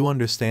 I do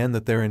understand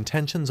that their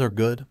intentions are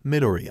good,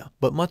 Midoriya,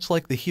 but much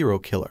like the hero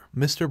killer,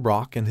 Mr.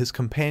 Brock and his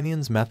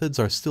companions' methods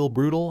are still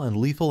brutal and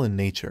lethal in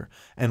nature,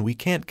 and we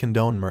can't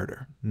condone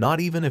murder, not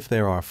even if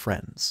they're our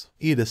friends,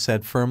 Ida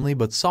said firmly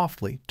but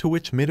softly, to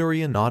which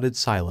Midoriya nodded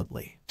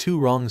silently. Two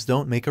wrongs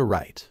don't make a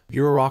right,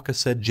 Uraraka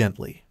said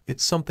gently.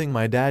 It's something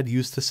my dad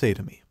used to say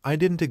to me. I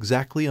didn't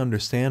exactly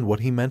understand what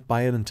he meant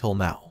by it until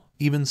now.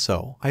 Even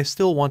so, I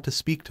still want to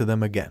speak to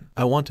them again.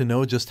 I want to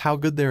know just how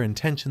good their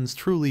intentions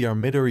truly are,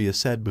 Midoriya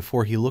said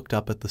before he looked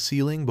up at the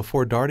ceiling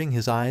before darting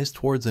his eyes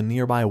towards a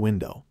nearby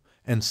window,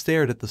 and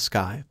stared at the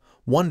sky,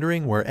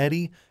 wondering where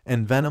Eddie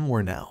and Venom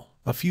were now.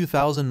 A few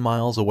thousand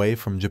miles away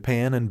from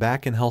Japan and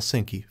back in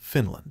Helsinki,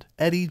 Finland,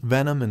 Eddie,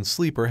 Venom, and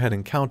Sleeper had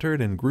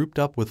encountered and grouped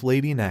up with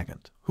Lady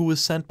Nagant, who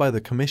was sent by the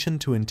Commission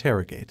to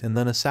interrogate and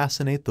then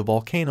assassinate the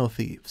volcano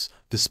thieves,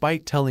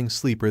 despite telling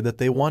Sleeper that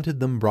they wanted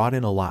them brought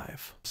in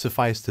alive.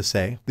 Suffice to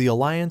say, the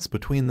alliance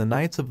between the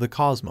Knights of the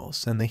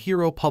Cosmos and the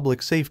Hero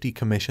Public Safety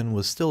Commission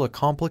was still a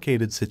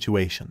complicated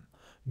situation,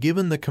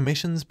 given the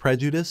Commission's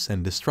prejudice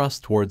and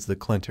distrust towards the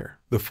Clinter.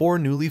 The four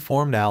newly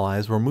formed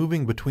allies were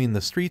moving between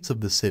the streets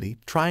of the city,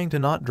 trying to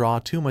not draw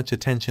too much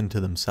attention to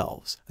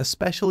themselves,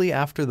 especially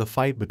after the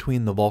fight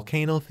between the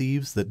volcano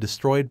thieves that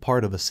destroyed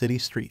part of a city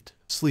street.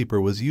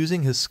 Sleeper was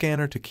using his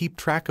scanner to keep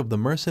track of the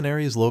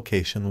mercenaries'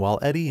 location while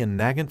Eddie and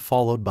Nagant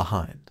followed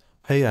behind.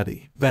 "Hey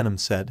Eddie," Venom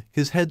said,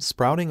 his head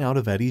sprouting out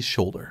of Eddie's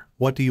shoulder.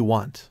 "What do you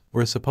want?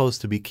 We're supposed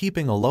to be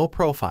keeping a low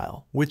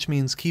profile, which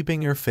means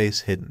keeping your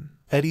face hidden,"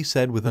 Eddie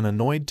said with an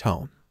annoyed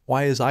tone.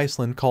 "Why is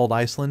Iceland called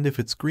Iceland if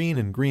it's green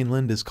and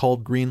Greenland is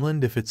called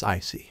Greenland if it's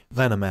icy?"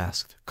 Venom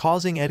asked,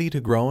 causing Eddie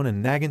to groan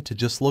and Nagant to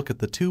just look at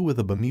the two with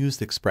a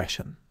bemused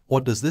expression.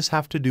 "What does this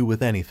have to do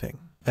with anything?"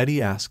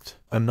 Eddie asked.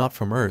 "I'm not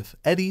from Earth,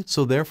 Eddie,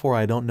 so therefore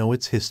I don't know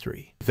its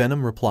history,"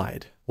 Venom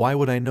replied. "Why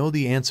would I know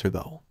the answer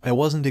though? I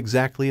wasn't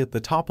exactly at the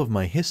top of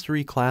my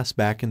history class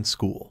back in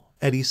school,"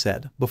 Eddie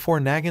said, before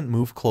Nagant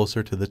moved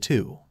closer to the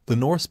two. "The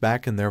Norse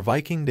back in their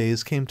Viking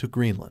days came to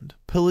Greenland,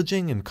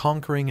 pillaging and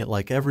conquering it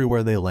like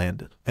everywhere they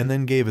landed, and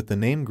then gave it the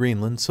name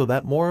Greenland so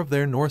that more of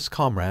their Norse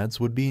comrades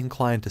would be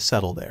inclined to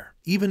settle there,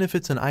 even if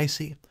it's an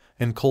icy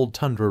and cold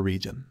tundra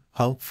region."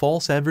 "Huh,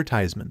 false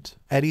advertisement,"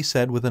 Eddie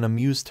said with an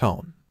amused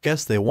tone.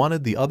 "Guess they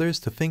wanted the others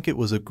to think it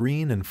was a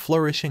green and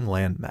flourishing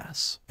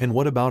landmass." "And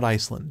what about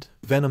Iceland?"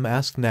 Venom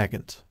asked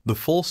Nagant. "The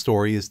full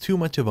story is too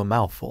much of a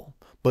mouthful,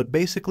 but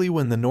basically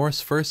when the Norse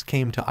first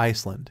came to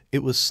Iceland,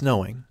 it was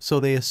snowing, so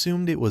they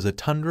assumed it was a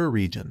tundra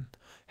region,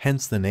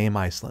 hence the name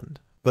Iceland.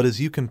 But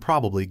as you can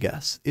probably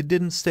guess, it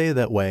didn't stay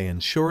that way,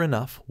 and sure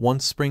enough,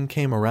 once spring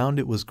came around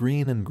it was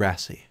green and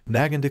grassy,"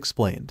 Nagant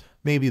explained.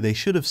 "Maybe they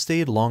should have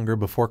stayed longer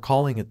before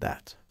calling it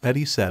that,"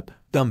 Eddie said.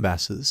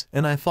 "Dumbasses,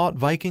 and I thought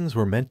Vikings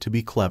were meant to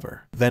be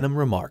clever," Venom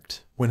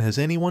remarked. "When has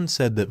anyone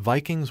said that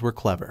Vikings were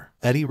clever?"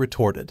 Eddie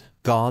retorted.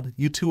 "God,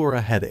 you two are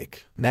a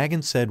headache,"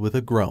 Nagant said with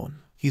a groan.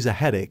 "He's a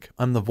headache,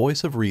 I'm the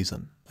voice of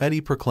reason,"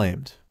 Eddie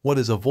proclaimed. "What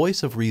is a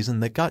voice of reason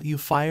that got you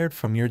fired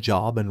from your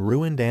job and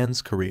ruined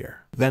Anne's career?"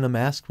 Venom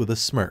asked with a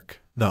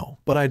smirk. "No,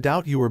 but I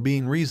doubt you were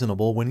being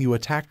reasonable when you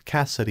attacked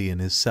Cassidy in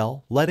his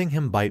cell, letting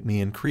him bite me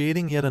and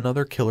creating yet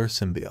another killer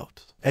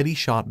symbiote." Eddie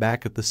shot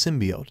back at the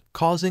symbiote,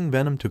 causing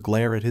Venom to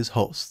glare at his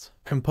host.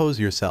 "Compose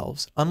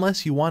yourselves,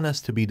 unless you want us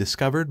to be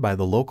discovered by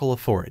the local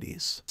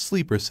authorities,"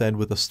 Sleeper said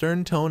with a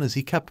stern tone as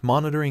he kept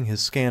monitoring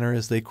his scanner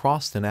as they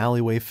crossed an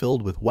alleyway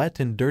filled with wet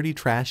and dirty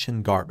trash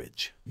and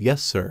garbage.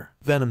 "Yes sir,"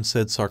 Venom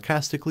said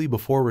sarcastically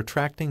before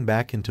retracting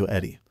back into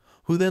Eddie,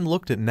 who then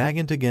looked at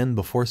Nagant again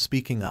before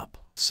speaking up.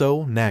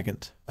 "So,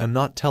 Nagant, I'm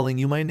not telling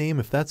you my name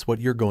if that's what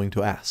you're going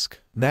to ask,"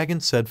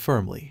 Nagant said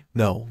firmly.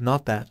 "No,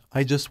 not that.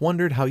 I just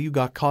wondered how you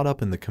got caught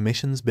up in the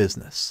Commission's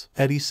business,"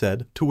 Eddie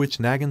said, to which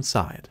Nagant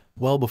sighed.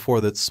 "Well,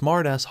 before that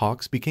smart-ass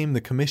Hawks became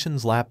the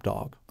Commission's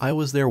lapdog, I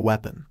was their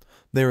weapon,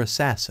 their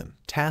assassin,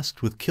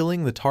 tasked with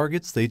killing the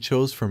targets they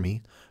chose for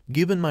me,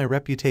 given my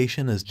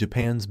reputation as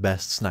Japan's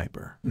best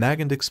sniper,"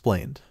 Nagant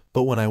explained.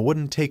 "But when I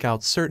wouldn't take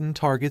out certain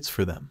targets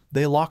for them,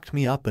 they locked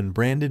me up and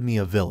branded me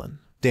a villain."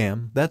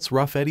 "Damn, that's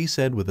rough," Eddie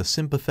said with a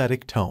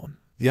sympathetic tone.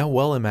 "Yeah,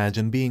 well,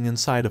 imagine being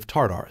inside of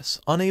Tartarus,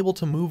 unable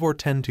to move or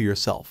tend to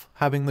yourself,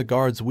 having the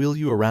guards wheel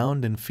you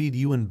around and feed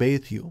you and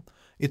bathe you.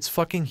 It's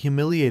fucking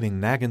humiliating,"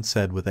 Nagant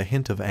said with a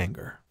hint of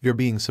anger. "You're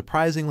being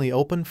surprisingly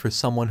open for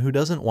someone who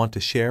doesn't want to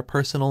share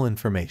personal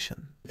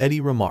information,"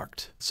 Eddie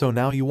remarked. "So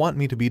now you want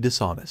me to be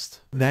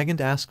dishonest?"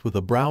 Nagant asked with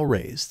a brow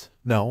raised.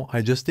 "No,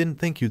 I just didn't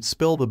think you'd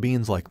spill the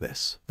beans like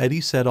this," Eddie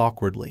said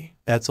awkwardly.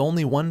 "That's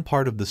only one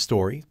part of the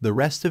story, the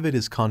rest of it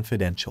is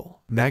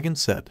confidential," Nagant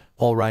said.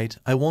 "All right,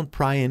 I won't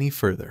pry any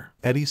further,"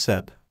 Eddie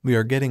said. "We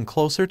are getting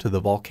closer to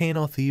the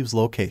volcano thieves'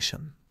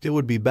 location. It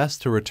would be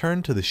best to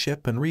return to the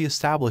ship and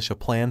re-establish a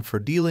plan for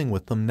dealing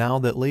with them now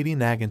that Lady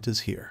Nagant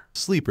is here,"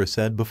 Sleeper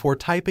said before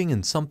typing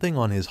in something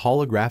on his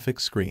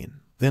holographic screen.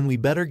 "Then we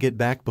better get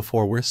back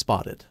before we're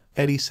spotted,"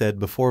 Eddie said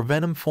before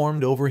Venom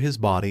formed over his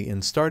body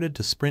and started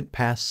to sprint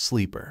past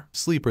Sleeper.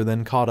 Sleeper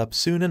then caught up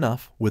soon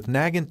enough, with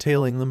Nagant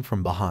tailing them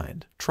from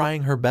behind,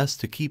 trying her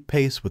best to keep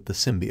pace with the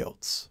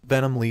symbiotes.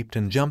 Venom leaped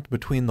and jumped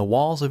between the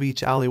walls of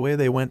each alleyway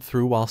they went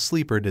through while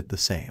Sleeper did the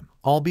same,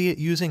 albeit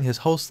using his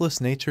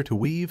hostless nature to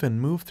weave and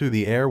move through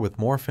the air with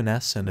more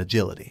finesse and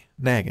agility.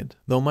 Nagant,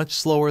 though much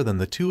slower than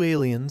the two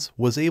aliens,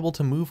 was able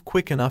to move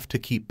quick enough to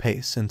keep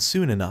pace, and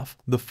soon enough,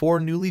 the four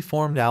newly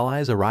formed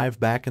allies arrived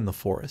back in the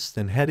forest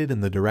and headed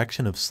in the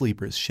direction of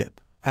Sleeper's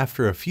ship.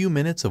 After a few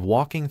minutes of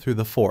walking through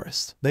the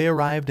forest, they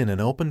arrived in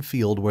an open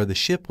field where the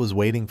ship was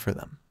waiting for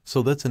them.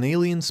 So that's an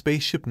alien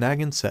spaceship,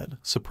 Nagant said,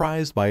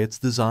 surprised by its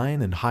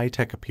design and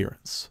high-tech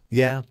appearance.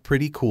 Yeah,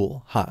 pretty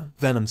cool, huh?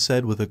 Venom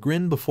said with a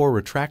grin before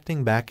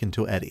retracting back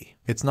into Eddie.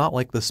 It's not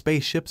like the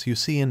spaceships you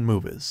see in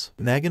movies,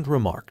 Nagant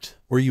remarked.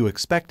 Were you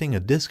expecting a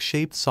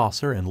disc-shaped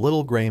saucer and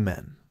little gray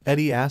men?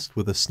 Eddie asked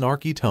with a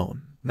snarky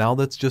tone. Now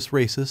that's just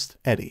racist,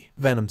 Eddie,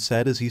 Venom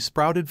said as he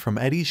sprouted from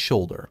Eddie's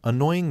shoulder,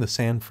 annoying the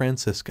San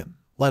Franciscan.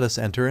 Let us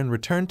enter and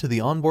return to the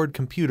onboard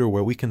computer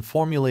where we can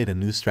formulate a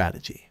new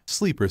strategy,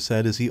 Sleeper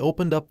said as he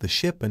opened up the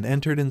ship and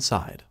entered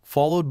inside,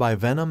 followed by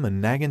Venom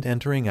and Nagant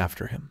entering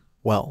after him.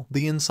 Well,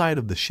 the inside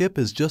of the ship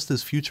is just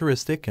as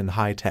futuristic and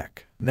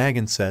high-tech,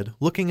 Nagant said,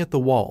 looking at the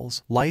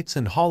walls, lights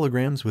and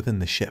holograms within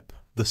the ship.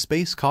 The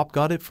space cop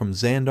got it from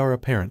Xandar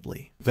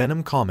apparently,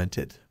 Venom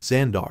commented.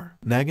 Xandar?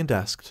 Nagant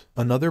asked.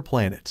 Another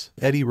planet,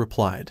 Eddie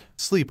replied.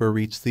 Sleeper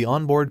reached the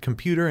onboard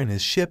computer in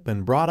his ship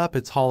and brought up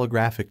its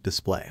holographic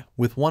display,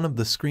 with one of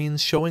the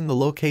screens showing the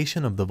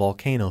location of the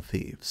volcano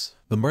thieves.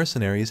 The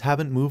mercenaries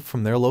haven't moved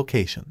from their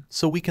location,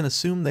 so we can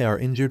assume they are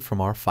injured from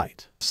our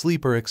fight,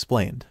 Sleeper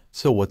explained.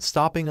 So what's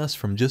stopping us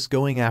from just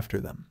going after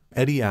them?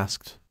 Eddie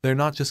asked. They're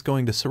not just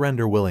going to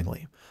surrender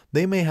willingly.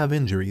 They may have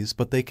injuries,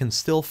 but they can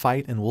still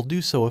fight and will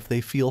do so if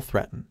they feel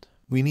threatened.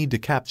 We need to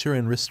capture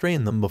and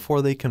restrain them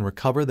before they can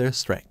recover their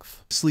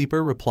strength,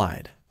 Sleeper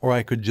replied. Or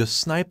I could just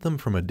snipe them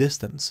from a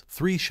distance.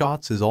 3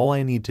 shots is all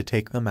I need to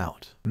take them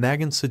out,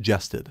 Nagant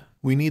suggested.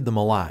 We need them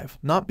alive,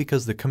 not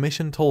because the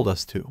Commission told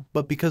us to,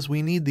 but because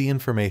we need the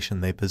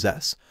information they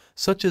possess,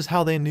 such as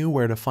how they knew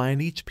where to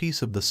find each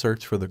piece of the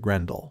search for the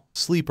Grendel,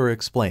 Sleeper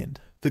explained.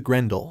 The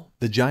Grendel,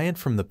 the giant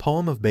from the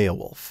poem of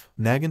Beowulf,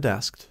 Nagant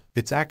asked.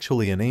 It's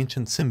actually an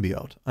ancient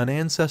symbiote, an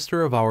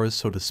ancestor of ours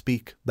so to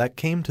speak, that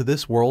came to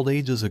this world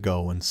ages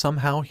ago and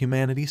somehow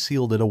humanity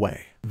sealed it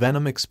away,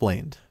 Venom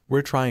explained.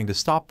 We're trying to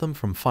stop them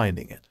from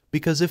finding it,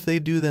 because if they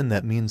do then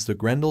that means the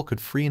Grendel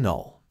could free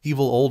Null,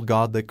 evil old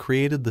god that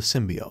created the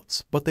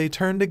symbiotes, but they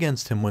turned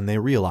against him when they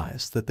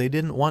realized that they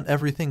didn't want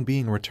everything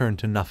being returned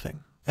to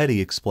nothing,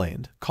 Eddie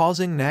explained,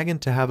 causing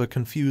Nagant to have a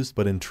confused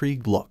but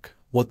intrigued look.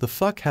 What the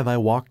fuck have I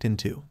walked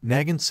into?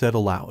 Nagant said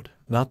aloud.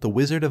 Not the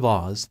Wizard of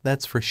Oz,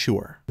 that's for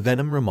sure,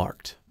 Venom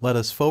remarked. Let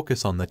us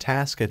focus on the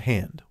task at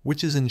hand,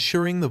 which is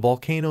ensuring the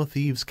volcano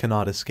thieves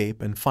cannot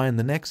escape and find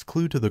the next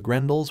clue to the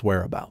Grendel's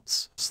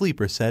whereabouts,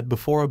 Sleeper said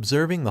before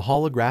observing the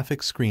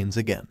holographic screens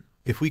again.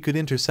 If we could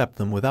intercept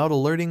them without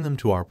alerting them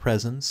to our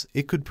presence,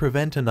 it could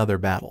prevent another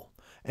battle,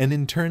 and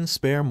in turn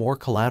spare more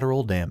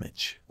collateral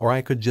damage. Or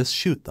I could just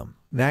shoot them,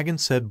 Nagant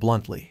said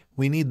bluntly.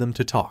 We need them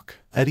to talk,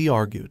 Eddie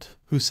argued.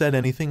 Who said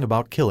anything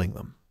about killing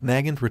them?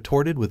 Nagant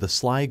retorted with a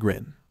sly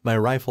grin. My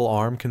rifle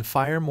arm can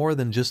fire more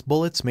than just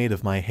bullets made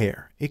of my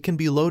hair. It can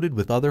be loaded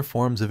with other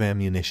forms of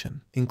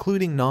ammunition,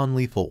 including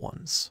non-lethal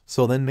ones.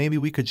 So then maybe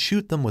we could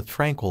shoot them with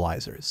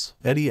tranquilizers,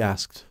 Eddie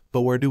asked.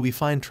 But where do we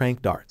find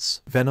tranq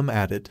darts? Venom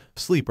added.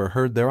 Sleeper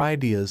heard their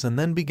ideas and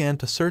then began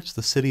to search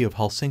the city of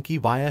Helsinki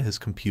via his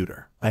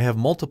computer. I have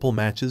multiple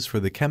matches for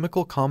the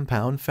chemical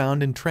compound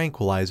found in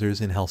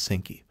tranquilizers in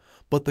Helsinki,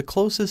 but the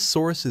closest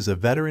source is a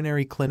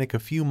veterinary clinic a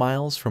few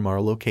miles from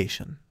our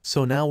location.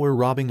 So now we're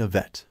robbing a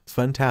vet.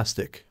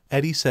 Fantastic,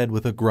 Eddie said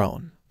with a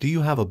groan. Do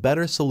you have a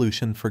better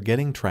solution for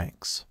getting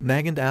tranks?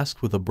 Nagant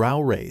asked with a brow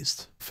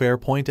raised. Fair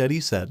point, Eddie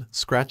said,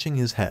 scratching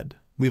his head.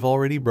 We've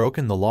already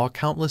broken the law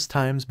countless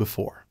times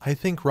before. I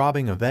think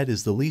robbing a vet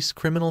is the least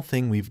criminal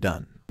thing we've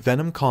done,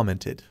 Venom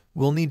commented.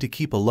 We'll need to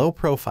keep a low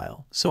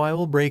profile, so I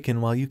will break in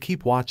while you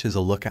keep watch as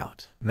a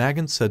lookout,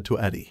 Nagant said to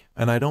Eddie.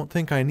 And I don't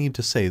think I need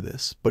to say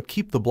this, but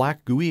keep the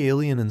black gooey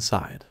alien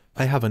inside.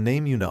 I have a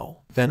name you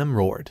know, Venom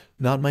roared.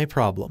 Not my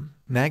problem,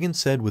 Nagant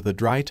said with a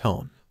dry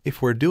tone.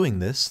 If we're doing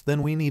this,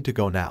 then we need to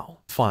go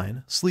now.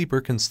 Fine,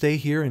 Sleeper can stay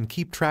here and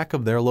keep track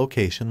of their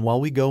location while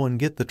we go and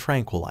get the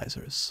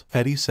tranquilizers,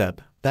 Eddie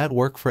said. That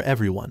work for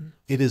everyone.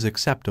 It is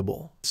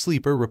acceptable,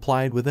 Sleeper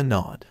replied with a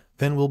nod.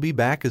 Then we'll be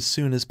back as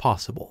soon as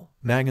possible,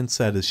 Nagant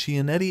said as she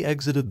and Eddie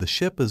exited the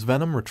ship as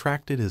Venom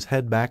retracted his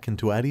head back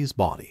into Eddie's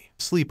body.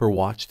 Sleeper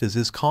watched as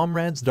his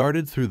comrades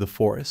darted through the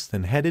forest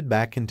and headed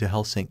back into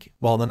Helsinki,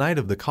 while the Knight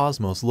of the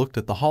Cosmos looked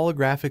at the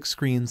holographic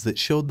screens that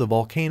showed the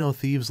volcano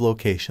thieves'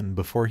 location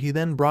before he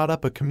then brought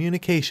up a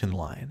communication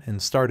line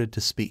and started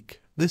to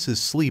speak. This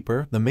is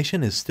Sleeper, the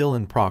mission is still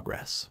in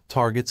progress.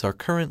 Targets are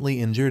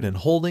currently injured and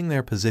holding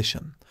their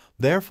position,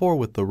 therefore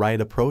with the right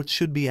approach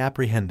should be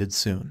apprehended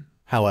soon.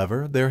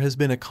 However, there has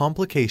been a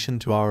complication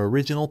to our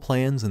original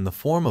plans in the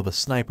form of a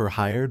sniper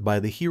hired by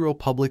the Hero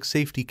Public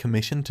Safety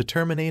Commission to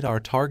terminate our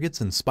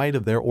targets in spite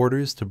of their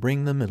orders to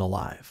bring them in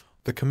alive.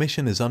 The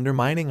Commission is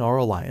undermining our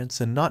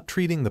alliance and not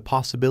treating the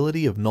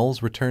possibility of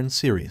Null's return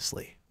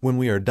seriously. When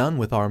we are done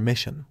with our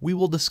mission, we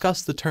will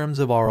discuss the terms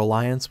of our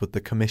alliance with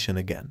the Commission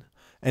again.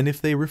 And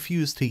if they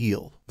refuse to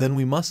yield, then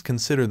we must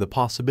consider the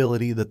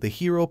possibility that the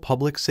Hero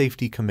Public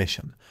Safety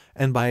Commission,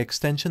 and by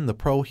extension the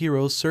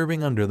pro-heroes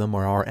serving under them,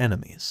 are our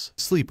enemies.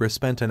 Sleeper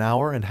spent an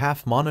hour and a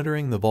half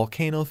monitoring the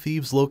volcano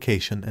thieves'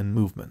 location and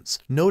movements,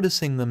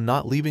 noticing them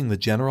not leaving the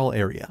general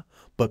area,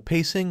 but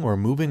pacing or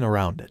moving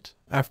around it.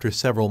 After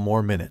several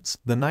more minutes,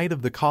 the Knight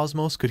of the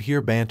Cosmos could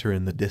hear banter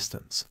in the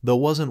distance, though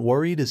wasn't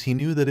worried as he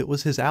knew that it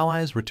was his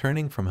allies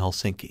returning from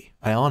Helsinki.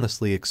 I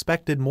honestly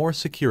expected more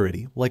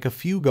security, like a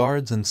few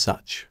guards and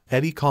such.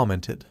 Eddie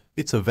commented.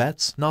 It's a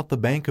vet's, not the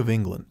Bank of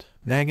England.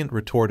 Nagant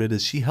retorted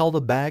as she held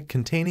a bag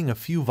containing a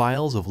few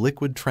vials of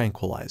liquid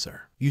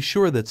tranquilizer. You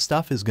sure that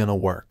stuff is gonna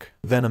work?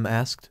 Venom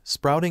asked,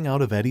 sprouting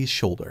out of Eddie's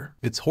shoulder.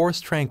 It's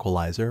horse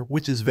tranquilizer,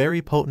 which is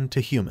very potent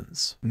to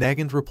humans.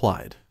 Nagant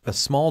replied. A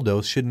small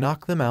dose should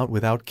knock them out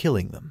without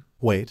killing them.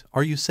 Wait,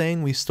 are you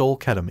saying we stole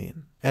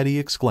ketamine? Eddie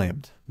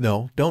exclaimed.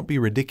 No, don't be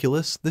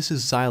ridiculous, this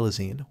is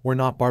xylazine, we're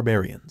not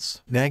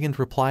barbarians. Nagant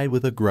replied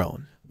with a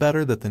groan.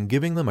 Better that than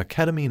giving them a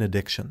ketamine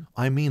addiction.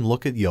 I mean,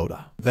 look at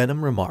Yoda.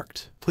 Venom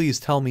remarked. Please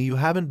tell me you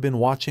haven't been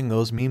watching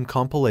those meme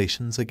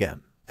compilations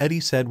again. Eddie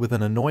said with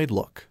an annoyed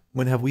look.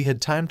 When have we had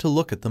time to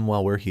look at them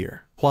while we're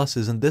here? Plus,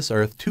 isn't this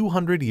Earth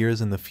 200 years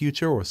in the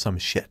future or some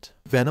shit?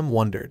 Venom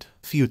wondered.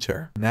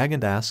 Future?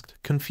 Nagant asked,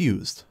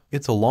 confused.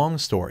 It's a long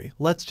story,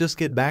 let's just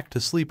get back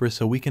to Sleeper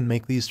so we can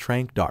make these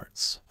trank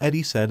darts.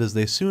 Eddie said as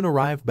they soon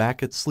arrived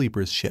back at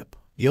Sleeper's ship.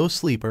 Yo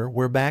Sleeper,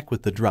 we're back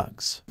with the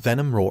drugs.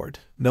 Venom roared.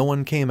 No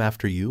one came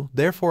after you,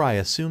 therefore I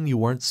assume you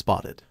weren't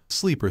spotted.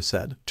 Sleeper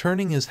said,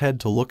 turning his head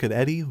to look at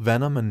Eddie,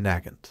 Venom and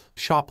Nagant.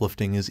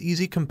 Shoplifting is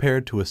easy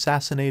compared to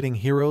assassinating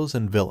heroes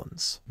and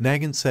villains.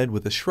 Nagant said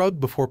with a shrug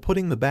before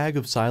putting the bag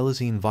of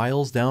xylazine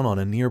vials down on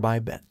a nearby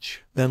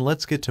bench. Then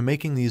let's get to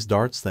making these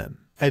darts then.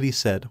 Eddie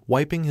said,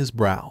 wiping his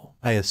brow.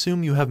 I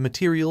assume you have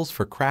materials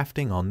for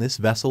crafting on this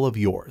vessel of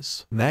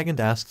yours. Nagant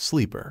asked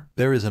Sleeper.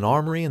 There is an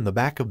armory in the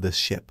back of this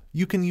ship.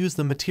 You can use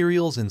the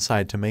materials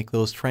inside to make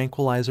those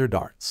tranquilizer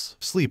darts.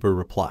 Sleeper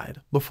replied.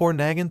 Before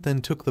Nagant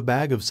then took the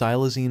bag of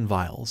xylazine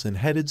vials and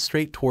headed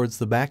straight towards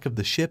the back of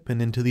the ship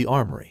and into the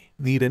armory.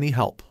 Need any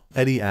help?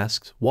 Eddie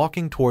asked,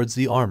 walking towards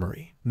the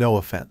armory. No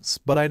offense,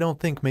 but I don't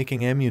think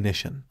making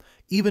ammunition,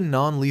 even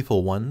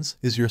non-lethal ones,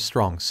 is your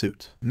strong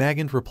suit.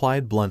 Nagant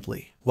replied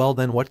bluntly. Well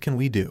then what can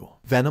we do?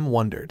 Venom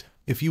wondered.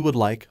 If you would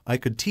like, I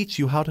could teach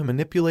you how to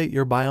manipulate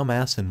your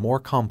biomass in more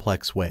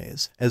complex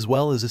ways, as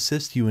well as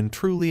assist you in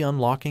truly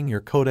unlocking your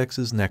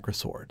codex's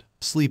necrosword.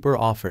 Sleeper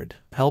offered.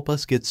 Help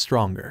us get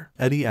stronger.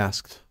 Eddie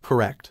asked.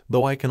 Correct,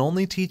 though I can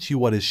only teach you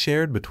what is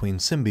shared between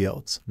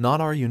symbiotes,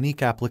 not our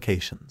unique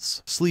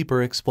applications.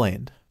 Sleeper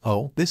explained.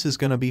 Oh, this is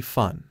gonna be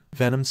fun,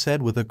 Venom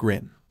said with a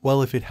grin.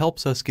 Well, if it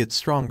helps us get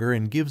stronger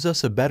and gives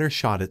us a better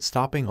shot at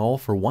stopping all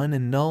for one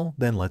and null,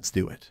 then let's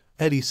do it.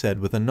 Eddie said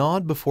with a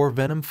nod before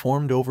Venom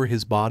formed over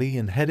his body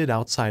and headed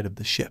outside of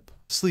the ship.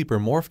 Sleeper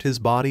morphed his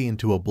body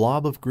into a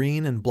blob of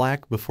green and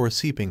black before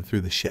seeping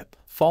through the ship,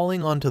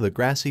 falling onto the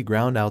grassy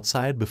ground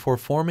outside before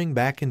forming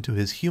back into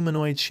his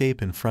humanoid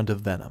shape in front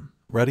of Venom.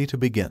 Ready to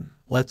begin.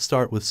 Let's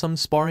start with some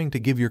sparring to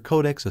give your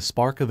codex a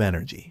spark of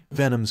energy.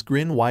 Venom's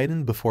grin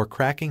widened before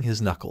cracking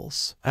his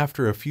knuckles.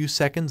 After a few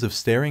seconds of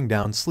staring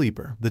down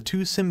Sleeper, the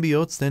two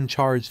symbiotes then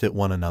charged at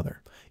one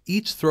another,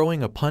 each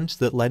throwing a punch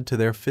that led to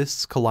their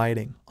fists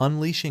colliding,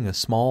 unleashing a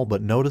small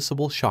but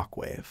noticeable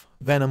shockwave.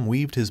 Venom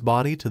weaved his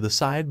body to the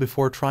side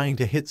before trying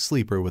to hit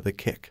Sleeper with a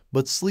kick,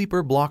 but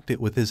Sleeper blocked it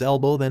with his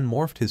elbow, then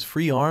morphed his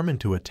free arm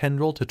into a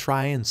tendril to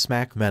try and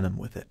smack Venom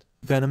with it.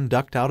 Venom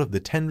ducked out of the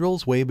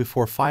tendril's way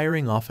before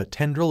firing off a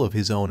tendril of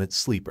his own at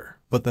Sleeper.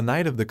 But the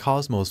Knight of the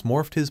Cosmos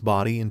morphed his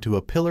body into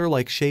a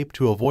pillar-like shape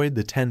to avoid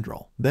the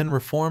tendril, then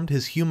reformed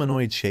his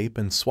humanoid shape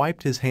and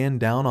swiped his hand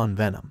down on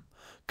Venom,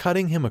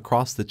 cutting him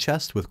across the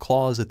chest with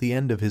claws at the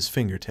end of his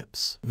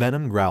fingertips.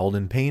 Venom growled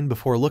in pain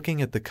before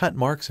looking at the cut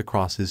marks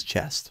across his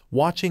chest,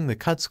 watching the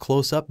cuts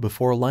close up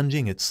before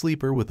lunging at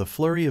Sleeper with a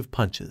flurry of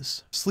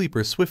punches.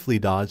 Sleeper swiftly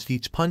dodged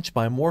each punch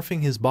by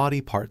morphing his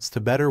body parts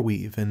to better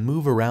weave and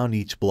move around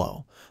each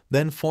blow,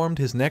 then formed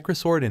his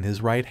necrosword in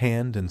his right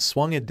hand and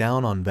swung it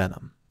down on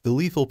Venom. The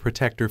lethal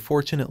protector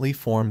fortunately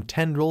formed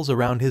tendrils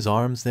around his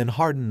arms, then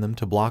hardened them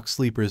to block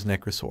Sleeper's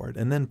necrosword,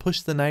 and then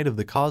pushed the Knight of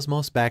the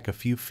Cosmos back a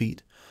few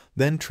feet,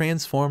 then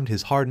transformed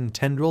his hardened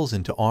tendrils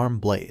into arm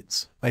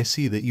blades. I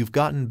see that you've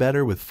gotten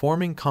better with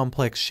forming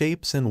complex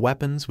shapes and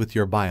weapons with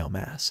your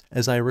biomass,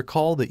 as I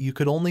recall that you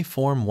could only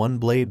form one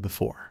blade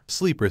before,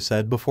 Sleeper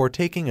said before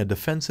taking a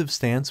defensive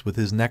stance with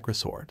his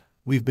necrosword.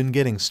 We've been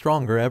getting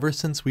stronger ever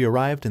since we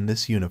arrived in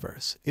this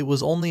universe. It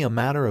was only a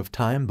matter of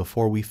time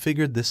before we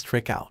figured this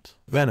trick out,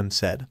 Venom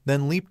said,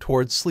 then leaped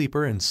towards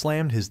Sleeper and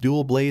slammed his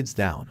dual blades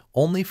down,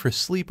 only for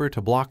Sleeper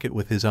to block it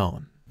with his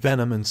own.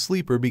 Venom and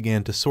Sleeper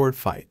began to sword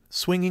fight,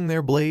 swinging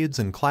their blades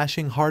and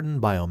clashing hardened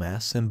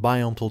biomass and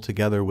biometal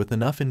together with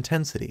enough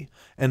intensity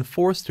and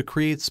force to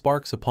create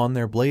sparks upon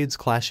their blades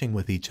clashing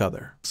with each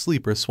other.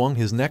 Sleeper swung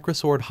his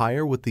necrosword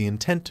higher with the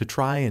intent to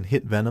try and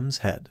hit Venom's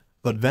head,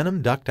 but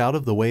Venom ducked out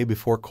of the way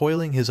before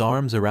coiling his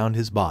arms around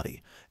his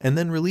body and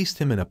then released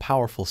him in a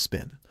powerful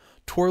spin,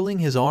 twirling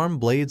his arm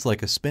blades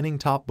like a spinning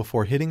top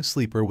before hitting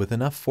Sleeper with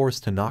enough force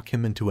to knock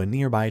him into a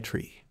nearby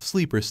tree.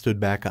 Sleeper stood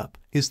back up,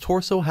 his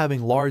torso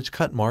having large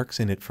cut marks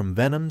in it from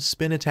Venom's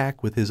spin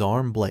attack with his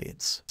arm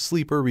blades.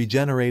 Sleeper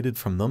regenerated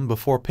from them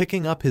before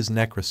picking up his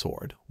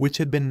necrosword, which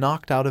had been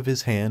knocked out of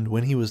his hand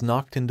when he was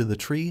knocked into the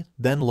tree,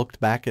 then looked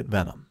back at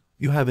Venom.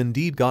 You have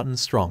indeed gotten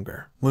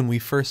stronger. When we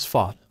first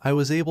fought, I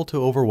was able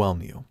to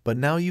overwhelm you, but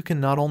now you can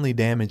not only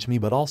damage me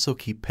but also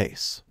keep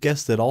pace.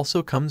 Guess that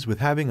also comes with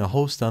having a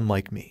host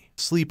unlike me,"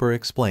 Sleeper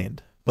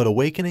explained. "But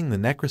awakening the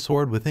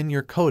necrosword within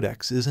your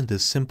codex isn't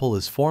as simple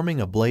as forming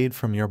a blade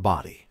from your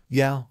body."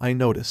 "Yeah, I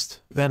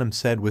noticed," Venom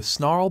said with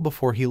snarl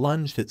before he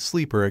lunged at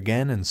Sleeper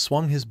again and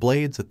swung his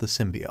blades at the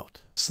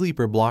symbiote.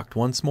 Sleeper blocked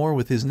once more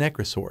with his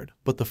necrosword,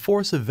 but the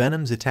force of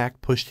Venom's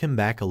attack pushed him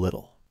back a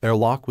little. Their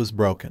lock was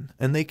broken,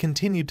 and they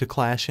continued to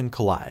clash and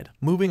collide,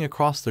 moving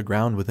across the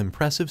ground with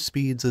impressive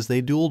speeds as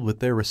they dueled with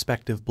their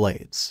respective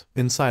blades.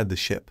 Inside the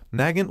ship,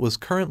 Nagant was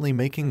currently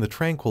making the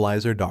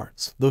tranquilizer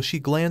darts, though she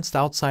glanced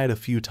outside a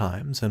few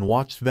times and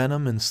watched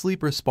Venom and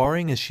Sleeper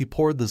sparring as she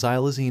poured the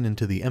xylazine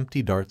into the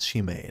empty darts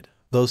she made.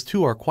 "Those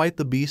two are quite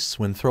the beasts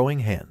when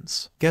throwing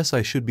hands. Guess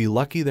I should be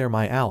lucky they're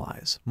my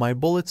allies. My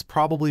bullets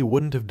probably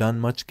wouldn't have done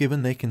much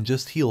given they can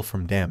just heal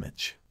from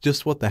damage.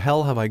 Just what the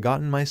hell have I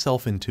gotten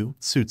myself into?"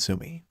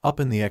 Tsutsumi. Up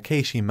in the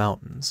Akashi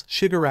Mountains,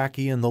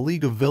 Shigaraki and the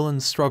League of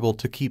Villains struggled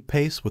to keep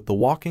pace with the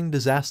walking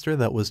disaster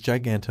that was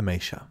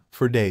Gigantomachia.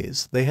 For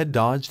days, they had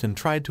dodged and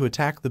tried to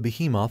attack the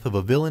behemoth of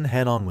a villain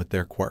head-on with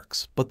their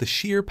quirks, but the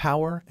sheer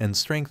power and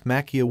strength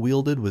Machia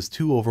wielded was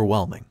too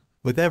overwhelming.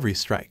 With every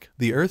strike,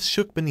 the earth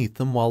shook beneath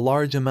them while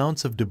large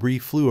amounts of debris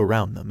flew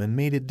around them and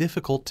made it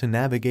difficult to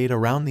navigate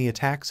around the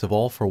attacks of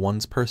All for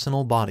One's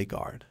personal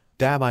bodyguard.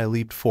 Dabai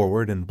leaped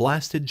forward and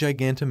blasted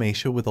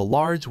Gigantomachia with a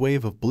large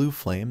wave of blue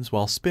flames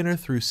while Spinner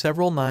threw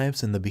several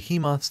knives in the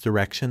behemoth's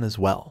direction as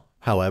well.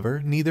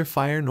 However, neither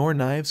fire nor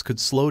knives could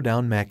slow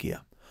down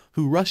Machia,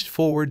 who rushed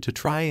forward to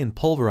try and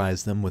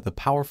pulverize them with a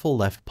powerful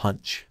left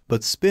punch.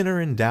 But Spinner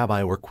and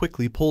Dabai were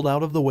quickly pulled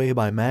out of the way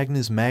by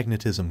Magna's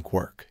magnetism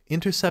quirk,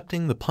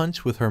 intercepting the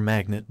punch with her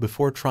magnet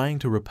before trying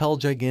to repel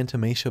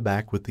Gigantomachia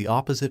back with the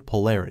opposite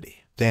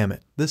polarity. "Damn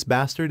it, this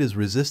bastard is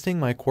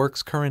resisting my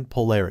quirk's current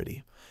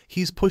polarity.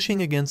 He's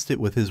pushing against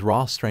it with his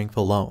raw strength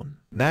alone,"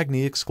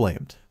 Magni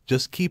exclaimed.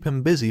 "Just keep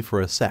him busy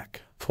for a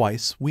sec.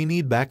 Twice, we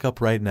need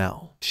backup right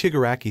now,"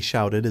 Shigaraki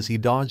shouted as he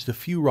dodged a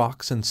few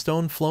rocks and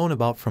stone flown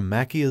about from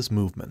Machia's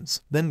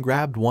movements, then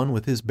grabbed one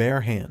with his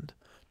bare hand,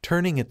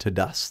 turning it to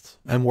dust.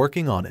 "I'm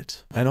working on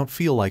it. I don't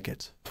feel like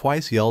it,"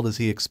 Twice yelled as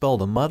he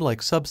expelled a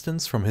mud-like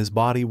substance from his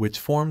body which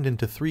formed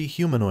into 3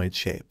 humanoid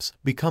shapes,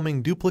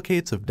 becoming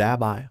duplicates of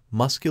Dabai,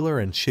 Muscular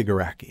and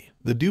Shigaraki.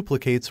 The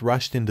duplicates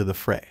rushed into the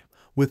fray,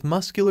 with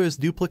Muscular's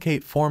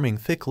duplicate forming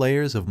thick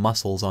layers of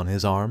muscles on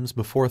his arms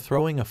before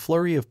throwing a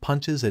flurry of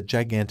punches at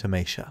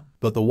Gigantomachia.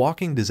 But the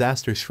walking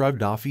disaster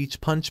shrugged off each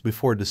punch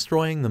before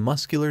destroying the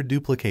Muscular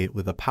duplicate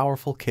with a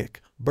powerful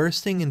kick,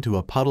 bursting into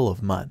a puddle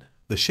of mud.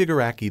 The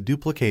Shigaraki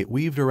duplicate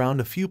weaved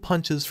around a few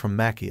punches from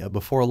Machia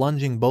before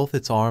lunging both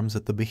its arms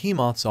at the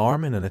behemoth's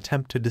arm in an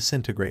attempt to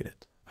disintegrate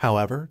it.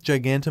 However,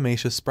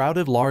 Gigantomachia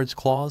sprouted large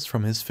claws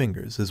from his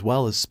fingers as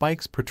well as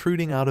spikes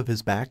protruding out of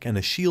his back and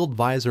a shield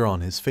visor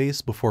on his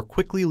face before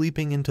quickly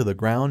leaping into the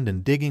ground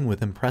and digging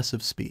with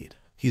impressive speed.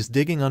 "He's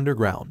digging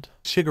underground,"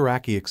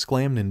 Shigaraki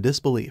exclaimed in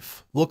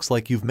disbelief. "Looks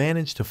like you've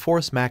managed to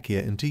force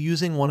Machia into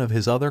using one of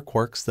his other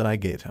quirks that I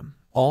gave him."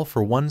 All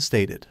for One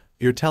stated.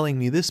 "You're telling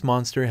me this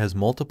monster has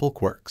multiple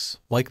quirks,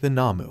 like the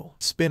Namu?"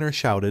 Spinner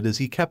shouted as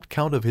he kept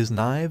count of his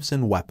knives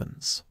and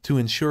weapons. "To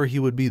ensure he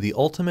would be the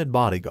ultimate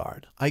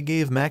bodyguard, I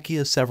gave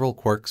Machia several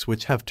quirks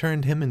which have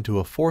turned him into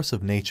a force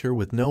of nature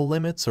with no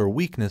limits or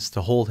weakness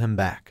to hold him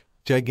back.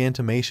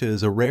 Gigantomachia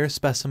is a rare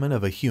specimen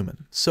of a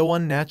human, so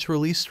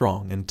unnaturally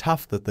strong and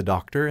tough that the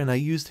doctor and I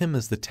used him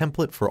as the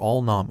template for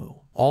all Namu."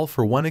 All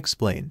for One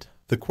explained.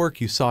 "The quirk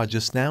you saw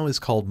just now is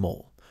called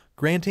Mole,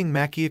 granting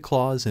Machia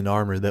claws and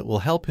armor that will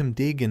help him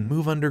dig and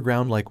move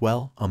underground like,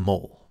 well, a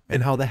mole."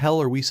 "And how the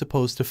hell are we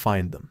supposed to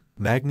find them?"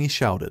 Magni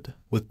shouted.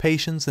 "With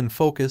patience and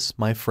focus,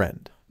 my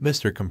friend,"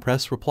 Mr.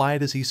 Compress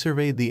replied as he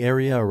surveyed the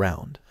area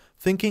around,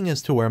 thinking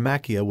as to where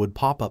Machia would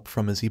pop up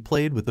from as he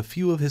played with a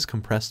few of his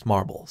compressed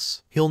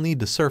marbles. "He'll need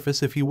to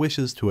surface if he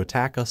wishes to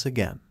attack us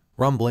again."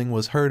 Rumbling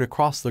was heard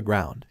across the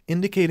ground,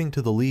 indicating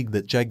to the League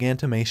that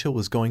Gigantomachia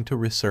was going to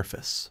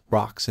resurface.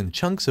 Rocks and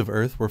chunks of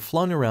earth were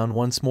flung around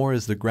once more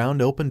as the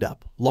ground opened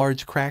up,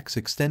 large cracks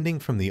extending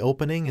from the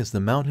opening as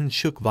the mountain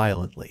shook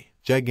violently.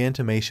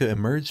 Gigantomachia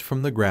emerged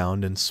from the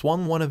ground and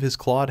swung one of his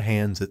clawed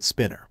hands at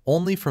Spinner,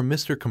 only for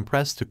Mr.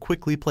 Compress to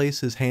quickly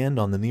place his hand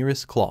on the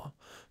nearest claw,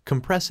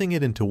 compressing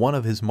it into one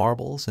of his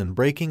marbles and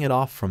breaking it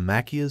off from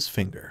Machia's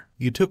finger.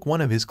 "You took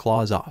one of his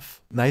claws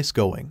off. Nice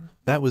going."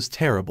 "That was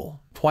terrible,"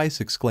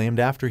 Twice exclaimed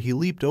after he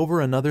leaped over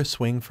another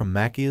swing from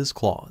Machia's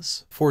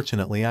claws.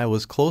 "Fortunately, I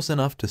was close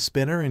enough to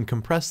Spinner and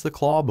compress the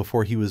claw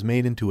before he was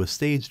made into a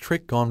stage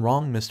trick gone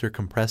wrong," Mr.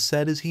 Compress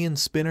said as he and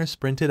Spinner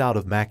sprinted out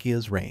of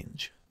Machia's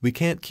range. "We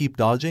can't keep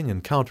dodging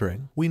and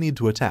countering, we need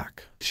to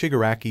attack,"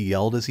 Shigaraki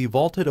yelled as he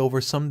vaulted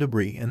over some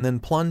debris and then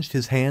plunged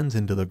his hands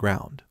into the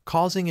ground,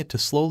 causing it to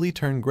slowly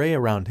turn gray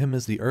around him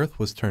as the earth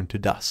was turned to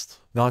dust.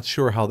 "Not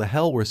sure how the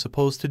hell we're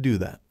supposed to do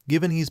that,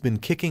 given he's been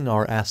kicking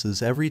our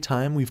asses every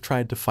time we've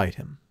tried to fight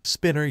him,"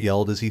 Spinner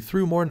yelled as he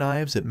threw more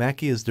knives at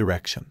Machia's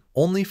direction,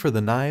 only for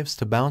the knives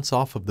to bounce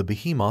off of the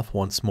behemoth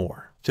once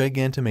more.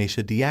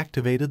 Gigantomachia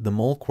deactivated the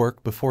mole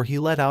quirk before he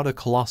let out a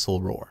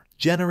colossal roar,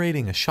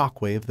 generating a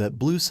shockwave that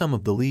blew some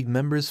of the league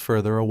members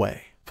further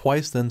away.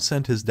 Twice then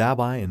sent his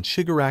Dabai and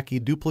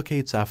Shigaraki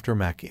duplicates after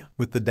Makia,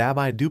 with the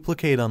Dabai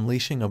duplicate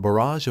unleashing a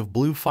barrage of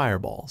blue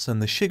fireballs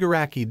and the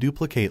Shigaraki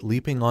duplicate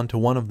leaping onto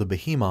one of the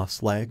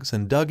behemoth's legs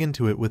and dug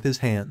into it with his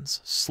hands,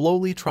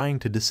 slowly trying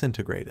to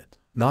disintegrate it.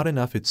 Not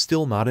enough, it's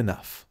still not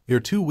enough.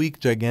 You're too weak,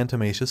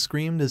 Gigantomachia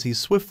screamed as he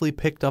swiftly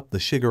picked up the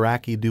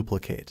Shigaraki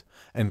duplicate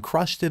and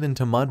crushed it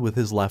into mud with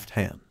his left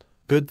hand.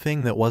 Good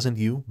thing that wasn't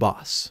you,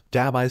 boss,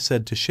 Dabai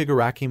said to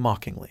Shigaraki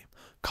mockingly,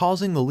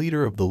 causing the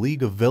leader of the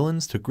League of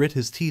Villains to grit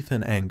his teeth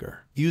in anger.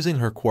 Using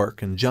her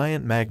quirk and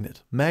giant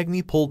magnet,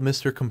 Magni pulled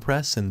Mr.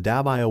 Compress and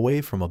Dabai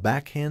away from a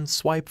backhand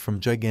swipe from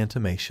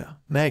Gigantomachia.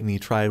 Magni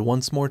tried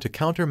once more to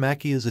counter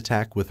Makia's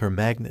attack with her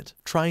magnet,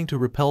 trying to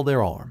repel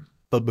their arm.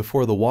 But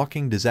before the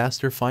walking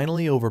disaster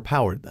finally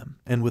overpowered them,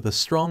 and with a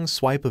strong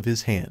swipe of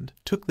his hand,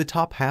 took the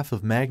top half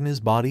of Magna's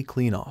body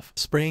clean off,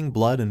 spraying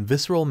blood and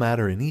visceral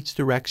matter in each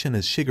direction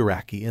as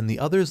Shigaraki and the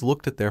others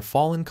looked at their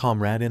fallen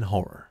comrade in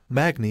horror.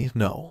 Magni,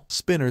 no,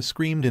 Spinner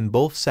screamed in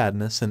both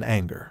sadness and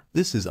anger.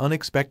 This is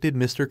unexpected,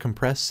 Mr.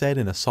 Compress said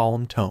in a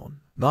solemn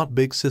tone. Not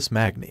big sis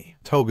Magni.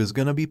 Toga's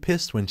gonna be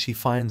pissed when she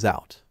finds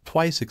out,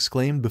 Twice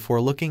exclaimed before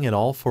looking at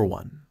All for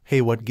One.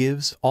 Hey, what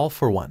gives, All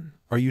for One?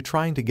 Are you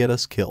trying to get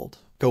us killed?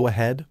 Go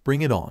ahead,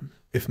 bring it on.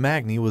 If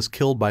Magni was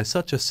killed by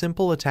such a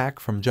simple attack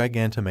from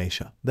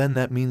Gigantomachia, then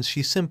that means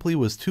she simply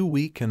was too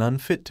weak and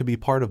unfit to be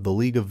part of the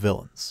League of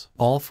Villains.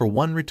 All for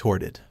One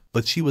retorted,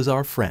 but she was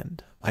our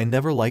friend. I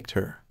never liked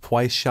her,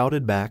 Twice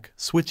shouted back,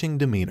 switching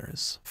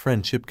demeanors.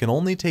 Friendship can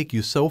only take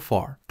you so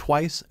far,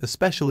 Twice,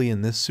 especially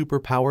in this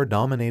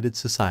superpower-dominated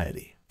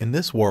society. In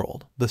this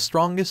world, the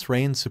strongest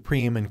reign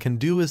supreme and can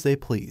do as they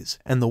please,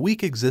 and the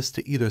weak exist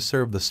to either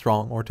serve the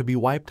strong or to be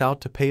wiped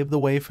out to pave the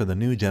way for the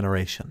new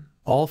generation.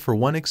 All for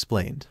One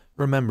explained,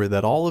 remember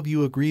that all of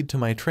you agreed to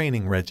my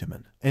training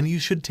regimen, and you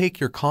should take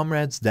your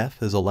comrade's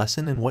death as a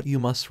lesson in what you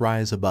must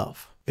rise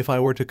above. If I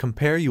were to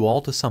compare you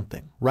all to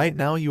something, right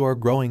now you are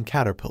growing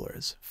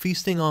caterpillars,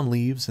 feasting on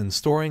leaves and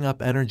storing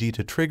up energy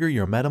to trigger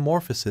your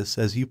metamorphosis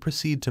as you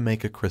proceed to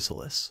make a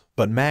chrysalis.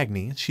 But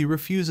Magni, she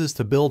refuses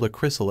to build a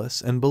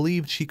chrysalis and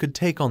believed she could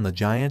take on the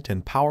giant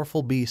and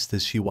powerful beast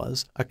as she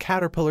was, a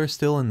caterpillar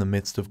still in the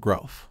midst of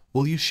growth.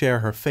 Will you share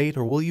her fate,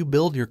 or will you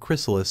build your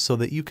chrysalis so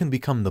that you can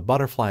become the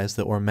butterflies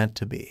that were meant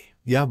to be?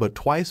 Yeah, but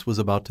Twice was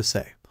about to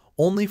say,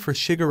 only for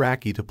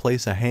Shigaraki to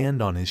place a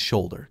hand on his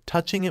shoulder,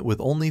 touching it with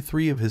only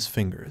 3 of his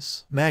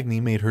fingers. Magni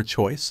made her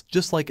choice,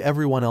 just like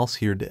everyone else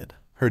here did.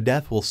 Her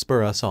death will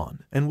spur us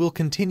on, and we'll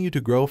continue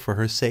to grow for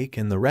her sake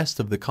and the rest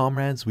of the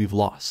comrades we've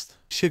lost,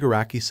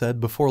 Shigaraki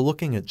said before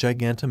looking at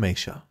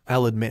Gigantomachia.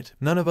 I'll admit,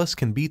 none of us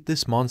can beat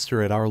this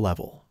monster at our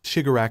level.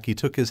 Shigaraki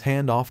took his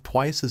hand off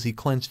Twice as he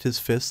clenched his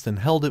fist and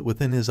held it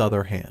within his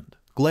other hand,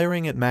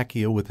 glaring at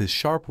Makia with his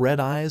sharp red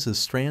eyes as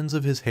strands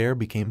of his hair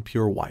became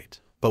pure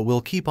white. But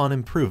we'll keep on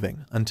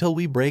improving until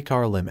we break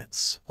our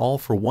limits. All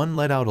for One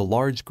let out a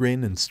large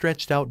grin and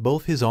stretched out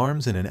both his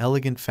arms in an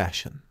elegant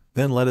fashion.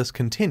 Then let us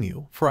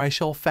continue, for I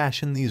shall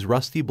fashion these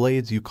rusty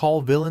blades you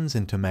call villains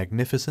into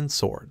magnificent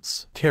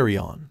swords. Carry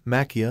on,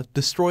 Makia,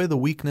 destroy the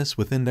weakness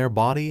within their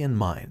body and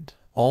mind.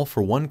 All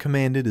for One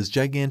commanded as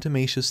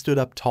Gigantomachia stood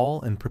up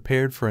tall and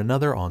prepared for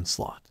another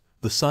onslaught.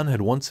 The sun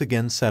had once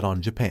again set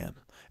on Japan,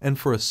 and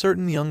for a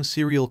certain young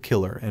serial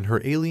killer and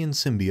her alien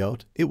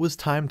symbiote, it was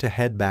time to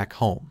head back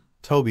home.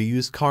 Toga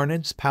used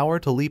Carnage's power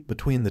to leap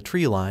between the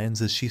tree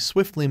lines as she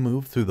swiftly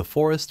moved through the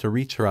forest to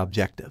reach her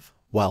objective.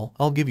 Well,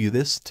 I'll give you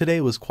this,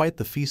 today was quite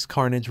the feast,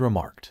 Carnage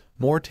remarked.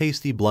 More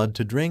tasty blood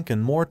to drink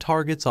and more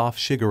targets off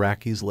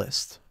Shigaraki's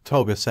list,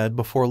 Toga said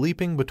before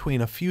leaping between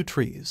a few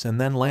trees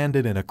and then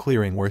landed in a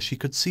clearing where she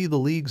could see the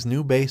League's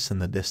new base in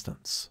the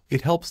distance.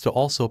 It helps to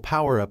also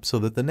power up so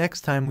that the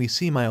next time we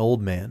see my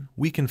old man,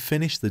 we can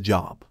finish the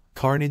job,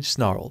 Carnage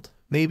snarled.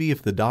 Maybe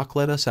if the doc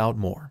let us out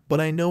more,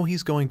 but I know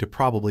he's going to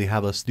probably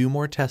have us do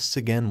more tests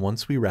again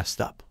once we rest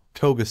up,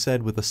 Toga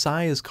said with a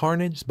sigh as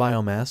Carnage's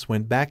biomass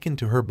went back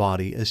into her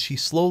body as she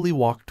slowly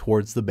walked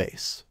towards the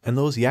base. And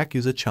those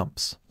Yakuza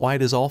chumps, why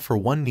does All for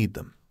One need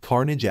them?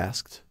 Carnage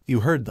asked.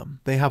 You heard them.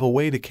 They have a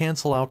way to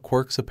cancel out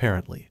quirks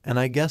apparently, and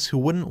I guess who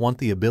wouldn't want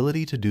the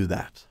ability to do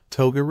that?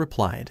 Toga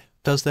replied.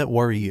 Does that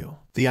worry you?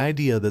 The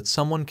idea that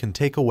someone can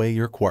take away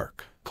your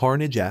quirk?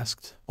 Carnage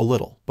asked. A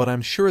little, but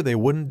I'm sure they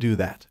wouldn't do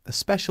that,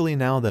 especially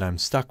now that I'm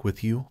stuck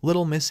with you,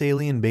 little Miss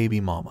Alien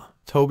Baby Mama,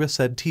 Toga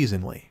said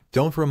teasingly.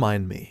 Don't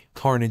remind me,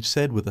 Carnage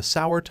said with a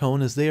sour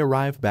tone as they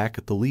arrived back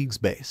at the League's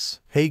base.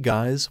 Hey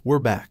guys, we're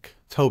back,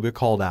 Toga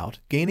called out,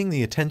 gaining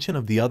the attention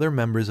of the other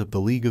members of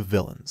the League of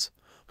Villains,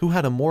 who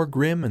had a more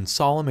grim and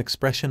solemn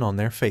expression on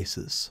their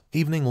faces.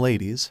 Evening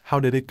ladies, how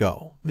did it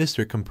go?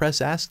 Mr. Compress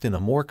asked in a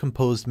more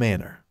composed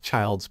manner.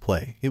 Child's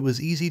play. It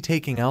was easy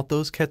taking out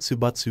those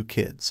Ketsubutsu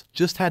kids.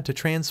 Just had to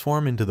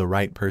transform into the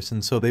right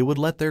person so they would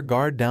let their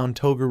guard down,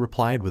 Toga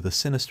replied with a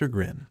sinister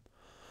grin,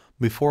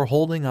 before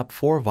holding up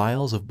 4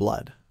 vials of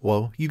blood.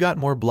 Whoa, you got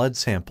more blood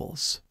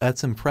samples.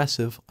 That's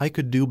impressive, I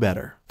could do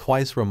better,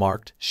 Twice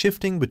remarked,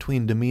 shifting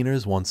between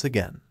demeanors once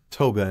again.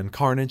 Toga and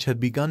Carnage had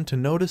begun to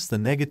notice the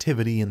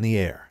negativity in the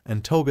air,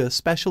 and Toga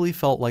especially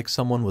felt like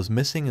someone was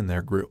missing in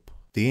their group.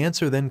 The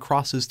answer then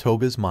crosses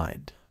Toga's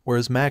mind.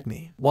 "Where's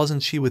Magni?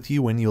 Wasn't she with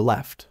you when you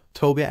left?"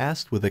 Toga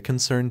asked with a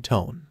concerned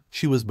tone.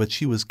 "She was, but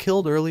she was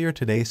killed earlier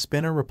today,"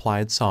 Spinner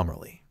replied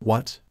somberly.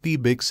 "What? The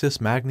big sis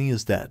Magni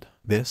is dead?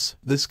 This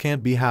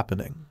can't be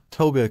happening,"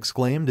 Toga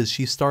exclaimed as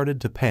she started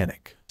to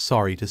panic.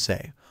 "Sorry to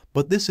say,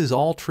 but this is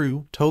all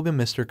true," Toga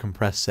Mr.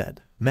 Compress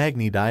said.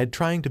 "Magni died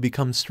trying to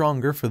become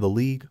stronger for the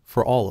League,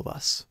 for all of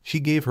us. She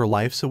gave her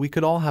life so we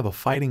could all have a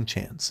fighting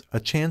chance, a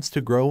chance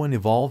to grow and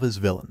evolve as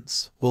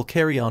villains. We'll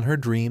carry on her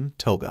dream,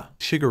 Toga,"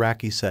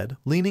 Shigaraki said,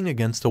 leaning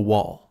against a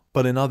wall.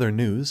 "But in other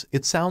news,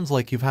 it sounds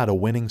like you've had a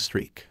winning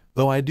streak.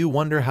 Though I do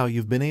wonder how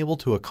you've been able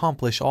to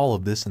accomplish all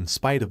of this in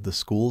spite of the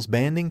schools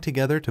banding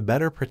together to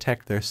better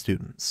protect their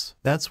students."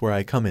 "That's where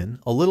I come in,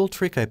 a little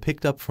trick I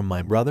picked up from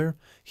my brother.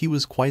 He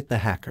was quite the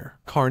hacker,"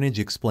 Carnage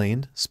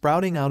explained,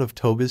 sprouting out of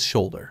Toga's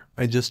shoulder.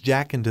 "I just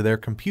jack into their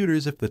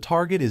computers if the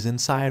target is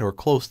inside or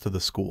close to the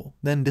school,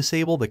 then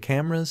disable the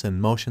cameras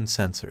and motion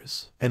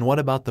sensors." "And what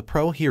about the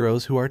pro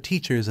heroes who are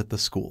teachers at the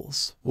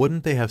schools?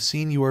 Wouldn't they have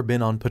seen you or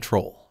been on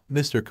patrol?"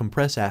 Mr.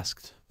 Compress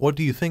asked. "What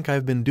do you think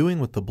I've been doing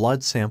with the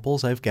blood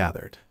samples I've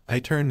gathered? I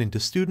turned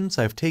into students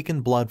I've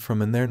taken blood from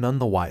and they're none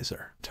the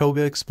wiser,"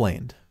 Toga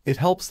explained. "It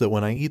helps that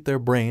when I eat their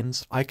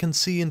brains, I can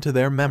see into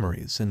their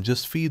memories and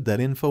just feed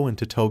that info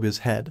into Toga's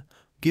head,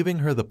 giving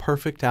her the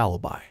perfect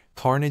alibi,"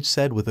 Carnage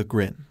said with a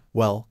grin.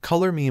 "Well,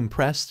 color me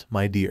impressed,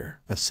 my dear,"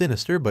 a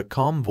sinister but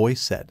calm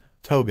voice said.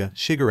 Toga,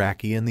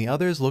 Shigaraki and the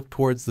others looked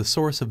towards the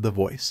source of the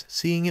voice,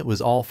 seeing it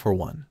was All for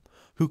One,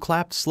 who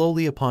clapped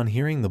slowly upon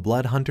hearing the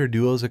Blood Hunter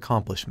duo's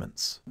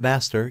accomplishments.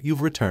 "Master,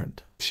 you've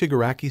returned,"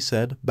 Shigaraki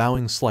said,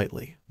 bowing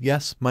slightly.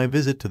 "Yes, my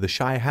visit to the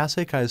Shy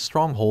Hasekai's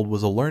stronghold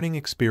was a learning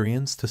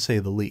experience to say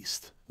the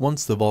least.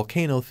 Once the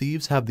volcano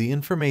thieves have the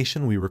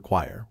information we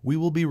require, we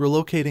will be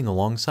relocating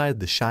alongside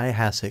the Shy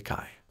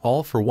Hasekai,"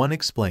 All for One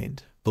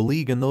explained. "The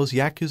League and those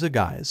Yakuza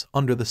guys,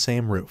 under the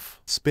same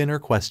roof?" Spinner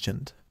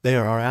questioned. "They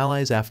are our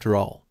allies after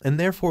all, and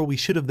therefore we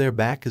should have their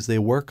back as they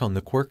work on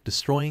the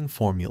quirk-destroying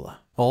formula,"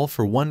 All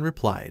for One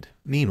replied.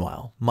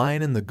 "Meanwhile,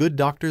 mine and the good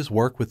doctor's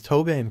work with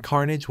Toga and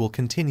Carnage will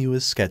continue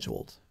as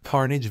scheduled."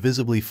 Carnage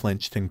visibly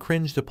flinched and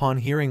cringed upon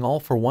hearing All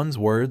for One's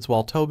words,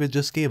 while Toga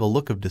just gave a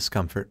look of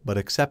discomfort but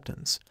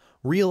acceptance,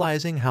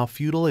 realizing how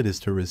futile it is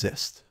to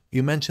resist.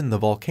 "You mentioned the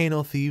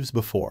volcano thieves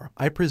before.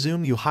 I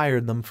presume you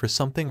hired them for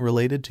something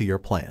related to your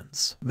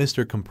plans?"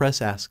 Mr.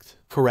 Compress asked.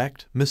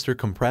 "Correct, Mr.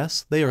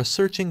 Compress. They are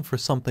searching for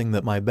something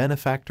that my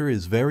benefactor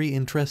is very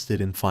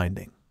interested in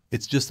finding.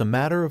 It's just a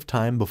matter of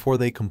time before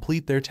they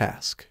complete their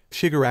task."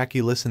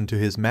 Shigaraki listened to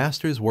his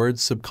master's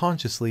words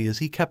subconsciously as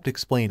he kept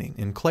explaining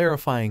and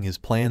clarifying his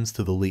plans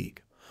to the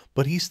League,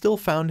 but he still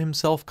found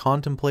himself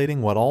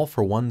contemplating what All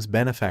for One's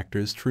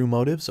benefactor's true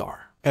motives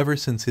are. Ever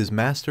since his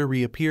master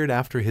reappeared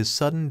after his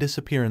sudden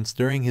disappearance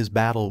during his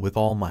battle with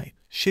All Might,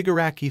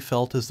 Shigaraki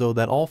felt as though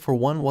that All for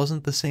One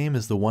wasn't the same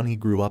as the one he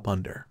grew up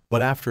under.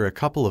 But after a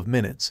couple of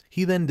minutes,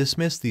 he then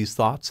dismissed these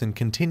thoughts and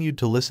continued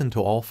to listen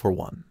to All for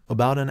One.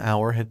 About an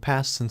hour had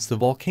passed since the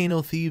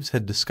volcano thieves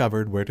had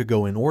discovered where to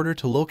go in order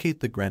to locate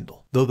the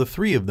Grendel, though the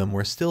three of them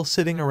were still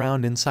sitting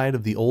around inside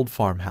of the old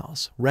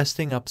farmhouse,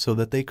 resting up so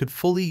that they could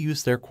fully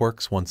use their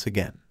quirks once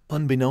again.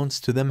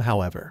 Unbeknownst to them,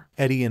 however,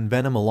 Eddie and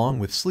Venom along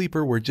with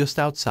Sleeper were just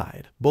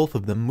outside, both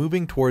of them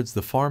moving towards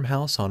the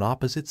farmhouse on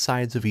opposite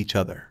sides of each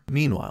other.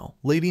 Meanwhile,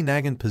 Lady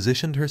Nagant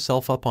positioned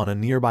herself up on a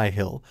nearby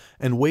hill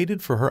and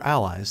waited for her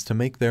allies to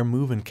make their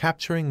move in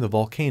capturing the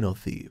volcano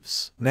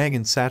thieves.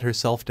 Nagant sat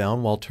herself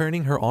down while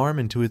turning her arm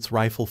into its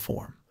rifle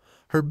form,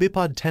 her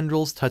bipod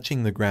tendrils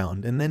touching the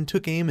ground, and then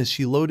took aim as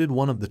she loaded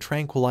one of the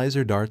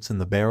tranquilizer darts in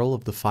the barrel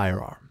of the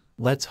firearm.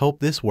 "Let's hope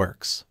this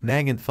works,"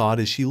 Nagant thought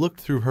as she looked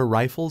through her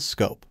rifle's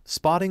scope,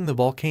 spotting the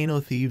volcano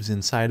thieves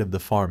inside of the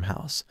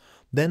farmhouse,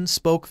 then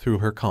spoke through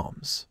her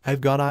comms.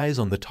 "I've got eyes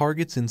on the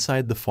targets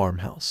inside the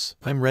farmhouse.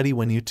 I'm ready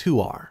when you two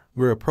are.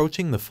 We're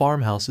approaching the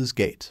farmhouse's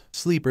gate."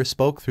 Sleeper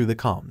spoke through the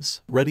comms.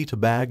 "Ready to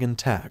bag and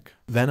tag,"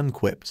 Venom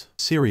quipped.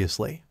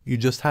 "Seriously, you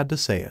just had to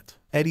say it,"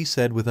 Eddie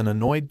said with an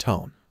annoyed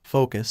tone.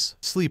 "Focus,"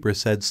 Sleeper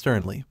said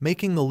sternly,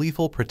 making the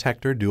lethal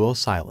protector duo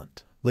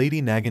silent.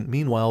 Lady Nagant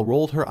meanwhile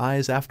rolled her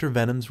eyes after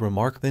Venom's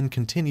remark, then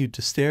continued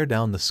to stare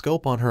down the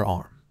scope on her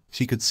arm.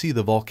 She could see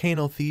the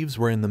volcano thieves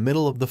were in the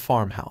middle of the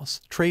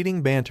farmhouse,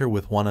 trading banter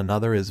with one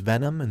another as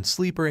Venom and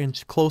Sleeper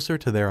inched closer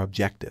to their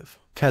objective.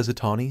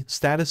 "Kazutani,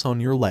 status on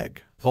your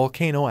leg?"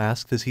 Volcano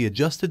asked as he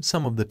adjusted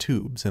some of the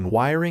tubes and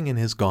wiring in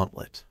his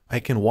gauntlet. "I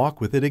can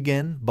walk with it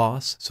again,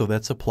 boss, so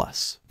that's a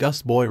plus,"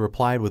 Dust Boy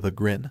replied with a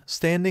grin,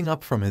 standing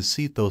up from his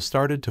seat though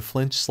started to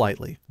flinch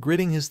slightly,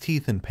 gritting his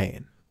teeth in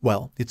pain.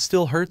 "Well, it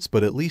still hurts,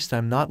 but at least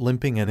I'm not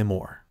limping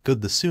anymore.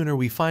 Good, the sooner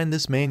we find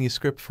this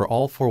manuscript for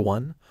All for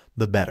One,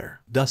 the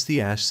better,"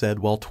 Dusty Ash said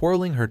while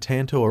twirling her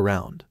tanto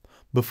around,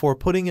 before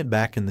putting it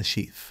back in the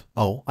sheath.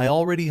 "Oh, I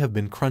already have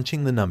been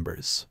crunching the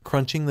numbers."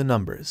 "Crunching the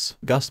numbers?"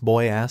 Gust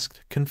Boy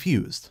asked,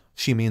 confused.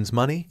 "She means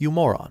money, you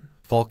moron,"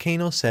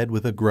 Volcano said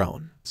with a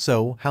groan.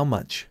 "So, how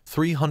much?"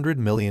 300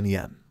 million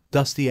yen.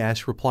 Dusty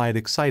Ash replied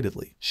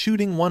excitedly,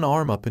 shooting one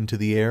arm up into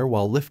the air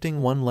while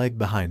lifting one leg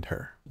behind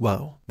her.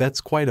 Whoa, that's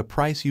quite a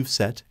price you've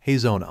set,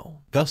 Heizono,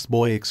 Gust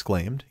Boy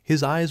exclaimed,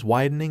 his eyes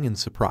widening in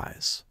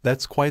surprise.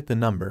 That's quite the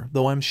number,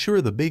 though I'm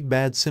sure the big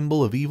bad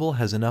symbol of evil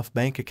has enough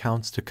bank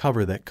accounts to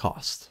cover that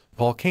cost,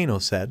 Volcano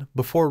said,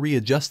 before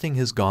readjusting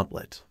his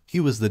gauntlet. He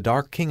was the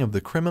Dark King of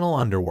the criminal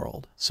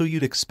underworld, so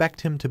you'd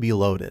expect him to be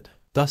loaded,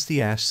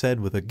 Dusty Ash said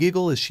with a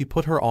giggle as she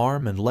put her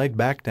arm and leg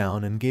back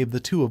down and gave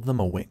the two of them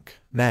a wink.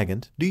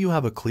 Nagant, do you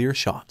have a clear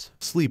shot?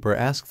 Sleeper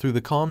asked through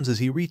the comms as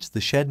he reached the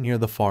shed near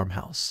the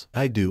farmhouse.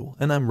 I do,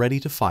 and I'm ready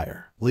to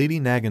fire, Lady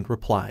Nagant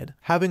replied,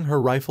 having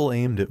her rifle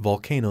aimed at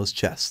Volcano's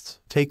chest.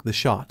 Take the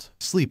shot,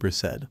 Sleeper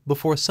said,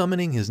 before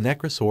summoning his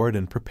necrosword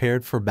and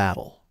prepared for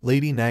battle.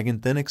 Lady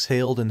Nagant then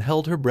exhaled and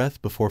held her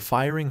breath before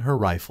firing her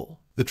rifle.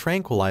 The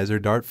tranquilizer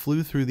dart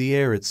flew through the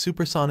air at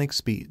supersonic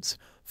speeds,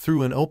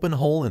 through an open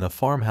hole in a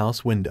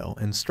farmhouse window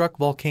and struck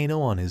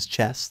Volcano on his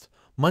chest,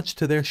 much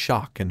to their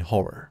shock and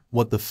horror.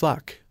 What the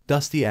fuck?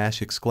 Dusty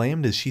Ash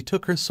exclaimed as she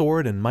took her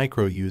sword and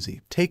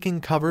micro-Uzi,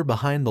 taking cover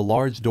behind the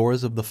large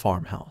doors of the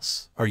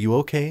farmhouse. Are you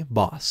okay,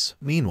 boss?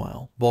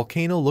 Meanwhile,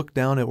 Volcano looked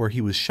down at where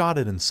he was shot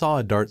at and saw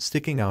a dart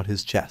sticking out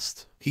his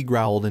chest. He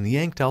growled and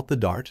yanked out the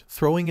dart,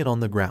 throwing it on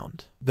the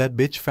ground. That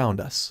bitch found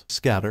us.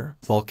 Scatter,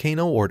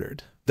 Volcano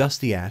ordered.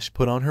 Dusty Ash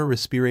put on her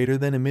respirator,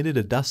 then emitted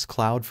a dust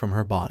cloud from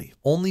her body,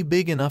 only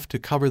big enough to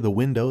cover the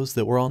windows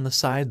that were on the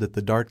side that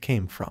the dart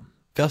came from.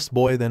 Gust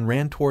Boy then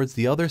ran towards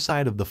the other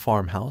side of the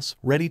farmhouse,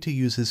 ready to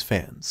use his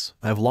fans.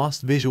 I've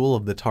lost visual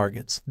of the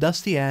targets.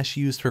 Dusty Ash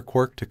used her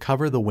quirk to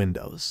cover the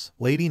windows.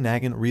 Lady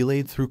Nagant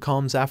relayed through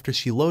comms after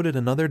she loaded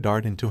another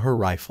dart into her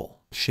rifle.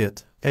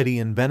 Shit. Eddie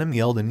and Venom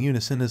yelled in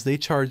unison as they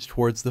charged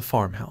towards the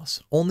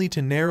farmhouse, only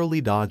to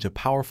narrowly dodge a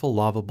powerful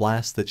lava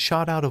blast that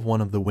shot out of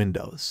one of the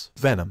windows.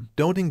 Venom,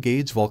 don't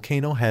engage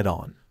Volcano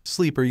head-on,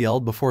 Sleeper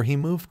yelled before he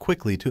moved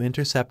quickly to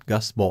intercept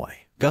Gust Boy.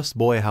 Gust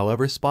Boy,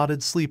 however,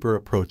 spotted Sleeper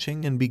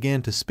approaching and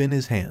began to spin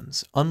his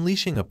hands,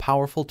 unleashing a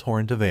powerful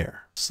torrent of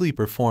air.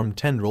 Sleeper formed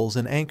tendrils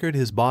and anchored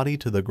his body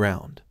to the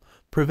ground,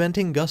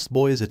 preventing Gust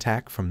Boy's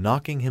attack from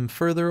knocking him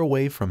further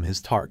away from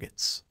his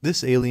targets.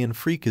 This alien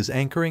freak is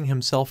anchoring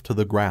himself to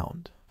the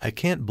ground. I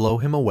can't blow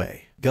him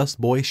away, Gust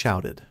Boy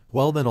shouted.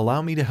 Well then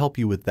allow me to help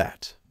you with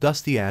that,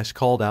 Dusty Ash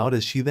called out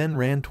as she then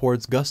ran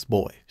towards Gust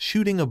Boy,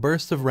 shooting a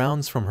burst of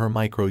rounds from her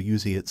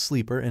micro-Uzi at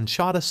Sleeper and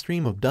shot a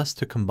stream of dust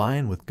to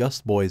combine with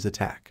Gust Boy's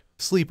attack.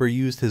 Sleeper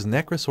used his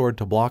necrosword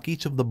to block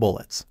each of the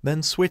bullets,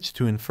 then switched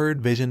to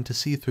inferred vision to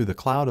see through the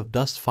cloud of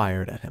dust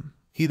fired at him.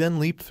 He then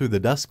leaped through the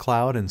dust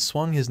cloud and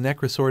swung his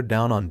necrosword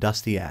down on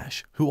Dusty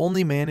Ash, who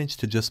only managed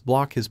to just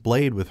block his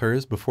blade with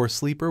hers before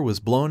Sleeper was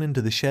blown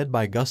into the shed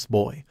by Gust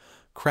Boy,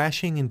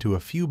 crashing into a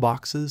few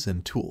boxes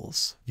and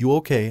tools. You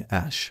okay,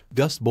 Ash?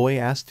 Gust Boy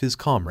asked his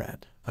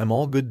comrade. I'm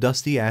all good,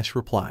 Dusty Ash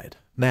replied.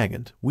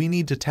 Nagant, we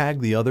need to tag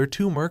the other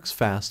two mercs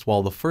fast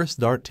while the first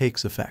dart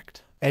takes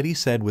effect, Eddie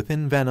said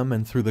within Venom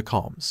and through the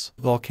comms.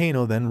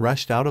 Volcano then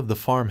rushed out of the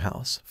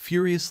farmhouse,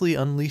 furiously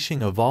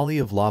unleashing a volley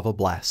of lava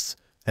blasts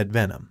at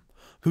Venom,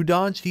 who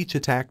dodged each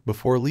attack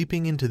before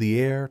leaping into the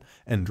air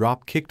and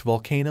drop-kicked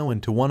Volcano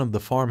into one of the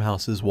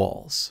farmhouse's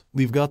walls.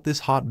 We've got this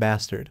hot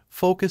bastard.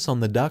 Focus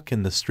on the duck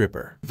and the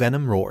stripper,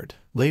 Venom roared.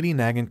 Lady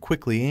Nagant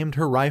quickly aimed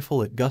her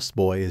rifle at Gust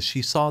Boy as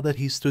she saw that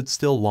he stood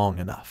still long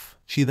enough.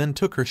 She then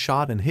took her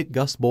shot and hit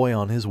Gust Boy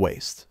on his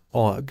waist.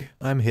 Ugh,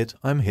 I'm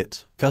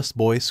hit, Gust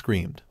Boy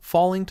screamed,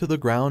 falling to the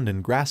ground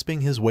and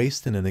grasping his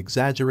waist in an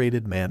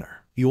exaggerated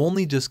manner. You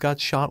only just got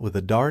shot with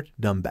a dart,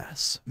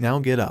 dumbass. Now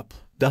get up,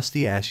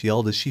 Dusty Ash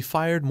yelled as she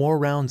fired more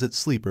rounds at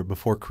Sleeper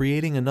before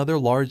creating another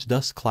large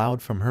dust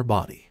cloud from her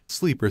body.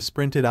 Sleeper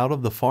sprinted out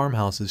of the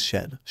farmhouse's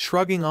shed,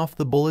 shrugging off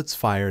the bullets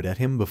fired at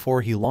him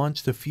before he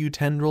launched a few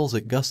tendrils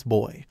at Gust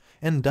Boy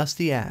and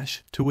Dusty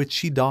Ash, to which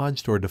she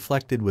dodged or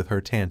deflected with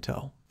her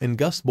tanto. And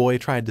Gust Boy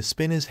tried to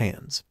spin his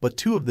hands, but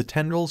two of the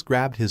tendrils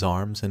grabbed his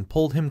arms and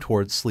pulled him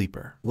towards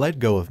Sleeper. Let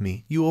go of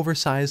me, you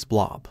oversized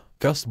blob,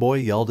 Gust Boy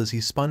yelled as he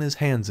spun his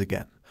hands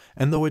again.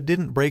 And though it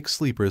didn't break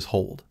Sleeper's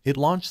hold, it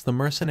launched the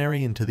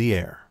mercenary into the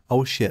air.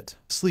 Oh shit.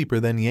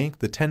 Sleeper then yanked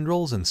the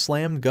tendrils and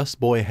slammed Gust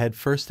Boy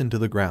headfirst into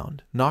the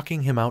ground,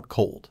 knocking him out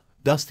cold.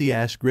 Dusty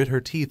Ash grit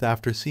her teeth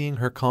after seeing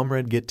her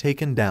comrade get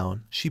taken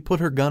down. She put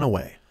her gun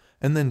away,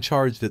 and then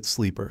charged at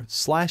Sleeper,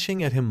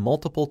 slashing at him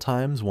multiple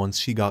times once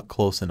she got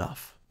close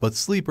enough. But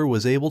Sleeper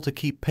was able to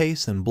keep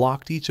pace and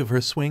blocked each of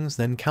her swings,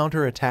 then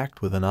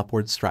counter-attacked with an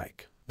upward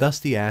strike.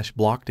 Dusty Ash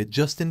blocked it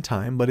just in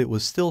time, but it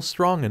was still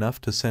strong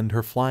enough to send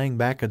her flying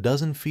back a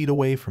dozen feet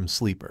away from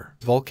Sleeper.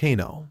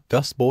 Volcano,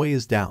 Gust Boy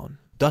is down,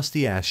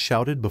 Dusty Ash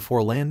shouted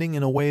before landing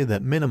in a way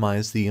that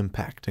minimized the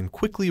impact and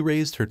quickly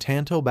raised her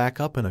tanto back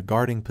up in a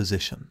guarding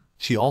position.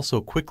 She also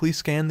quickly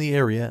scanned the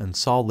area and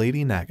saw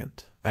Lady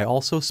Nagant. I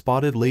also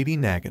spotted Lady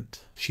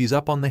Nagant. She's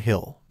up on the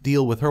hill.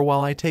 Deal with her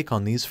while I take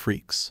on these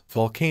freaks,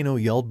 Volcano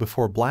yelled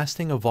before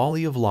blasting a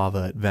volley of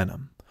lava at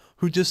Venom,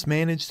 who just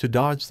managed to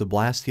dodge the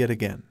blast yet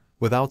again.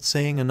 Without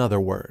saying another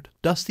word,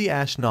 Dusty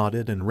Ash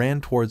nodded and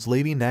ran towards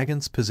Lady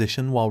Nagant's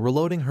position while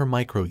reloading her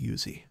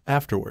micro-Uzi.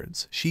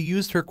 Afterwards, she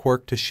used her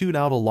quirk to shoot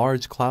out a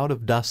large cloud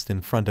of dust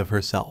in front of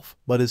herself,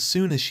 but as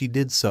soon as she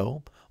did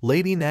so,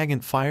 Lady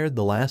Nagant fired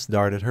the last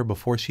dart at her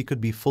before she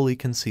could be fully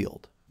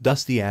concealed.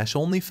 Dusty Ash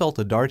only felt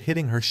a dart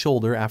hitting her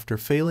shoulder after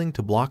failing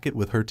to block it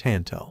with her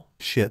tanto.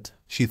 Shit,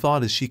 she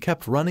thought as she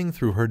kept running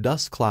through her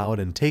dust cloud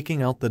and taking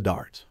out the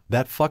dart.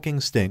 That fucking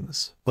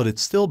stings. But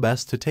it's still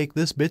best to take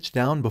this bitch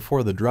down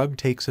before the drug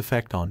takes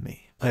effect on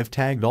me. I've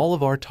tagged all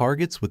of our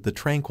targets with the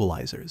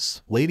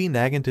tranquilizers, Lady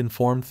Nagant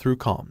informed through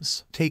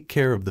comms. Take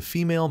care of the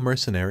female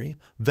mercenary,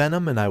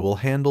 Venom, and I will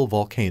handle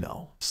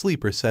Volcano,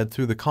 Sleeper said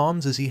through the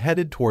comms as he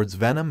headed towards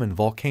Venom and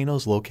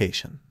Volcano's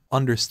location.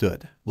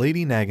 Understood,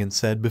 Lady Nagant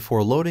said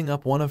before loading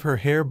up one of her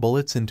hair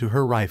bullets into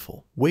her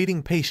rifle,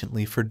 waiting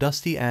patiently for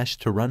Dusty Ash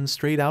to run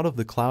straight out of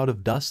the cloud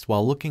of dust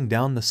while looking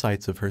down the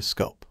sights of her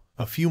scope.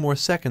 A few more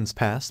seconds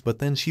passed, but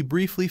then she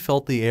briefly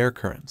felt the air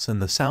currents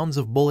and the sounds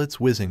of bullets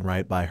whizzing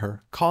right by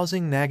her,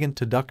 causing Nagant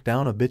to duck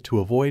down a bit to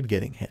avoid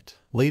getting hit.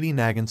 Lady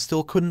Nagant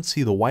still couldn't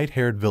see the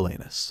white-haired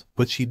villainess,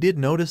 but she did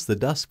notice the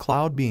dust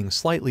cloud being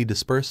slightly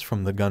dispersed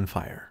from the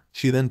gunfire.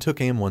 She then took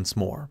aim once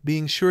more,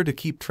 being sure to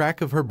keep track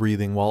of her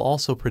breathing while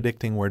also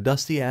predicting where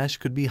Dusty Ash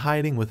could be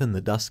hiding within the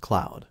dust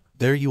cloud.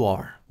 There you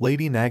are,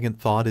 Lady Nagant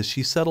thought as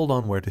she settled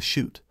on where to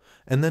shoot,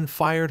 and then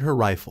fired her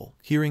rifle,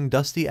 hearing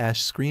Dusty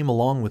Ash scream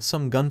along with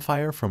some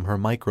gunfire from her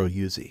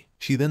micro-Uzi.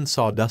 She then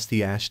saw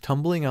Dusty Ash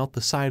tumbling out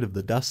the side of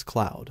the dust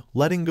cloud,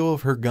 letting go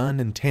of her gun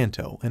and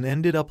tanto, and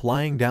ended up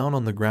lying down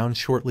on the ground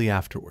shortly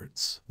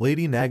afterwards.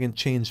 Lady Nagant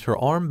changed her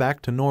arm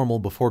back to normal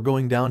before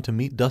going down to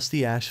meet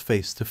Dusty Ash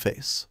face to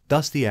face.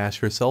 Dusty Ash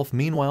herself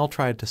meanwhile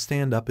tried to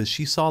stand up as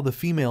she saw the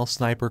female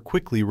sniper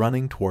quickly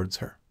running towards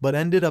her, but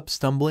ended up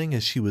stumbling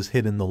as she was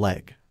hit in the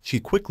leg.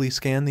 She quickly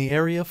scanned the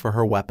area for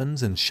her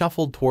weapons and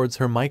shuffled towards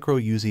her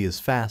micro-Uzi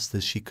as fast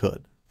as she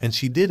could. And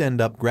she did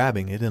end up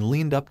grabbing it and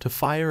leaned up to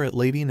fire at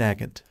Lady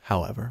Nagant.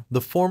 However, the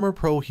former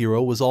pro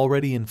hero was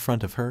already in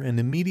front of her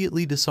and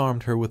immediately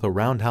disarmed her with a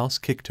roundhouse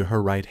kick to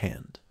her right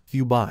hand.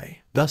 VOICEOVER.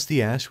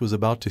 Dusty Ash was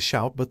about to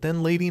shout, but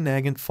then Lady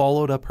Nagant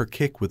followed up her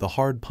kick with a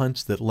hard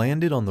punch that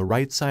landed on the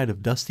right side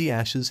of Dusty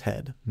Ash's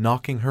head,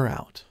 knocking her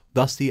out.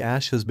 Dusty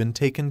Ash has been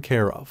taken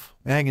care of,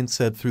 Nagant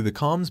said through the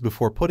comms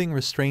before putting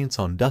restraints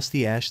on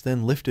Dusty Ash,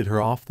 then lifted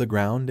her off the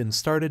ground and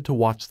started to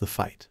watch the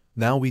fight.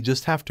 Now we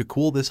just have to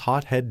cool this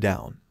hot head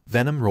down,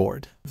 Venom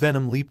roared.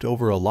 Venom leaped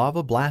over a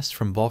lava blast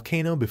from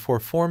Volcano before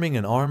forming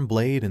an arm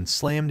blade and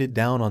slammed it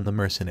down on the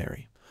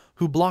mercenary,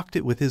 who blocked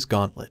it with his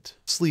gauntlet.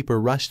 Sleeper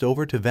rushed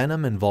over to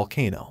Venom and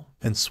Volcano,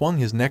 and swung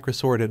his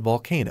necrosword at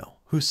Volcano,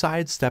 who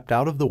sidestepped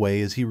out of the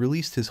way as he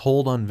released his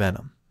hold on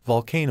Venom.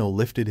 Volcano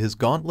lifted his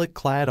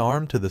gauntlet-clad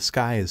arm to the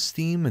sky as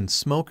steam and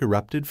smoke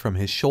erupted from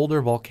his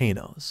shoulder.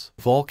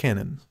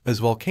 Volcanon. As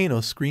Volcano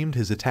screamed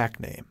his attack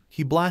name,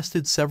 he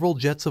blasted several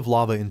jets of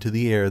lava into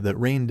the air that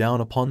rained down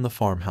upon the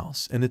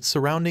farmhouse and its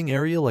surrounding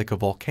area like a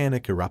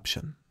volcanic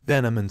eruption.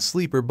 Venom and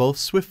Sleeper both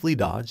swiftly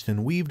dodged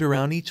and weaved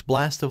around each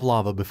blast of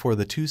lava before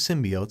the two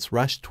symbiotes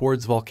rushed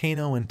towards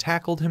Volcano and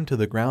tackled him to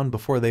the ground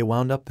before they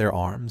wound up their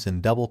arms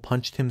and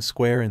double-punched him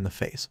square in the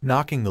face,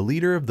 knocking the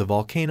leader of the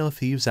Volcano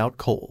thieves out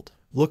cold.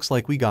 Looks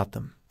like we got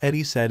them,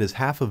 Eddie said as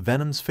half of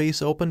Venom's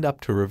face opened up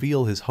to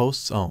reveal his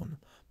host's own,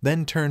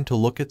 then turned to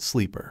look at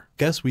Sleeper.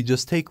 Guess we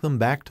just take them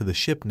back to the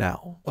ship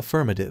now.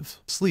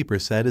 Affirmative, Sleeper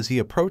said as he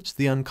approached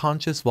the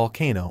unconscious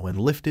Volcano and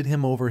lifted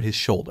him over his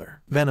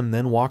shoulder. Venom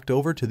then walked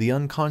over to the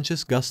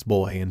unconscious Gust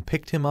Boy and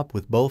picked him up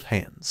with both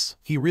hands.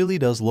 He really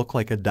does look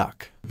like a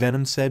duck,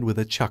 Venom said with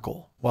a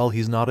chuckle. While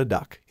he's not a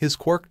duck, his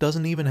quirk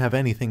doesn't even have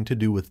anything to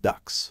do with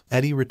ducks,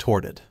 Eddie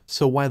retorted.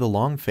 So why the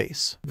long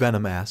face?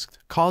 Venom asked,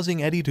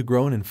 causing Eddie to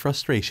groan in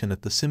frustration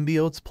at the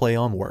symbiote's play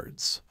on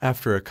words.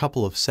 After a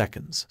couple of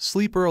seconds,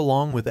 Sleeper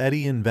along with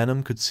Eddie and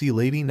Venom could see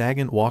Lady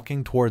Nagant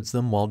walking towards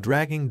them while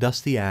dragging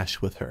Dusty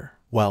Ash with her.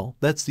 Well,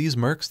 that's these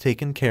mercs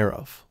taken care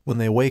of. When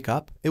they wake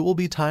up, it will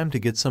be time to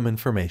get some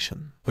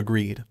information.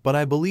 Agreed, but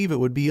I believe it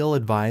would be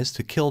ill-advised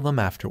to kill them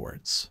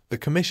afterwards. The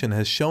Commission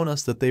has shown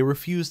us that they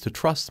refuse to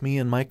trust me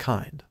and my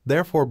kind.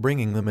 Therefore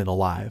bringing them in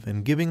alive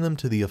and giving them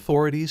to the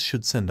authorities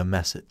should send a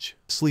message,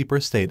 Sleeper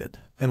stated.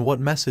 And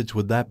what message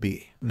would that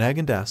be?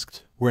 Nagant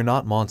asked. We're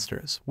not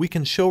monsters. We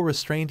can show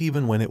restraint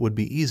even when it would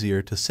be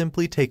easier to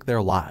simply take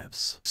their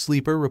lives,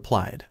 Sleeper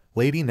replied.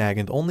 Lady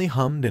Nagant only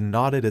hummed and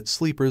nodded at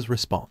Sleeper's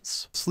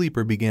response.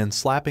 Sleeper began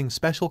slapping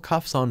special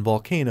cuffs on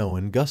Volcano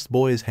and Gust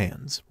Boy's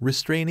hands,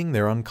 restraining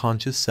their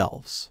unconscious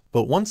selves.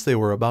 But once they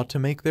were about to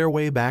make their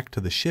way back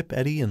to the ship,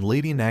 Eddie and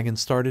Lady Nagant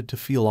started to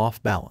feel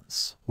off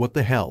balance. What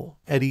the hell?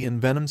 Eddie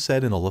and Venom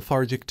said in a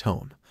lethargic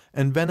tone,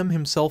 and Venom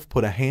himself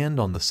put a hand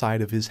on the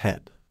side of his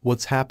head.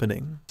 What's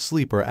happening?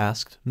 Sleeper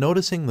asked,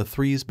 noticing the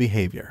three's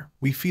behavior.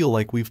 We feel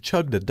like we've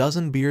chugged a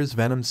dozen beers,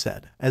 Venom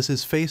said, as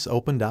his face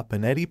opened up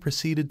and Eddie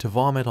proceeded to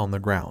vomit on the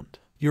ground.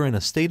 You're in a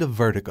state of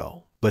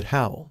vertigo. But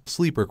how?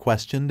 Sleeper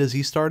questioned as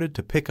he started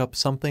to pick up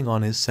something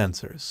on his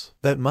sensors.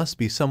 That must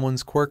be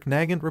someone's quirk,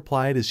 Nagant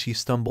replied as she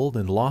stumbled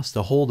and lost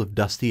a hold of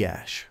Dusty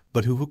Ash.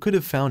 But who could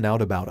have found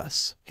out about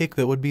us? Hick,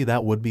 that would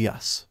be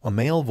us. A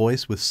male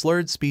voice with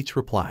slurred speech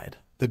replied.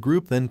 The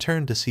group then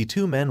turned to see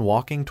two men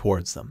walking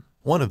towards them.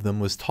 One of them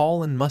was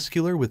tall and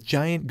muscular with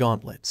giant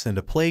gauntlets and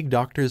a plague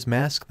doctor's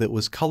mask that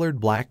was colored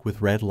black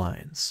with red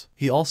lines.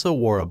 He also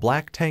wore a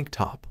black tank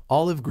top,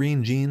 olive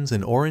green jeans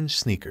and orange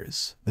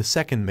sneakers. The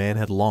second man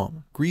had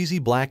long, greasy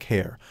black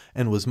hair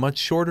and was much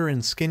shorter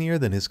and skinnier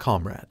than his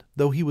comrade,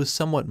 though he was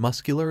somewhat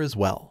muscular as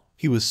well.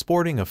 He was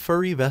sporting a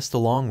furry vest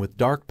along with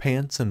dark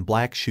pants and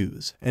black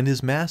shoes, and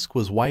his mask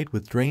was white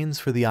with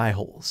drains for the eye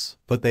holes.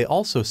 But they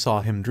also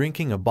saw him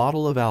drinking a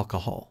bottle of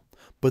alcohol,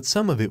 but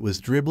some of it was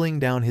dribbling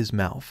down his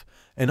mouth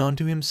and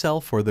onto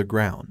himself or the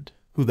ground.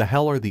 Who the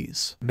hell are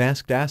these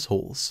masked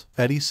assholes?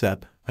 Eddie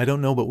Sepp. I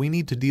don't know, but we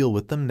need to deal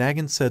with them,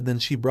 Nagant said. Then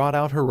she brought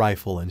out her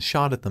rifle and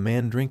shot at the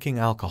man drinking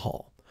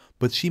alcohol,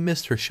 but she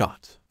missed her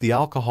shot. The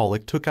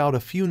alcoholic took out a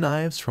few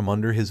knives from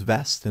under his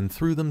vest and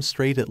threw them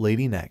straight at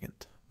Lady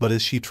Nagant. But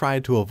as she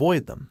tried to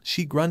avoid them,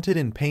 she grunted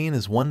in pain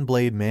as one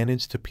blade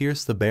managed to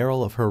pierce the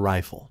barrel of her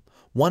rifle.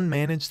 One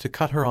managed to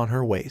cut her on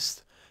her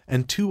waist,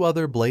 and two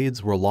other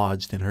blades were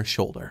lodged in her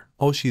shoulder.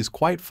 Oh, she's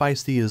quite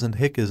feisty,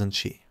 isn't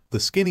she? The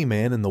skinny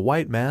man in the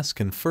white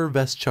mask and fur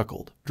vest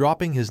chuckled,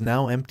 dropping his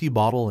now empty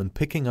bottle and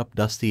picking up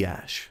Dusty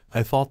Ash.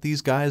 I thought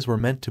these guys were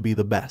meant to be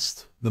the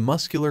best, the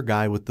muscular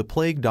guy with the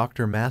plague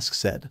doctor mask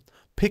said,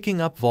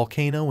 picking up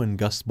Volcano and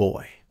Gust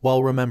Boy.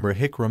 Well, remember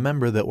Hick,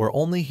 remember that we're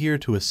only here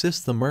to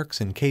assist the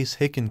mercs in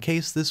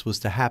case this was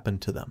to happen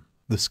to them,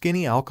 the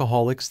skinny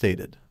alcoholic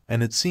stated.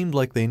 And it seemed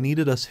like they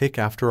needed us, Hick,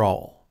 after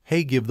all.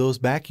 Hey, give those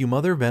back, you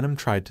mother, Venom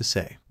tried to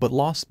say, but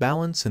lost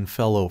balance and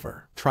fell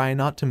over. Try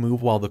not to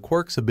move while the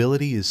quirk's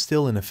ability is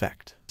still in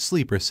effect,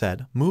 Sleeper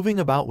said, moving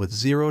about with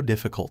zero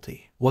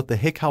difficulty. What the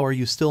heck, how are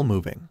you still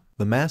moving?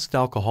 The masked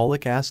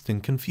alcoholic asked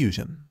in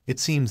confusion. It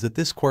seems that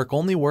this quirk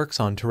only works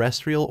on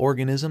terrestrial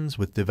organisms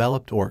with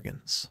developed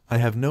organs. I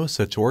have no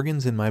such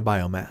organs in my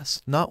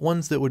biomass, not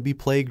ones that would be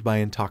plagued by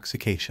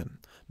intoxication.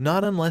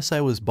 Not unless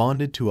I was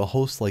bonded to a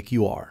host like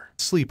you are,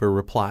 Sleeper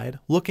replied,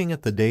 looking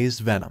at the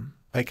dazed Venom.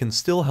 I can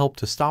still help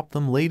to stop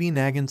them, Lady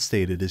Nagant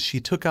stated as she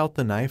took out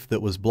the knife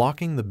that was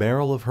blocking the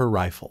barrel of her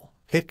rifle.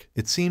 Hick,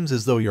 it seems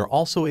as though you're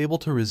also able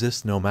to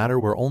resist. No matter,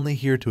 we're only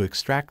here to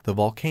extract the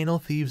volcano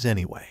thieves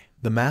anyway,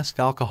 the masked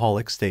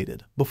alcoholic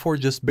stated, before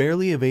just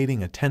barely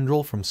evading a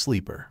tendril from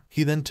Sleeper.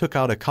 He then took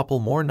out a couple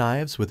more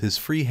knives with his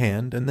free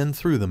hand and then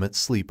threw them at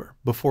Sleeper,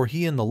 before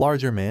he and the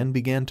larger man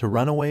began to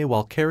run away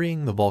while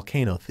carrying the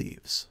volcano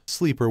thieves.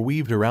 Sleeper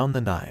weaved around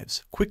the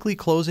knives, quickly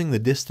closing the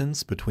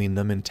distance between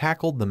them, and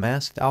tackled the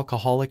masked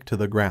alcoholic to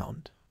the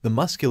ground. The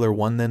muscular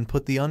one then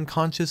put the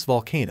unconscious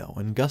Volcano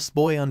and Gust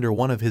Boy under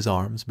one of his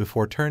arms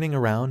before turning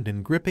around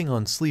and gripping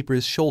on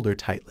Sleeper's shoulder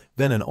tightly.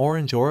 Then an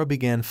orange aura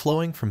began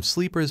flowing from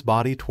Sleeper's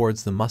body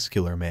towards the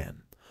muscular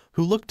man,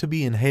 who looked to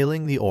be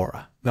inhaling the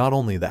aura. Not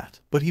only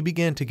that, but he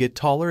began to get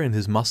taller and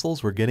his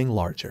muscles were getting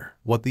larger.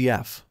 What the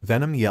F?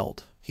 Venom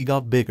yelled. He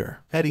got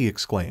bigger, Eddie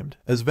exclaimed,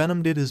 as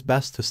Venom did his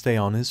best to stay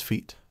on his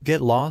feet. Get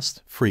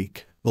lost,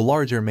 freak, the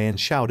larger man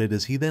shouted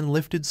as he then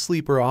lifted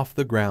Sleeper off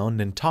the ground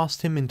and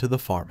tossed him into the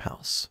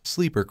farmhouse.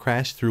 Sleeper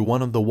crashed through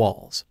one of the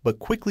walls, but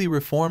quickly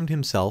reformed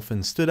himself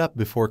and stood up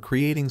before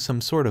creating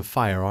some sort of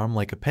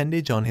firearm-like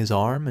appendage on his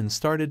arm and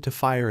started to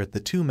fire at the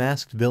two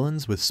masked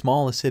villains with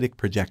small acidic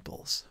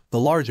projectiles. The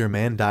larger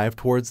man dived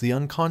towards the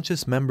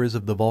unconscious members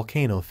of the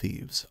volcano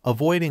thieves,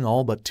 avoiding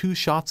all but two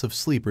shots of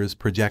Sleeper's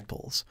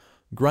projectiles,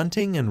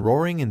 grunting and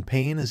roaring in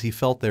pain as he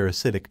felt their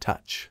acidic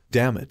touch.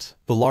 Damn it,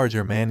 the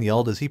larger man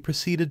yelled as he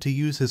proceeded to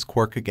use his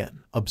quirk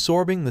again,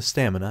 absorbing the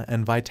stamina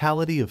and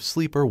vitality of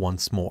Sleeper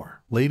once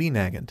more. Lady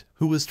Nagant,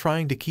 who was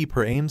trying to keep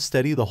her aim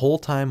steady the whole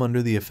time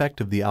under the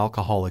effect of the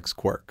alcoholic's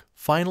quirk,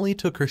 finally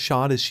took her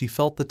shot as she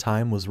felt the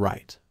time was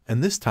right.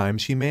 And this time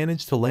she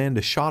managed to land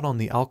a shot on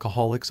the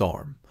alcoholic's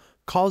arm,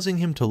 causing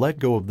him to let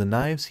go of the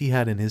knives he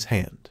had in his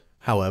hand.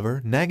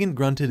 However, Nagant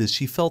grunted as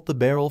she felt the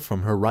barrel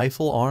from her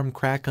rifle arm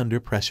crack under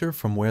pressure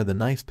from where the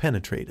knife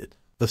penetrated.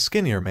 The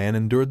skinnier man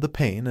endured the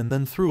pain and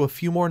then threw a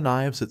few more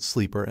knives at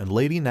Sleeper and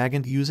Lady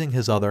Nagant using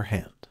his other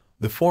hand.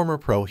 The former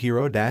pro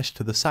hero dashed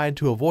to the side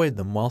to avoid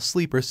them while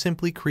Sleeper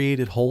simply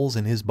created holes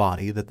in his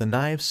body that the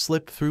knives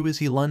slipped through as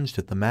he lunged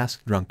at the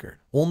masked drunkard,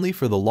 only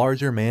for the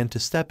larger man to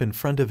step in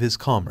front of his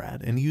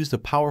comrade and used a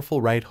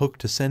powerful right hook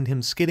to send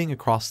him skidding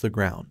across the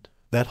ground.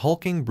 That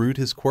hulking brute,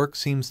 his quirk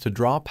seems to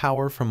draw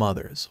power from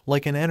others,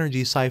 like an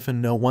energy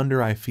siphon. No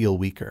wonder I feel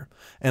weaker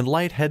and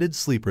light-headed,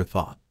 Sleeper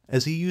thought,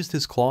 as he used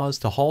his claws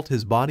to halt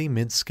his body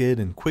mid-skid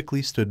and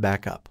quickly stood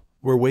back up.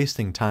 We're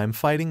wasting time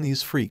fighting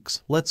these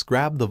freaks. Let's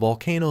grab the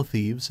volcano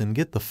thieves and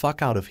get the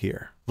fuck out of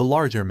here, the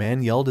larger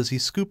man yelled as he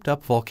scooped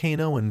up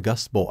Volcano and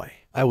Gust Boy.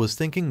 I was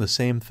thinking the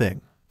same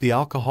thing, the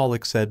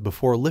alcoholic said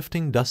before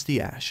lifting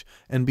Dusty Ash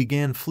and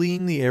began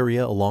fleeing the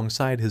area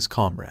alongside his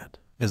comrade.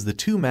 As the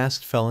two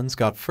masked felons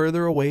got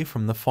further away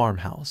from the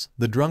farmhouse,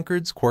 the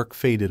drunkard's quirk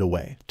faded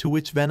away, to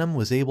which Venom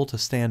was able to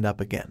stand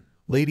up again.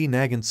 Lady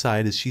Nagant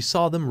sighed as she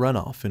saw them run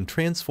off and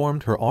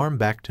transformed her arm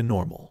back to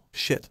normal.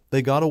 Shit,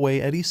 they got away,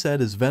 Eddie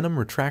said as Venom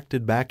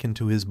retracted back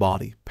into his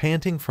body,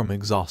 panting from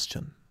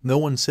exhaustion. No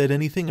one said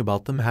anything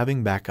about them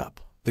having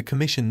backup. The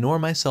Commission nor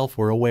myself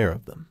were aware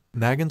of them,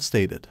 Nagant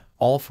stated.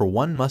 All for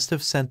One must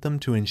have sent them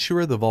to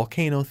ensure the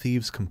volcano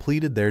thieves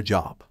completed their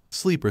job,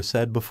 Sleeper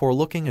said before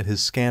looking at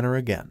his scanner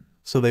again.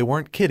 So they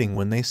weren't kidding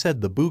when they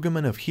said the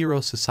Boogeyman of Hero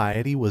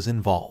Society was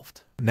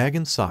involved.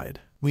 Nagant sighed.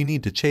 We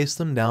need to chase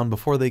them down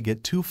before they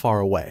get too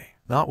far away.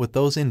 Not with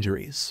those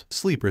injuries,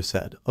 Sleeper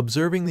said,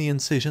 observing the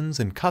incisions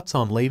and cuts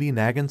on Lady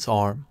Nagant's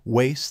arm,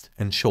 waist,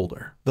 and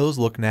shoulder. Those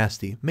look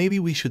nasty. Maybe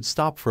we should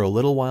stop for a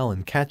little while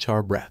and catch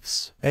our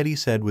breaths, Eddie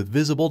said with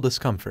visible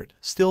discomfort,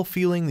 still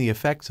feeling the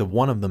effects of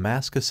one of the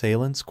mask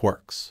assailant's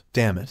quirks.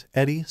 Damn it,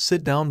 Eddie,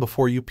 sit down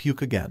before you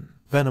puke again.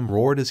 Venom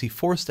roared as he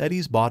forced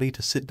Eddie's body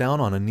to sit down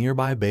on a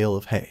nearby bale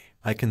of hay.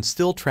 I can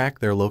still track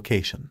their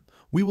location.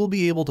 We will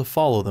be able to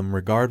follow them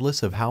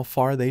regardless of how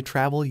far they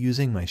travel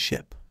using my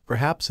ship.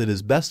 Perhaps it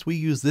is best we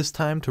use this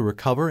time to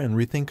recover and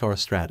rethink our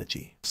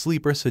strategy,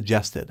 Sleeper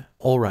suggested.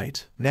 All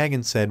right,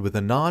 Nagant said with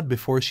a nod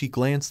before she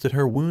glanced at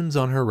her wounds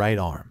on her right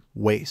arm,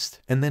 waist,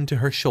 and then to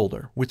her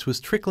shoulder, which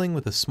was trickling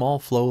with a small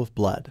flow of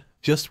blood.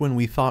 Just when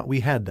we thought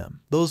we had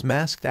them, those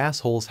masked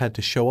assholes had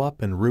to show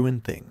up and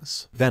ruin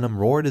things. Venom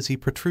roared as he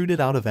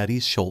protruded out of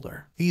Eddie's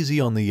shoulder.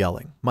 Easy on the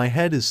yelling. My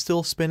head is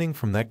still spinning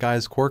from that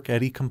guy's quirk,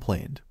 Eddie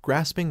complained,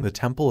 grasping the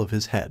temple of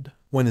his head.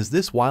 When is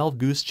this wild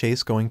goose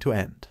chase going to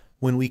end?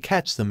 When we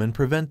catch them and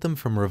prevent them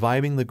from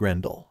reviving the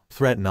Grendel.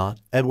 Threat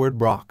not, Edward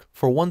Brock.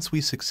 For once we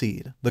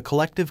succeed, the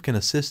collective can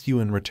assist you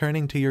in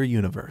returning to your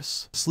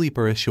universe,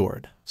 Sleeper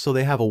assured. So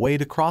they have a way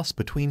to cross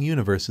between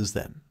universes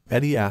then?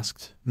 Eddie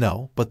asked.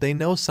 No, but they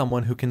know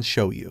someone who can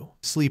show you,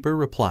 Sleeper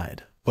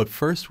replied. But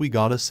first we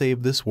gotta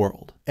save this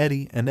world,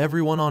 Eddie, and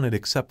everyone on it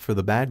except for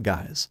the bad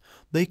guys.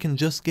 They can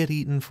just get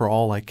eaten for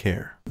all I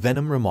care,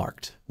 Venom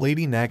remarked.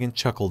 Lady Nagant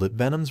chuckled at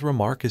Venom's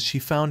remark as she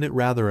found it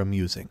rather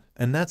amusing,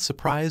 and that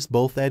surprised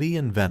both Eddie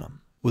and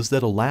Venom. Was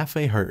that a laugh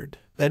I heard?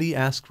 Eddie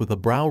asked with a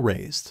brow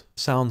raised.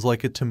 Sounds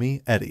like it to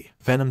me, Eddie,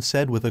 Venom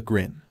said with a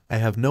grin. I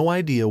have no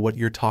idea what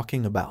you're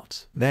talking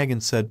about,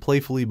 Nagant said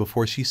playfully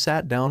before she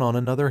sat down on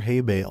another hay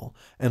bale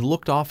and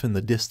looked off in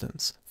the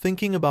distance,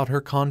 thinking about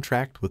her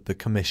contract with the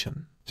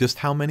Commission. Just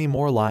how many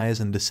more lies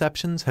and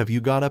deceptions have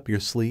you got up your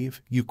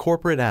sleeve, you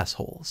corporate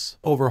assholes?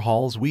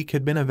 Overhaul's week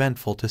had been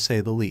eventful to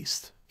say the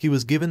least. He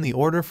was given the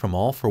order from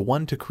All for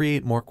One to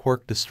create more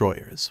quirk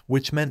destroyers,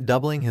 which meant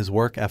doubling his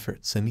work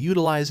efforts and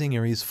utilizing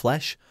Irie's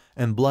flesh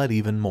and blood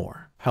even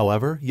more.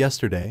 However,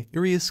 yesterday,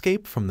 Irie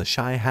escaped from the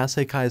Shai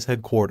Hasekai's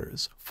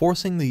headquarters,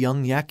 forcing the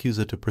young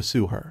Yakuza to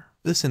pursue her.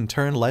 This in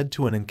turn led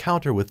to an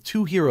encounter with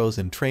two heroes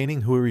in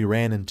training who Irie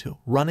ran into,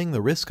 running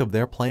the risk of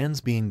their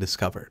plans being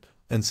discovered.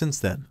 And since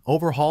then,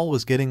 Overhaul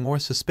was getting more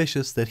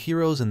suspicious that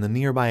heroes in the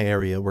nearby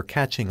area were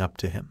catching up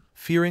to him,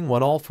 fearing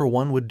what All for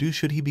One would do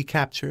should he be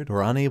captured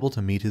or unable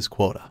to meet his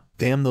quota.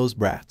 Damn those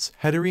brats.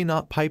 Had Irie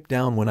not piped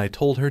down when I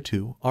told her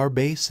to, our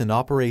base and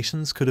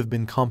operations could have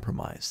been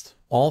compromised.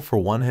 All for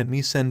One had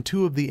me send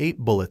 2 of the 8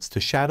 bullets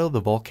to shadow the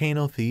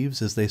volcano thieves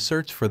as they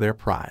search for their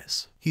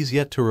prize. He's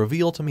yet to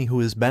reveal to me who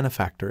his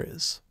benefactor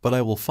is, but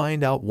I will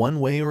find out one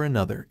way or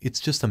another.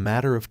 It's just a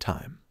matter of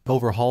time,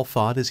 Overhaul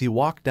thought as he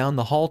walked down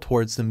the hall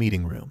towards the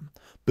meeting room,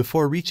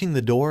 before reaching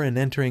the door and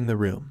entering the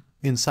room.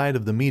 Inside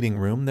of the meeting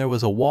room there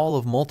was a wall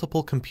of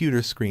multiple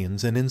computer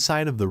screens, and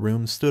inside of the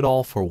room stood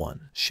All for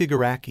One,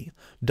 Shigaraki,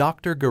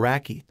 Dr.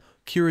 Garaki,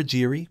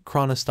 Kurogiri,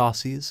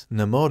 Chronostasis,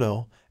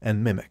 Nemoto,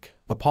 and Mimic.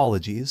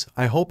 Apologies,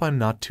 I hope I'm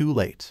not too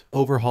late,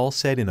 Overhaul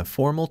said in a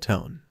formal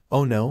tone.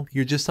 Oh no,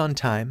 you're just on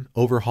time,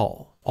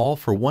 Overhaul, All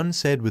for One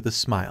said with a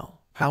smile.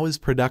 How is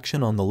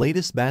production on the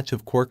latest batch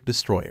of quirk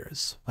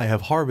destroyers? I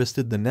have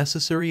harvested the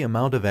necessary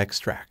amount of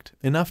extract,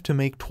 enough to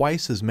make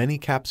twice as many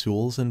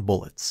capsules and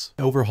bullets,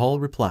 Overhaul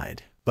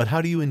replied. But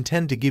how do you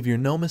intend to give your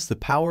Nomus the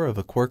power of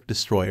a quirk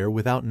destroyer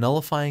without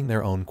nullifying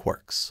their own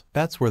quirks?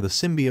 That's where the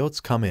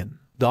symbiotes come in,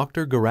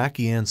 Dr.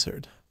 Garaki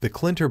answered. The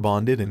Clinter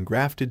bonded and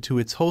grafted to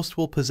its host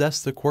will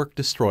possess the quirk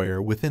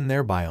destroyer within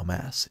their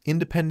biomass,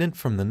 independent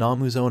from the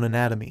Namu's own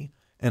anatomy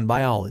and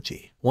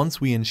biology. Once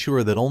we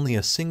ensure that only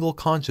a single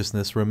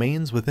consciousness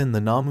remains within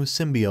the Namu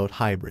symbiote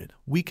hybrid,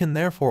 we can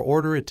therefore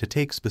order it to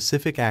take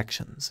specific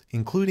actions,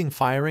 including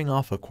firing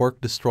off a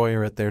quirk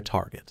destroyer at their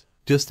target.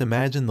 Just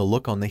imagine the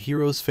look on the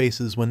heroes'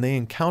 faces when they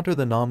encounter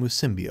the Namu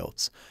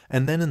symbiotes,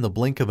 and then in the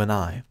blink of an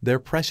eye, their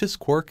precious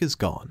quirk is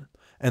gone,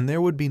 and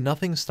there would be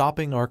nothing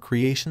stopping our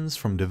creations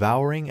from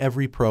devouring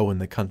every pro in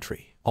the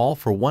country. All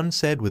for One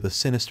said with a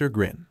sinister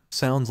grin.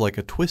 Sounds like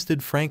a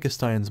twisted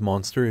Frankenstein's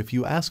monster if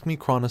you ask me,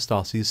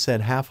 Chronostasis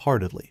said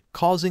half-heartedly,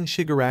 causing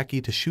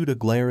Shigaraki to shoot a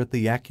glare at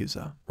the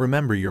Yakuza.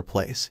 Remember your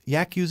place,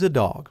 Yakuza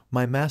dog.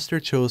 My master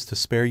chose to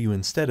spare you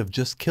instead of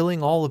just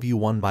killing all of you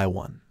one by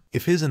one.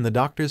 If his and the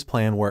doctor's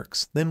plan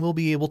works, then we'll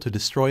be able to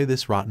destroy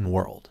this rotten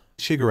world.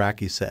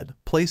 Shigaraki said,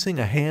 placing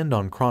a hand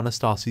on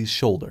Chronostasi's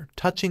shoulder,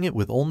 touching it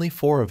with only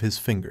 4 of his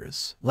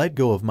fingers. Let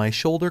go of my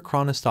shoulder,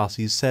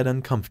 Chronostasis said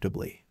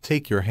uncomfortably.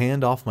 Take your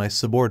hand off my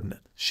subordinate.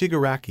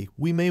 Shigaraki,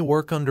 we may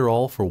work under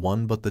all for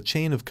one, but the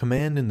chain of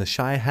command in the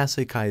Shai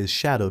Hasekai is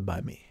shadowed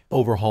by me,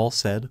 Overhaul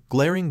said,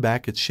 glaring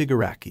back at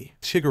Shigaraki.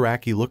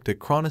 Shigaraki looked at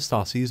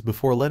Chronostasis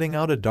before letting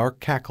out a dark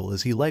cackle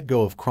as he let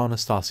go of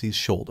Chronostasis'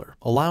 shoulder,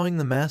 allowing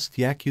the masked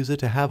Yakuza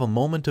to have a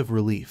moment of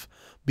relief,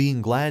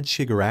 being glad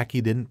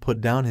Shigaraki didn't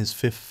put down his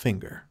 5th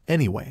finger.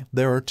 Anyway,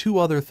 there are 2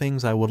 other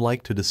things I would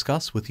like to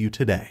discuss with you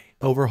today,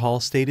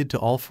 Overhaul stated to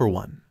All for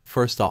One.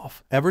 First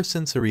off, ever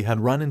since Eri had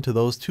run into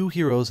those 2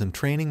 heroes in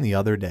training the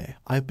other day,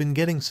 I've been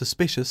getting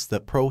suspicious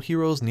that pro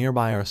heroes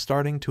nearby are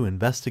starting to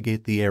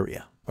investigate the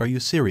area. Are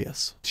you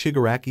serious?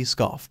 Shigaraki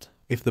scoffed.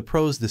 If the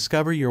pros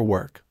discover your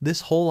work,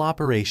 this whole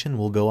operation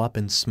will go up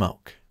in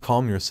smoke.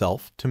 Calm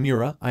yourself,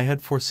 Tamura. I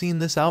had foreseen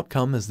this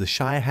outcome as the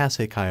Shai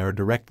Hasekai are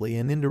directly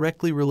and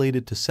indirectly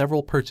related to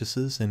several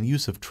purchases and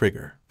use of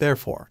trigger.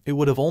 Therefore, it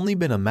would have only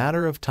been a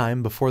matter of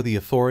time before the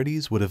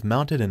authorities would have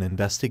mounted an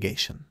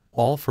investigation.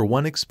 All for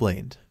One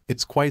explained.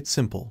 It's quite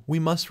simple. We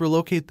must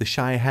relocate the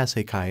Shai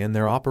Hasekai and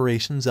their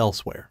operations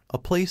elsewhere, a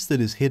place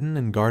that is hidden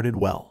and guarded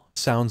well.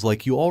 Sounds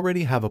like you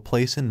already have a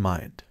place in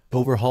mind,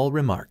 Overhaul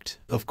remarked.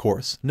 Of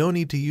course, no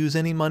need to use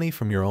any money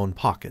from your own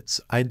pockets.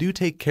 I do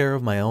take care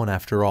of my own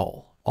after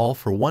all, All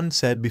for One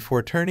said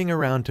before turning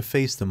around to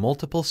face the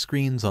multiple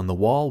screens on the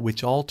wall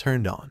which all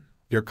turned on.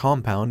 Your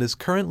compound is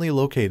currently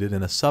located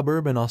in a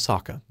suburb in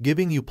Osaka,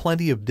 giving you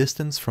plenty of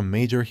distance from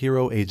major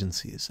hero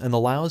agencies and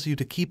allows you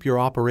to keep your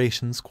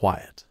operations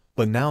quiet.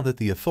 But now that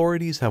the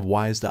authorities have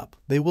wised up,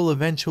 they will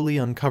eventually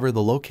uncover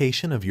the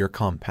location of your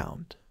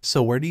compound.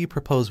 So where do you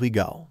propose we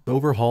go?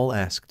 Overhaul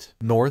asked.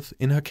 North,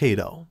 in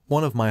Hokkaido.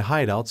 One of my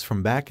hideouts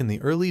from back in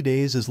the early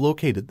days is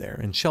located there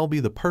and shall be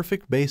the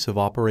perfect base of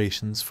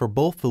operations for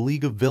both the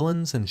League of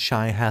Villains and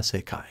Shai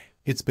Hasekai.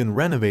 It's been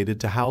renovated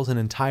to house an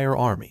entire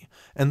army,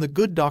 and the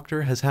good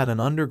doctor has had an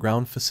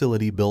underground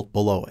facility built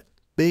below it,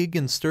 big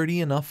and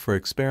sturdy enough for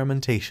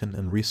experimentation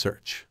and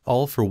research.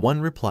 All for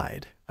One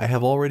replied. I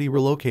have already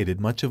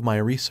relocated much of my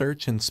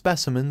research and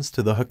specimens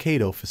to the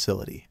Hokkaido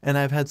facility, and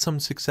I've had some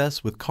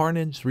success with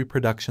Carnage's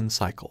reproduction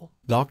cycle,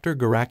 Dr.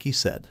 Garaki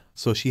said.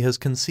 So she has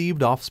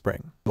conceived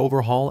offspring?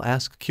 Overhaul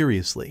asked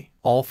curiously.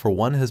 All for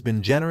One has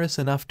been generous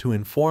enough to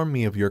inform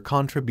me of your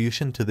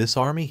contribution to this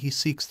army he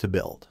seeks to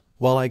build.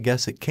 Well, I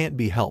guess it can't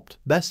be helped.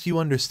 Best you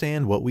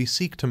understand what we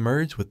seek to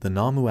merge with the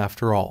Namu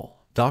after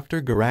all,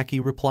 Dr.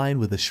 Garaki replied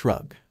with a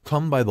shrug.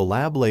 Come by the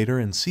lab later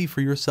and see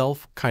for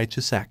yourself,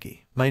 Kaichisaki.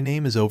 My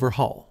name is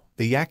Overhaul,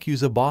 the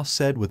Yakuza boss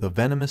said with a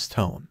venomous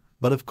tone.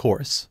 But of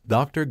course,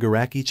 Dr.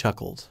 Garaki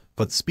chuckled.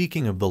 But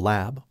speaking of the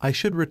lab, I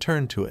should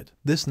return to it.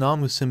 This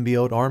Namu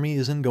symbiote army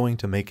isn't going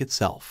to make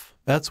itself.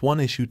 That's one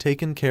issue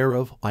taken care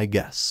of, I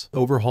guess.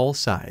 Overhaul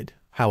sighed.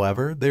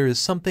 However, there is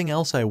something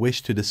else I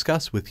wish to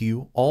discuss with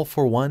you, All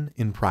for One,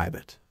 in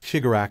private.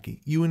 Shigaraki,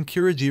 you and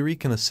Kurogiri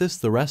can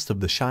assist the rest of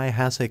the Shai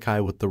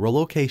Hasekai with the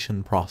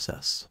relocation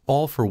process,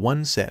 All for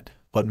One said.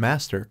 But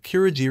Master,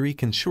 Kurogiri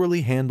can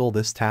surely handle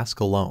this task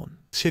alone,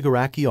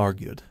 Shigaraki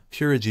argued.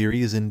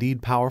 Kurogiri is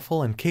indeed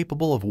powerful and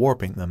capable of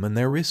warping them and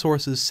their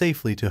resources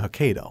safely to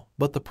Hokkaido,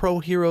 but the pro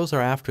heroes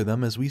are after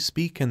them as we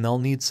speak and they'll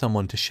need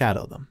someone to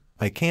shadow them.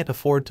 I can't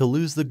afford to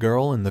lose the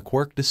girl and the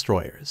quirk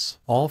destroyers,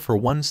 All for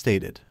One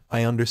stated.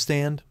 I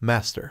understand,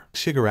 Master,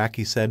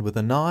 Shigaraki said with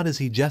a nod as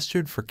he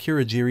gestured for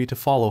Kurogiri to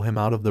follow him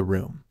out of the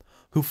room,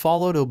 who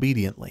followed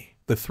obediently.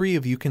 The 3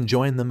 of you can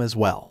join them as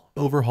well,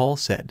 Overhaul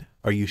said.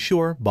 Are you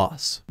sure,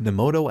 boss?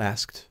 Nemoto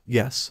asked.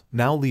 Yes,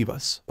 now leave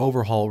us,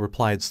 Overhaul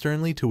replied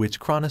sternly, to which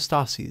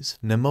Chronostasis,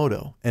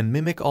 Nemoto, and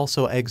Mimic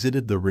also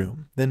exited the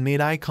room, then made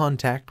eye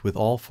contact with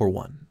All for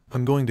One.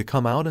 I'm going to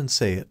come out and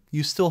say it,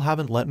 you still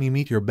haven't let me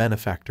meet your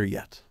benefactor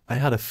yet. I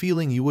had a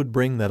feeling you would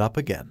bring that up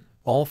again,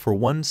 All for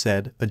One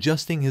said,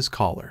 adjusting his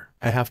collar.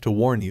 I have to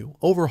warn you,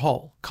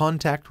 Overhaul,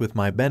 contact with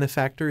my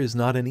benefactor is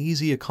not an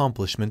easy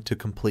accomplishment to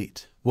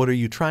complete. What are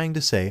you trying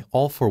to say,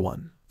 All for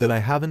One? That I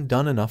haven't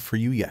done enough for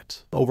you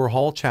yet?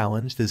 Overhaul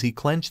challenged as he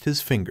clenched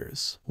his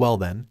fingers. Well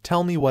then,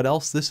 tell me what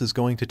else this is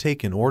going to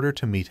take in order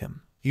to meet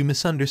him. You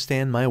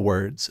misunderstand my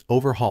words,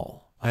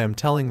 Overhaul. I am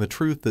telling the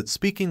truth that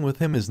speaking with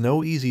him is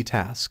no easy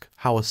task.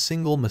 How a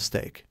single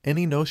mistake,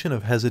 any notion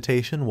of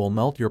hesitation will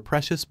melt your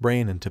precious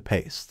brain into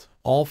paste,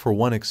 All for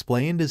One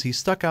explained as he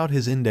stuck out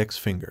his index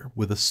finger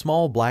with a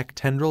small black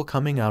tendril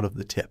coming out of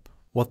the tip.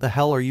 What the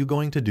hell are you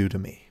going to do to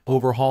me?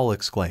 Overhaul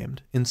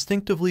exclaimed,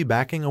 instinctively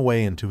backing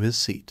away into his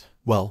seat.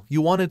 Well,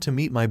 you wanted to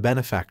meet my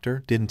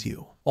benefactor, didn't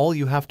you? All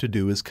you have to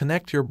do is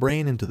connect your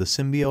brain into the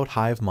symbiote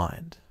hive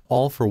mind,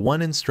 All for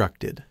One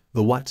instructed.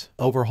 The what?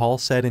 Overhaul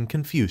said in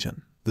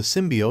confusion. The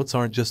symbiotes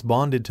aren't just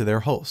bonded to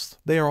their host,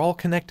 they are all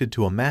connected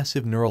to a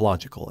massive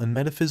neurological and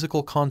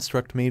metaphysical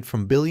construct made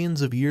from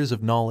billions of years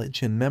of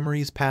knowledge and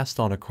memories passed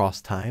on across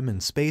time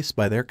and space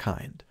by their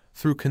kind.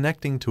 Through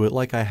connecting to it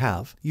like I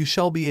have, you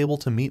shall be able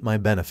to meet my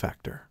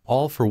benefactor,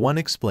 All for One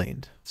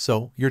explained.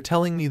 So, you're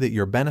telling me that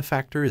your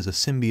benefactor is a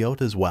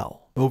symbiote as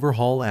well?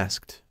 Overhaul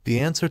asked. The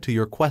answer to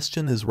your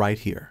question is right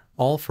here.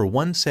 All for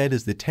one said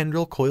as the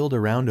tendril coiled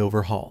around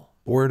Overhaul.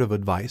 Word of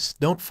advice,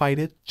 don't fight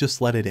it,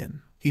 just let it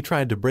in. He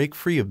tried to break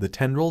free of the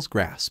tendril's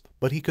grasp,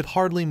 but he could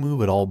hardly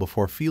move at all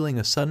before feeling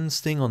a sudden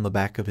sting on the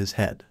back of his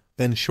head.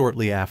 Then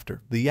shortly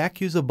after, the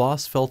Yakuza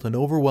boss felt an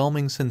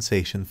overwhelming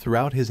sensation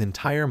throughout his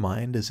entire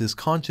mind as his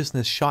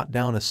consciousness shot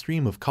down a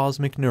stream of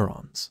cosmic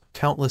neurons.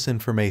 Countless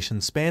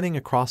information spanning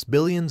across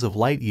billions of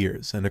light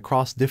years and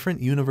across different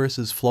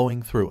universes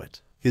flowing through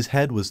it. His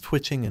head was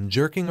twitching and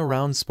jerking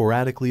around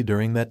sporadically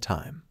during that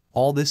time.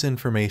 All this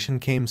information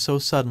came so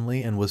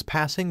suddenly and was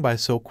passing by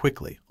so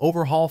quickly.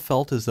 Overhaul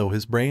felt as though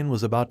his brain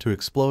was about to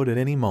explode at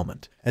any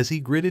moment, as he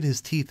gritted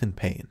his teeth in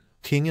pain.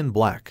 King in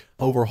Black.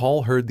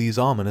 Overhaul heard these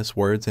ominous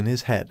words in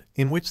his head,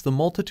 in which the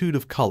multitude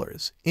of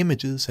colors,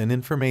 images, and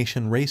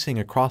information racing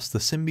across the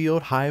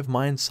symbiote hive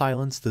mind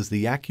silenced as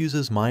the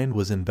Yakuza's mind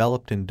was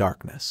enveloped in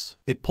darkness.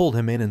 It pulled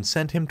him in and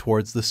sent him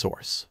towards the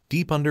source.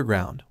 Deep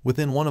underground,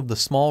 within one of the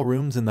small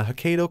rooms in the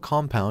Hokkaido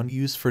compound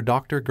used for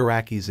Dr.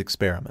 Garaki's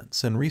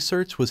experiments and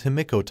research, was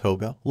Himiko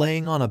Toga,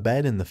 laying on a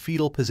bed in the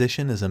fetal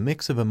position as a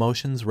mix of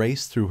emotions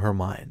raced through her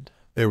mind.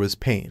 There was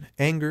pain,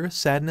 anger,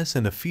 sadness,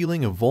 and a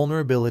feeling of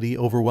vulnerability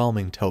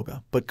overwhelming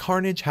Toga, but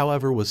Carnage,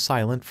 however, was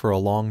silent for a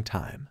long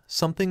time,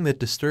 something that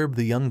disturbed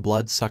the young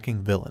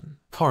blood-sucking villain.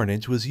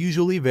 Carnage was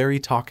usually very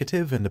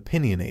talkative and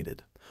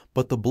opinionated,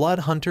 but the blood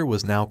hunter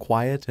was now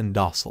quiet and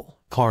docile.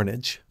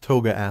 "Carnage?"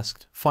 Toga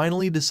asked,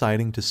 finally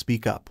deciding to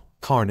speak up.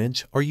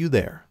 "Carnage, are you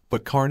there?"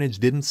 But Carnage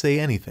didn't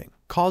say anything,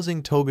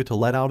 causing Toga to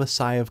let out a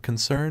sigh of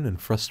concern and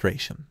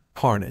frustration.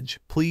 "Carnage,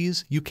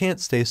 please, you can't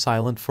stay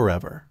silent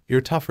forever.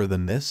 You're tougher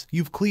than this.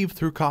 You've cleaved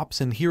through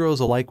cops and heroes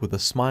alike with a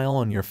smile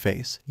on your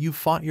face. You've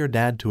fought your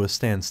dad to a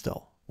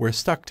standstill. We're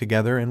stuck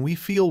together and we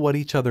feel what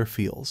each other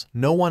feels.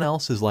 No one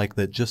else is like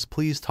that. Just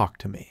please talk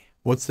to me.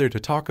 What's there to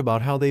talk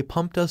about? How they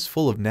pumped us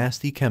full of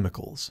nasty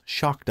chemicals,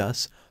 shocked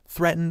us,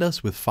 threatened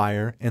us with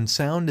fire and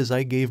sound as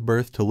I gave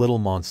birth to little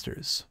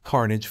monsters."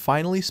 Carnage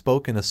finally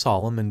spoke in a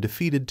solemn and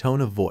defeated tone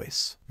of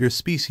voice. "Your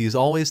species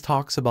always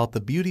talks about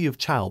the beauty of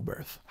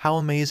childbirth, how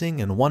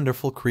amazing and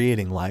wonderful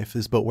creating life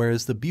is, but where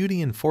is the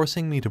beauty in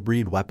forcing me to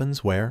breed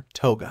weapons? Where?"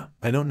 "Toga."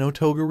 "I don't know,"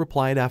 Toga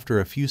replied after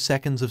a few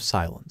seconds of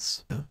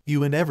silence.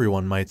 "You and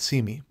everyone might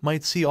see me,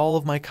 might see all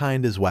of my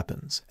kind as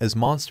weapons, as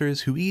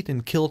monsters who eat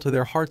and kill to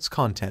their heart's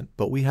content,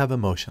 but we have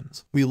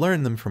emotions. We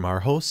learn them from our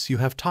hosts. You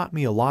have taught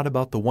me a lot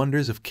about the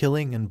wonders of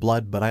killing and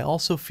blood, but I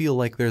also feel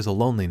like there's a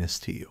loneliness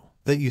to you.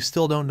 That you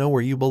still don't know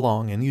where you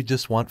belong and you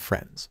just want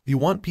friends. You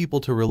want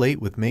people to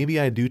relate with. Maybe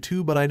I do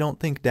too, but I don't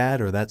think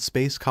Dad or that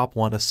space cop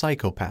want a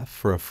psychopath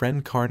for a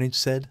friend," Carnage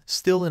said,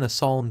 still in a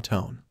solemn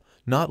tone,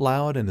 not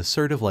loud and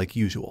assertive like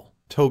usual.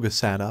 Toga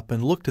sat up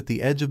and looked at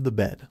the edge of the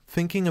bed,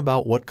 thinking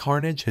about what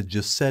Carnage had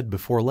just said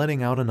before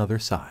letting out another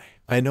sigh.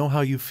 "I know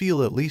how you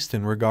feel, at least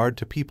in regard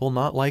to people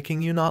not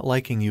liking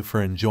you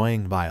for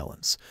enjoying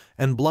violence,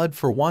 and blood,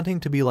 for wanting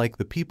to be like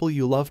the people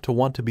you love, to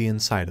want to be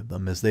inside of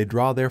them as they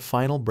draw their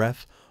final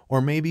breath. Or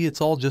maybe it's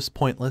all just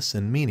pointless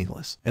and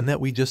meaningless, and that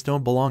we just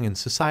don't belong in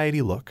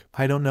society. Look,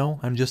 I don't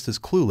know, I'm just as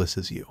clueless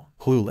as you."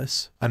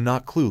 "Clueless? I'm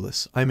not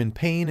clueless. I'm in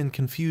pain and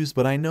confused,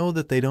 but I know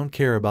that they don't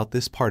care about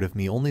this part of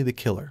me, only the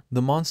killer,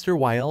 the monster.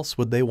 Why else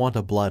would they want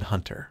a blood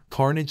hunter?"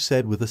 Carnage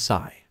said with a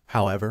sigh.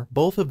 However,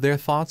 both of their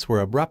thoughts were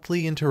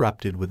abruptly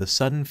interrupted with a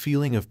sudden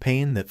feeling of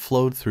pain that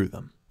flowed through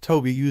them.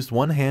 Toga used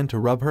one hand to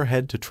rub her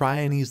head to try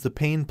and ease the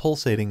pain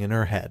pulsating in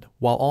her head,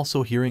 while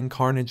also hearing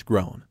Carnage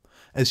groan,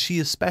 as she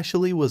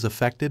especially was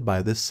affected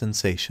by this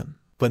sensation.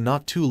 But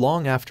not too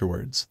long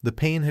afterwards, the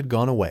pain had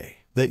gone away.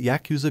 "That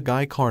Yakuza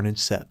guy," Carnage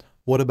said.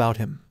 "What about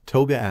him?"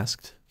 Toga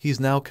asked. "He's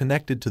now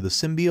connected to the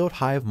symbiote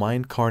hive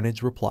mind,"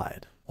 Carnage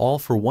replied. "All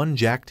for one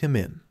jacked him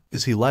in."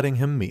 "Is he letting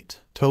him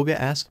meet?"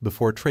 Toga asked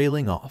before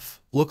trailing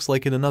off. "Looks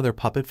like it. Another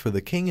puppet for the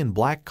King in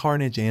Black,"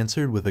 Carnage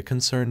answered with a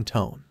concerned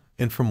tone.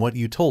 "And from what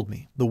you told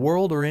me, the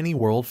world, or any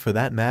world for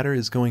that matter,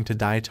 is going to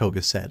die,"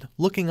 Toga said,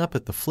 looking up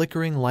at the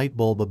flickering light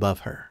bulb above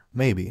her.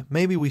 Maybe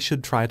we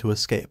should try to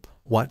escape."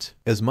 "What?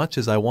 As much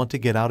as I want to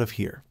get out of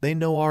here, they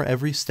know our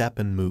every step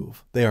and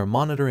move. They are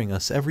monitoring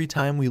us every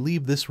time we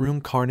leave this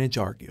room," Carnage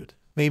argued.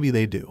 "Maybe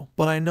they do,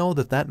 but I know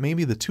that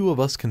maybe the two of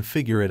us can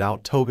figure it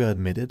out," Toga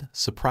admitted,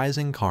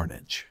 surprising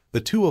Carnage.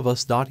 "The two of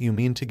us? You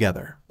mean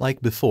together,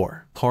 like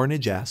before?"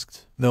 Carnage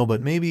asked. "No,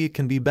 but maybe it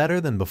can be better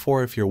than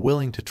before if you're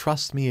willing to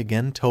trust me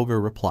again," Toga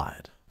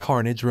replied.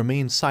 Carnage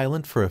remained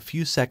silent for a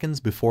few seconds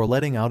before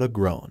letting out a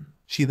groan.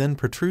 She then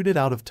protruded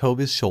out of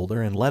Toga's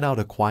shoulder and let out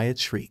a quiet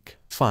shriek.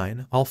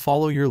 "Fine, I'll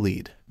follow your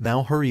lead.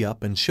 Now hurry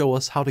up and show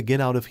us how to get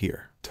out of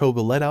here."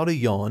 Toga let out a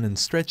yawn and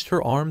stretched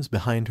her arms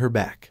behind her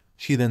back.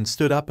 She then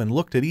stood up and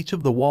looked at each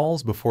of the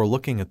walls before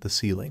looking at the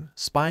ceiling,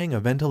 spying a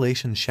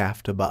ventilation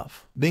shaft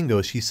above.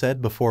 "Bingo," she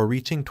said before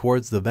reaching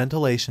towards the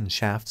ventilation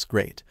shaft's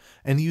grate,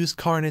 and used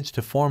Carnage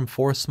to form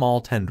 4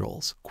 small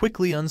tendrils,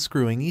 quickly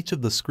unscrewing each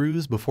of the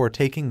screws before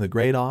taking the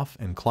grate off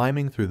and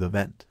climbing through the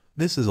vent.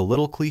 "This is a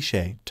little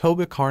cliché,"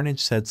 Toga,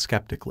 Carnage said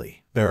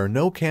skeptically. "There are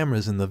no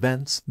cameras in the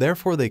vents,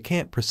 therefore they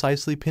can't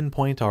precisely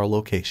pinpoint our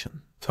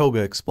location,"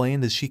 Toga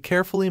explained as she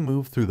carefully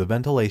moved through the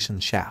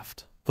ventilation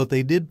shaft. "But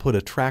they did put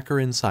a tracker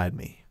inside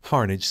me.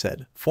 Carnage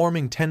said,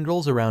 forming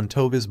tendrils around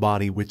Toga's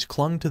body which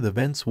clung to the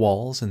vent's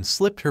walls and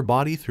slipped her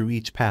body through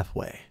each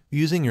pathway.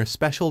 Using your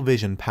special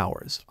vision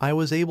powers, I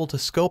was able to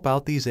scope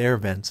out these air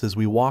vents as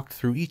we walked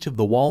through each of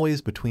the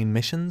wallways between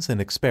missions and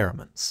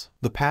experiments.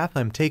 The path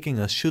I'm taking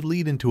us should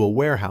lead into a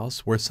warehouse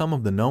where some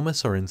of the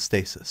venomous are in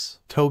stasis,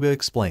 Toga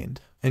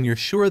explained. And you're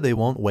sure they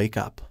won't wake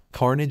up?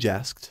 Carnage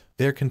asked.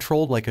 They're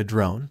controlled like a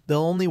drone,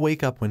 they'll only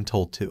wake up when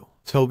told to,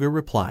 Toga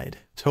replied.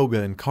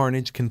 Toga and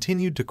Carnage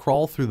continued to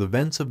crawl through the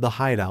vents of the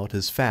hideout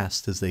as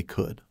fast as they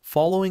could,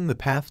 following the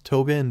path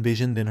Toga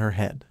envisioned in her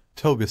head.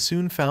 Toga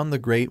soon found the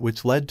grate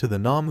which led to the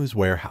venomous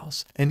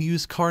warehouse, and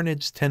used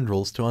Carnage's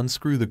tendrils to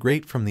unscrew the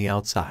grate from the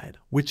outside,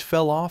 which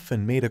fell off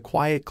and made a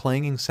quiet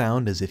clanging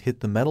sound as it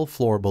hit the metal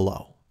floor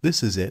below.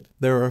 This is it.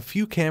 There are a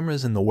few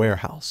cameras in the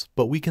warehouse,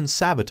 but we can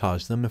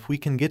sabotage them if we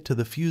can get to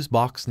the fuse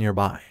box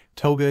nearby,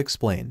 Toga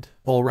explained.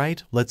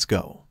 Alright, let's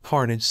go,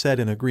 Carnage said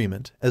in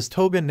agreement, as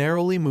Toga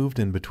narrowly moved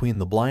in between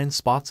the blind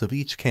spots of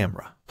each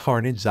camera.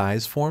 Carnage's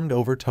eyes formed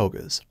over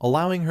Toga's,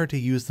 allowing her to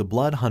use the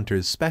Blood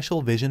Hunter's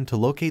special vision to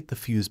locate the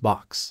fuse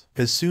box.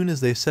 As soon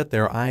as they set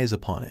their eyes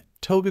upon it,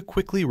 Toga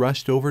quickly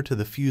rushed over to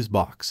the fuse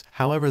box.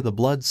 However, the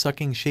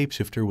blood-sucking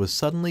shapeshifter was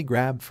suddenly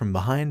grabbed from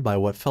behind by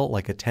what felt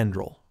like a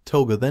tendril.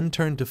 Toga then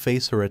turned to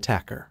face her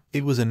attacker.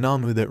 It was a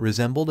venomous that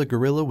resembled a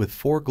gorilla with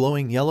 4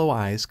 glowing yellow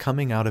eyes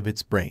coming out of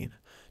its brain,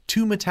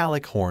 2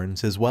 metallic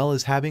horns, as well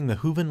as having the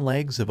hooven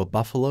legs of a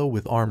buffalo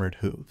with armored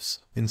hooves.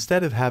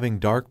 Instead of having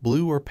dark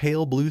blue or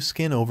pale blue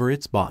skin over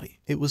its body,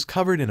 it was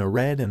covered in a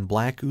red and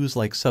black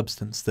ooze-like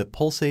substance that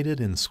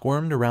pulsated and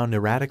squirmed around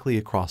erratically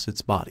across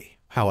its body.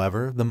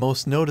 However, the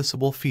most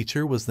noticeable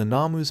feature was the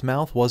venomous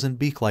mouth wasn't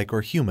beak-like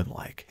or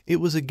human-like. It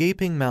was a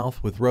gaping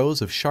mouth with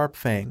rows of sharp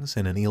fangs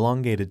and an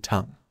elongated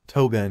tongue.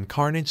 Toga and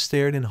Carnage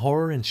stared in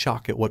horror and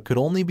shock at what could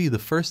only be the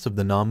first of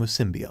the VENOM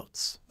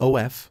symbiotes.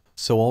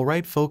 So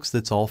alright folks,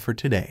 that's all for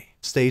today.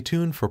 Stay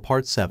tuned for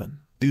part 7.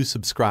 Do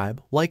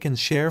subscribe, like and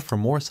share for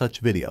more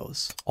such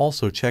videos.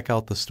 Also check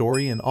out the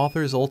story and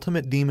author's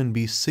Ultimate Demon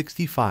Beast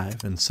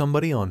 65 and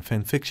somebody on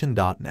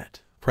FANFICTIONnet.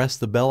 Press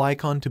the bell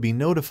icon to be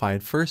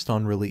notified first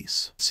on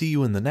release. See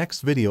you in the next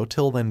video.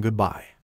 Till then, goodbye.